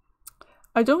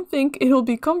 I don't think it'll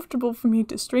be comfortable for me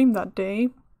to stream that day.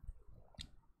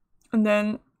 And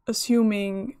then,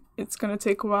 assuming it's gonna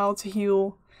take a while to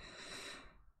heal,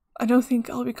 I don't think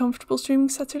I'll be comfortable streaming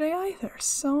Saturday either.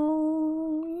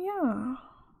 So, yeah.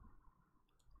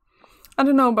 I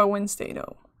don't know about Wednesday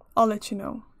though. I'll let you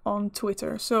know on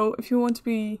Twitter. So if you want to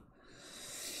be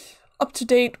up to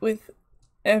date with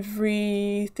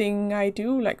everything I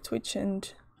do, like Twitch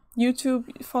and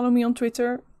YouTube, follow me on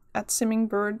Twitter at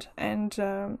Simmingbird, and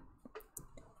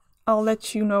I'll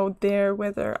let you know there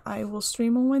whether I will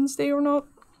stream on Wednesday or not.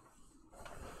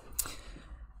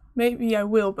 Maybe I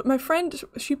will, but my friend,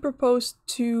 she proposed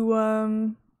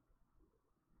to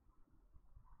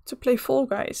play Fall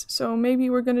Guys, so maybe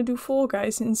we're gonna do Fall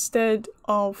Guys instead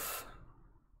of...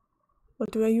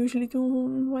 What do I usually do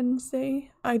on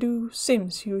Wednesday? I do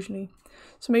Sims usually.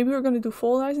 So maybe we're gonna do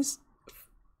Fall Guys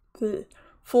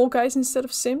instead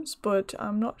of Sims, but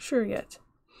I'm not sure yet.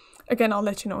 Again, I'll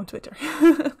let you know on Twitter.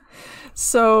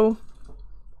 So,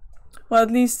 well,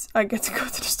 at least I get to go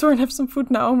to the store and have some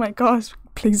food now. Oh my gosh,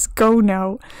 please go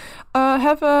now.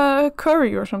 Have a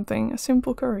curry or something, a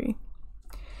simple curry.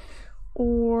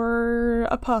 Or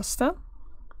a pasta.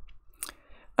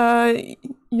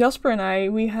 Jasper and I,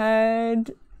 we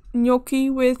had gnocchi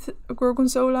with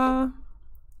gorgonzola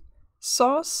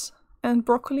sauce and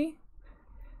broccoli.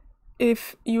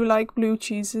 If you like blue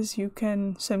cheeses, you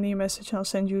can send me a message and I'll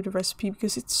send you the recipe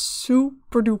because it's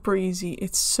super duper easy.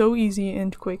 It's so easy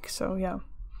and quick, so yeah.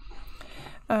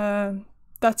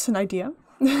 That's an idea.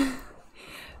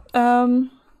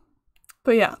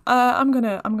 But yeah, I'm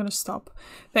gonna stop.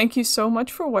 Thank you so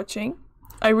much for watching.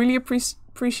 I really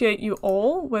appreciate you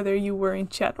all, whether you were in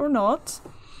chat or not.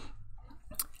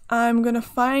 I'm gonna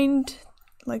find,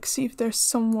 like, see if there's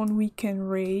someone we can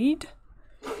raid.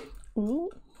 Ooh.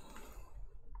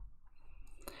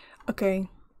 Okay.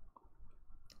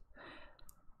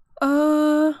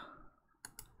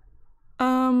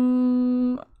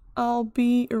 I'll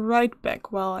be right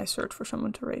back while I search for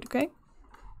someone to raid, okay?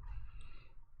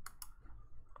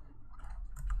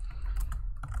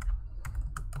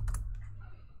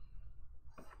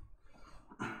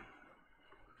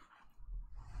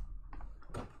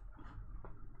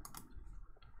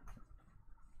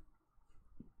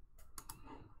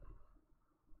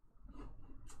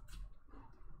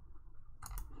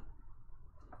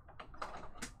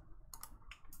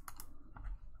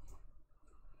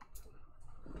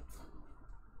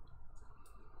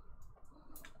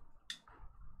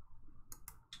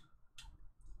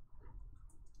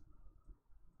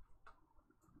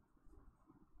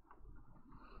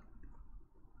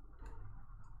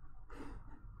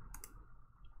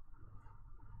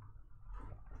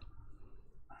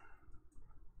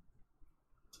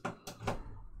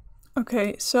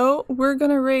 Okay, so we're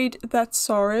gonna raid that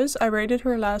Saurus. I raided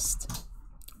her last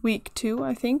week too,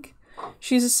 I think.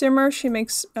 She's a simmer, she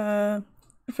makes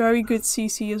very good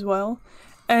CC as well.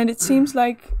 And it seems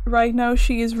like right now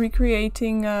she is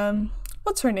recreating,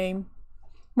 what's her name?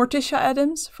 Morticia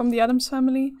Adams from the Addams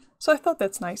family. So I thought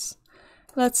that's nice.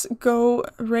 Let's go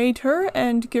raid her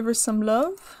and give her some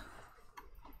love.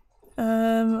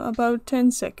 About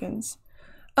 10 seconds.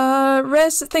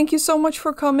 Rez, thank you so much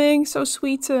for coming. So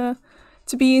sweet to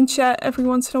be in chat every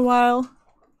once in a while.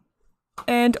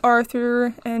 And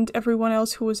Arthur and everyone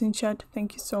else who was in chat,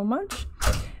 thank you so much.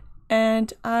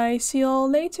 And I see you all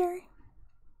later.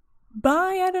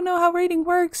 Bye. I don't know how rating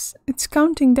works. It's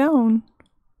counting down.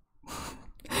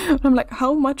 I'm like,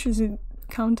 how much is it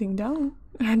counting down?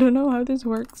 I don't know how this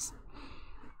works.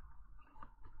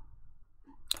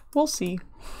 We'll see.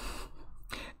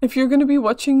 If you're gonna be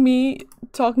watching me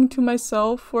talking to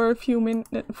myself for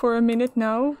a minute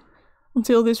now,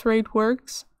 until this raid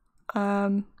works,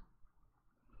 I'm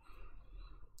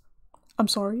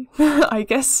sorry, I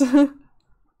guess.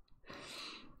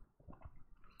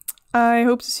 I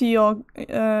hope to see y'all,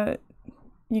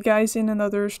 you guys in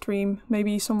another stream,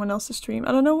 maybe someone else's stream.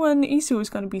 I don't know when Isu is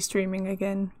gonna be streaming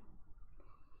again.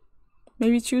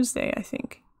 Maybe Tuesday, I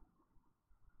think.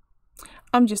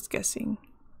 I'm just guessing.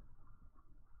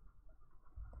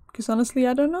 Because honestly,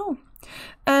 I don't know.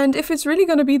 And if it's really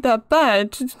gonna be that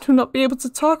bad to not be able to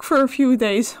talk for a few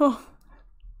days, oh,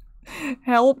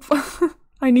 help.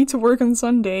 I need to work on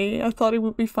Sunday. I thought it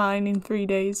would be fine in 3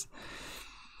 days.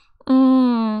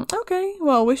 Okay,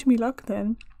 well, wish me luck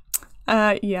then.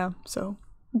 Yeah, so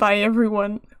bye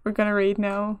everyone. We're gonna raid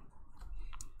now.